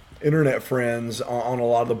internet friends on a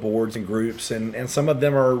lot of the boards and groups, and some of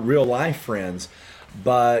them are real life friends.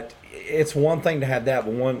 But it's one thing to have that,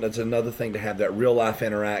 but it's another thing to have that real life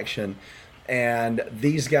interaction. And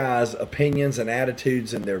these guys' opinions and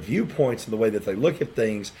attitudes and their viewpoints and the way that they look at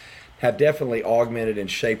things have definitely augmented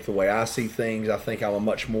and shaped the way I see things. I think I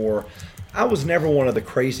was never one of the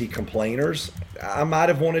crazy complainers. I might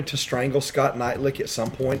have wanted to strangle Scott Knightlick at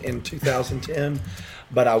some point in 2010,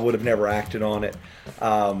 but I would have never acted on it.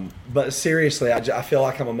 But seriously, I feel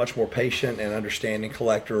like I'm a much more patient and understanding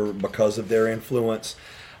collector because of their influence.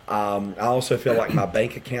 I also feel like my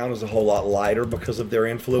bank account is a whole lot lighter because of their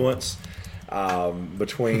influence.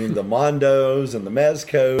 Between the Mondos and the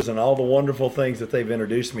Mezcos and all the wonderful things that they've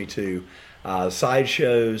introduced me to,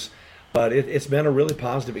 sideshows. But it's been a really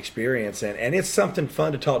positive experience, and it's something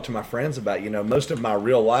fun to talk to my friends about. Most of my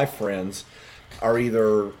real life friends are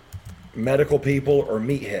either medical people or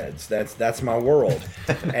meatheads. That's my world.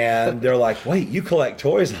 And they're like, wait, you collect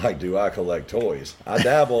toys? I'm like, do I collect toys? I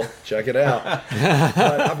dabble. Check it out.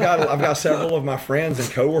 But I've got several of my friends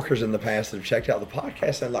and coworkers in the past that have checked out the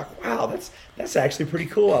podcast and like, wow, that's actually pretty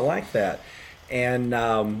cool. I like that. And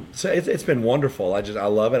so it's been wonderful. I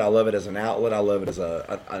love it. I love it as an outlet. I love it as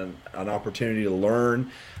an opportunity to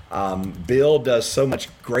learn. Bill does so much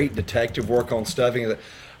great detective work on stuff.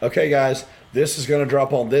 Okay, guys, this is going to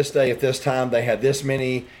drop on this day at this time. They had this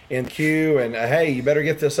many in queue, and hey, you better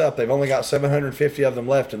get this up. They've only got 750 of them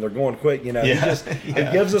left, and they're going quick.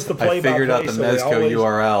 It gives us the play-by-play. I figured out the Mezco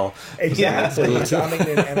URL. Exactly.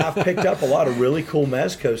 And I've picked up a lot of really cool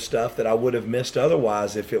Mezco stuff that I would have missed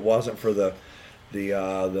otherwise if it wasn't for the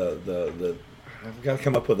I've got to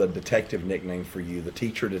come up with a detective nickname for you, the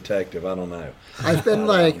teacher detective. I don't know. I've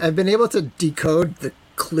been able to decode the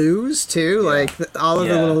clues too, all of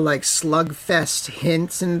the little slugfest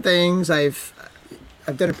hints and things. I've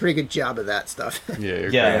done a pretty good job of that stuff.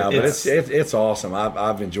 Yeah, but it's awesome.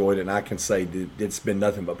 I've enjoyed it, and I can say it's been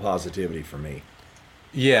nothing but positivity for me.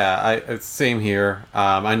 Yeah, same here.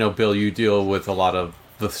 I know, Bill, you deal with a lot of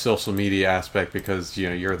the social media aspect because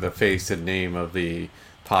you're the face and name of the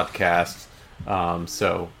podcast.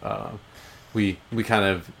 So we kind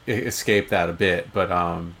of escape that a bit, but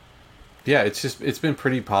yeah, it's been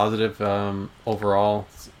pretty positive overall.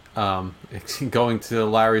 Going to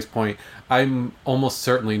Larry's point, I'm almost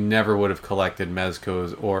certainly never would have collected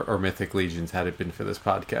Mezcos or Mythic Legions had it been for this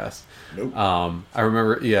podcast. Nope. I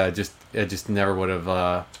remember, I just never would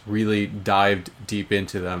have really dived deep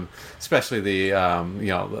into them, especially the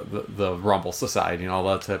Rumble Society and all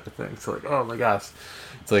that type of thing. It's like, oh my gosh.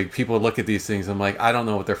 It's like people look at these things. I'm like, I don't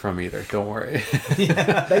know what they're from either. Don't worry.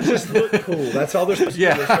 Yeah. They just look cool. That's all they're supposed to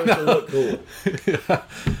do. They're supposed to look cool.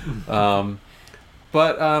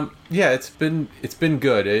 It's been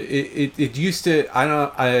good. It used to.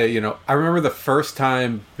 I remember the first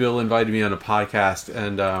time Bill invited me on a podcast,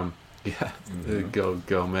 and go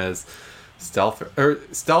Gomez, stealth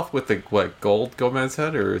with the gold Gomez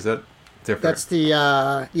head, or is that different? That's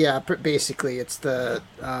the basically it's the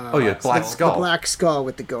Black Skull. The Black Skull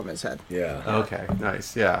with the Gomez head. Yeah. Okay.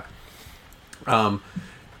 Nice. Yeah. The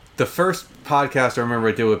first podcast I remember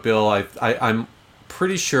I did with Bill, I'm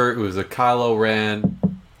pretty sure it was a Kylo Ren,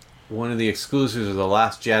 one of the exclusives of The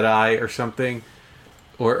Last Jedi or something,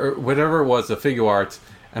 or whatever it was, the figure arts.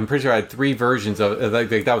 I'm pretty sure I had 3 versions of it. Like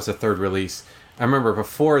that was the 3rd release. I remember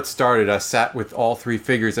before it started, I sat with all 3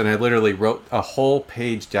 figures and I literally wrote a whole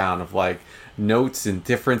page down of like notes and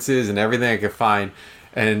differences and everything I could find.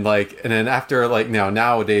 And then after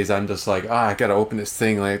nowadays I'm just like, I gotta open this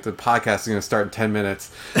thing, like the podcast is gonna start in 10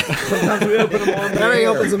 minutes. Sometimes we open them on the Barry air.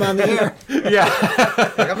 opens them on the air. Yeah.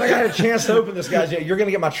 Like, I'm not gonna have a chance to open this, guys yet. You're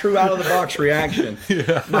gonna get my true out of the box reaction.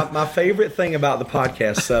 Yeah. My favorite thing about the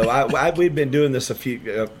podcast. So we've been doing this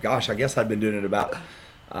I guess I'd been doing it about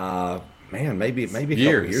maybe a couple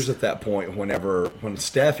years at that point. When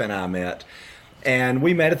Steph and I met, and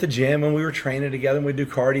we met at the gym and we were training together and we do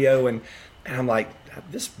cardio and I'm like,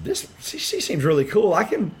 she seems really cool. I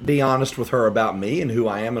can be honest with her about me and who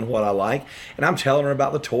I am and what I like. And I'm telling her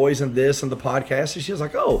about the toys and this and the podcast. And she was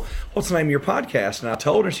like, oh, what's the name of your podcast? And I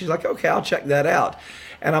told her, she's like, okay, I'll check that out.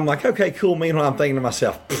 And I'm like, okay, cool. Meanwhile, I'm thinking to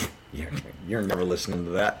myself, you're never listening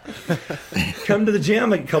to that. Come to the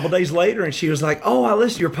gym a couple days later, and she was like, oh, I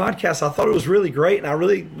listened to your podcast. I thought it was really great.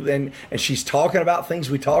 And she's talking about things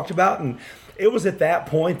we talked about. And it was at that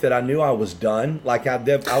point that I knew I was done. Like I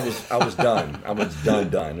was done. I was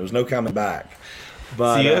done. There was no coming back.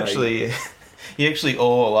 But so you actually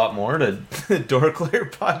owe a lot more to the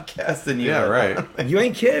Dorkler podcast than you. Yeah, right. You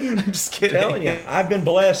ain't kidding. I'm just kidding. I'm telling you, I've been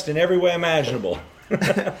blessed in every way imaginable.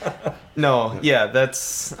 No, yeah,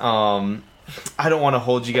 that's I don't want to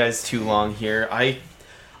hold you guys too long here.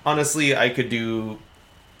 Honestly, I could do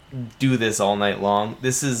this all night long.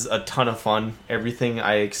 This is a ton of fun. Everything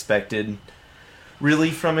I expected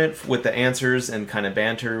really from it, with the answers and kind of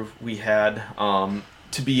banter we had,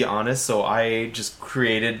 to be honest. So I just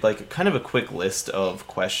created like kind of a quick list of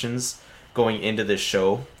questions going into this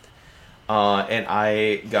show, and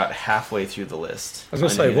I got halfway through the list. I was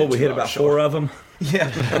gonna say, we hit about 4 of them.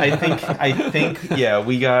 Yeah, I think yeah,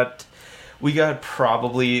 we got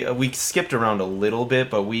probably, we skipped around a little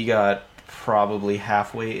bit, but we got probably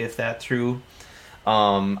halfway, if that, through.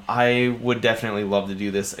 I would definitely love to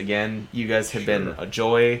do this again. You guys have been a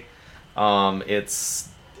joy. Honestly,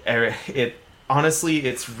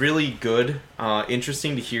 it's really good,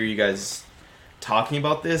 interesting to hear you guys talking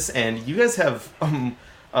about this, and you guys have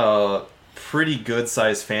a pretty good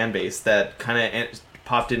sized fan base that kind of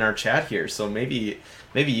popped in our chat here. So maybe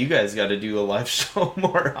you guys got to do a live show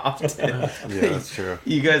more often. Yeah, that's true.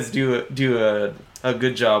 You guys do a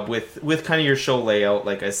good job with kind of your show layout.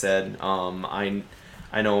 Like I said,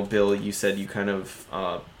 I know, Bill, you said you kind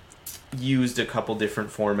of used a couple different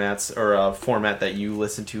formats, or a format that you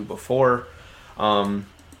listened to before. I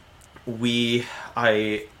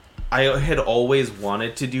had always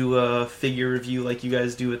wanted to do a figure review like you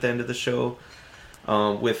guys do at the end of the show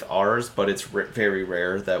with ours, but it's very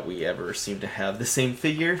rare that we ever seem to have the same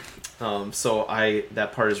figure. So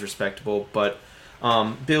that part is respectable. But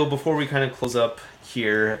Bill, before we kind of close up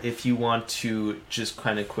here, if you want to just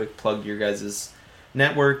kind of quick plug your guys'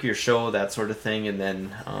 network, your show, that sort of thing, and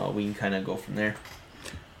then we can kind of go from there.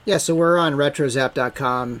 Yeah, so we're on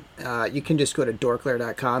retrozap.com. You can just go to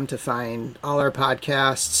dorkler.com to find all our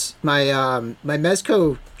podcasts. My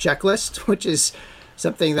Mezco checklist, which is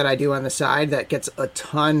something that I do on the side that gets a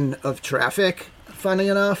ton of traffic, funny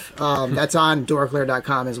enough, that's on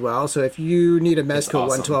dorkler.com as well. So if you need a Mezco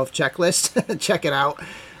 112 checklist, check it out.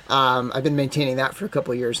 I've been maintaining that for a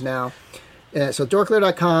couple of years now. So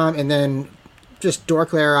dorkler.com, and then just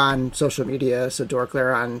Dorkler on social media. So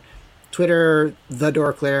Dorkler on Twitter, the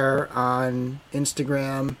Dorkler on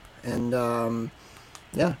Instagram, and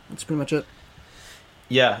yeah, that's pretty much it.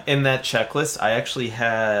 Yeah, in that checklist, I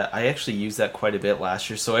actually used that quite a bit last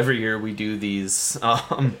year. So every year we do these.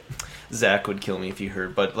 Zach would kill me if you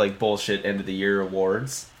heard, but like bullshit end of the year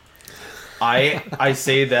awards. I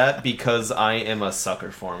say that because I am a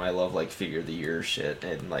sucker for them. I love like figure of the year shit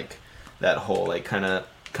and like that whole like kind of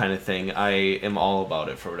thing. I am all about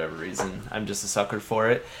it for whatever reason. I'm just a sucker for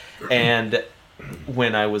it. And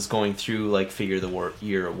when I was going through like figure of the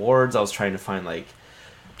year awards, I was trying to find like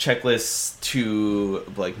checklists to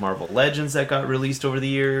like Marvel Legends that got released over the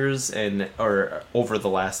years or over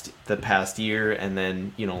the past year, and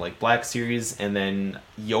then like Black Series, and then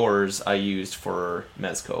yours I used for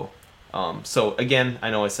Mezco. So again, I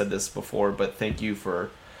know I said this before, but thank you for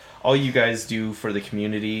all you guys do for the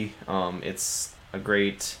community. It's a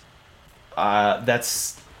great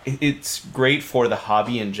it's great for the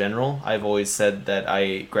hobby in general. I've always said that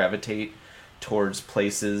I gravitate towards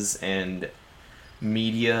places and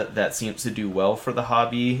media that seems to do well for the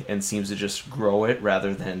hobby and seems to just grow it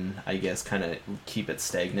rather than, I guess, kind of keep it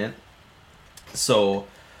stagnant. So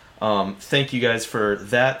thank you guys for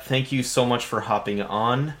that. Thank you so much for hopping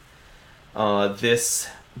on this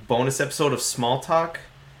bonus episode of Small Talk.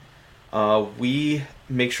 We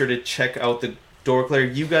make sure to check out the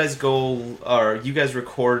Dorkler. You guys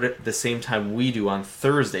record the same time we do on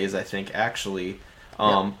Thursdays, I think, actually.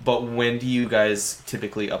 But when do you guys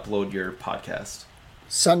typically upload your podcast?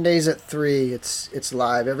 Sundays at 3. It's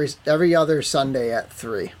live every other Sunday at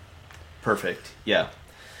 3. Perfect. Yeah.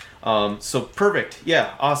 So perfect.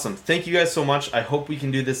 Yeah. Awesome. Thank you guys so much. I hope we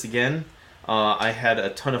can do this again. I had a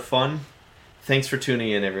ton of fun. Thanks for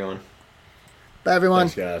tuning in, everyone. Bye, everyone.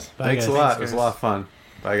 Thanks, guys. Thanks a lot. It was a lot of fun.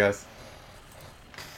 Bye, guys.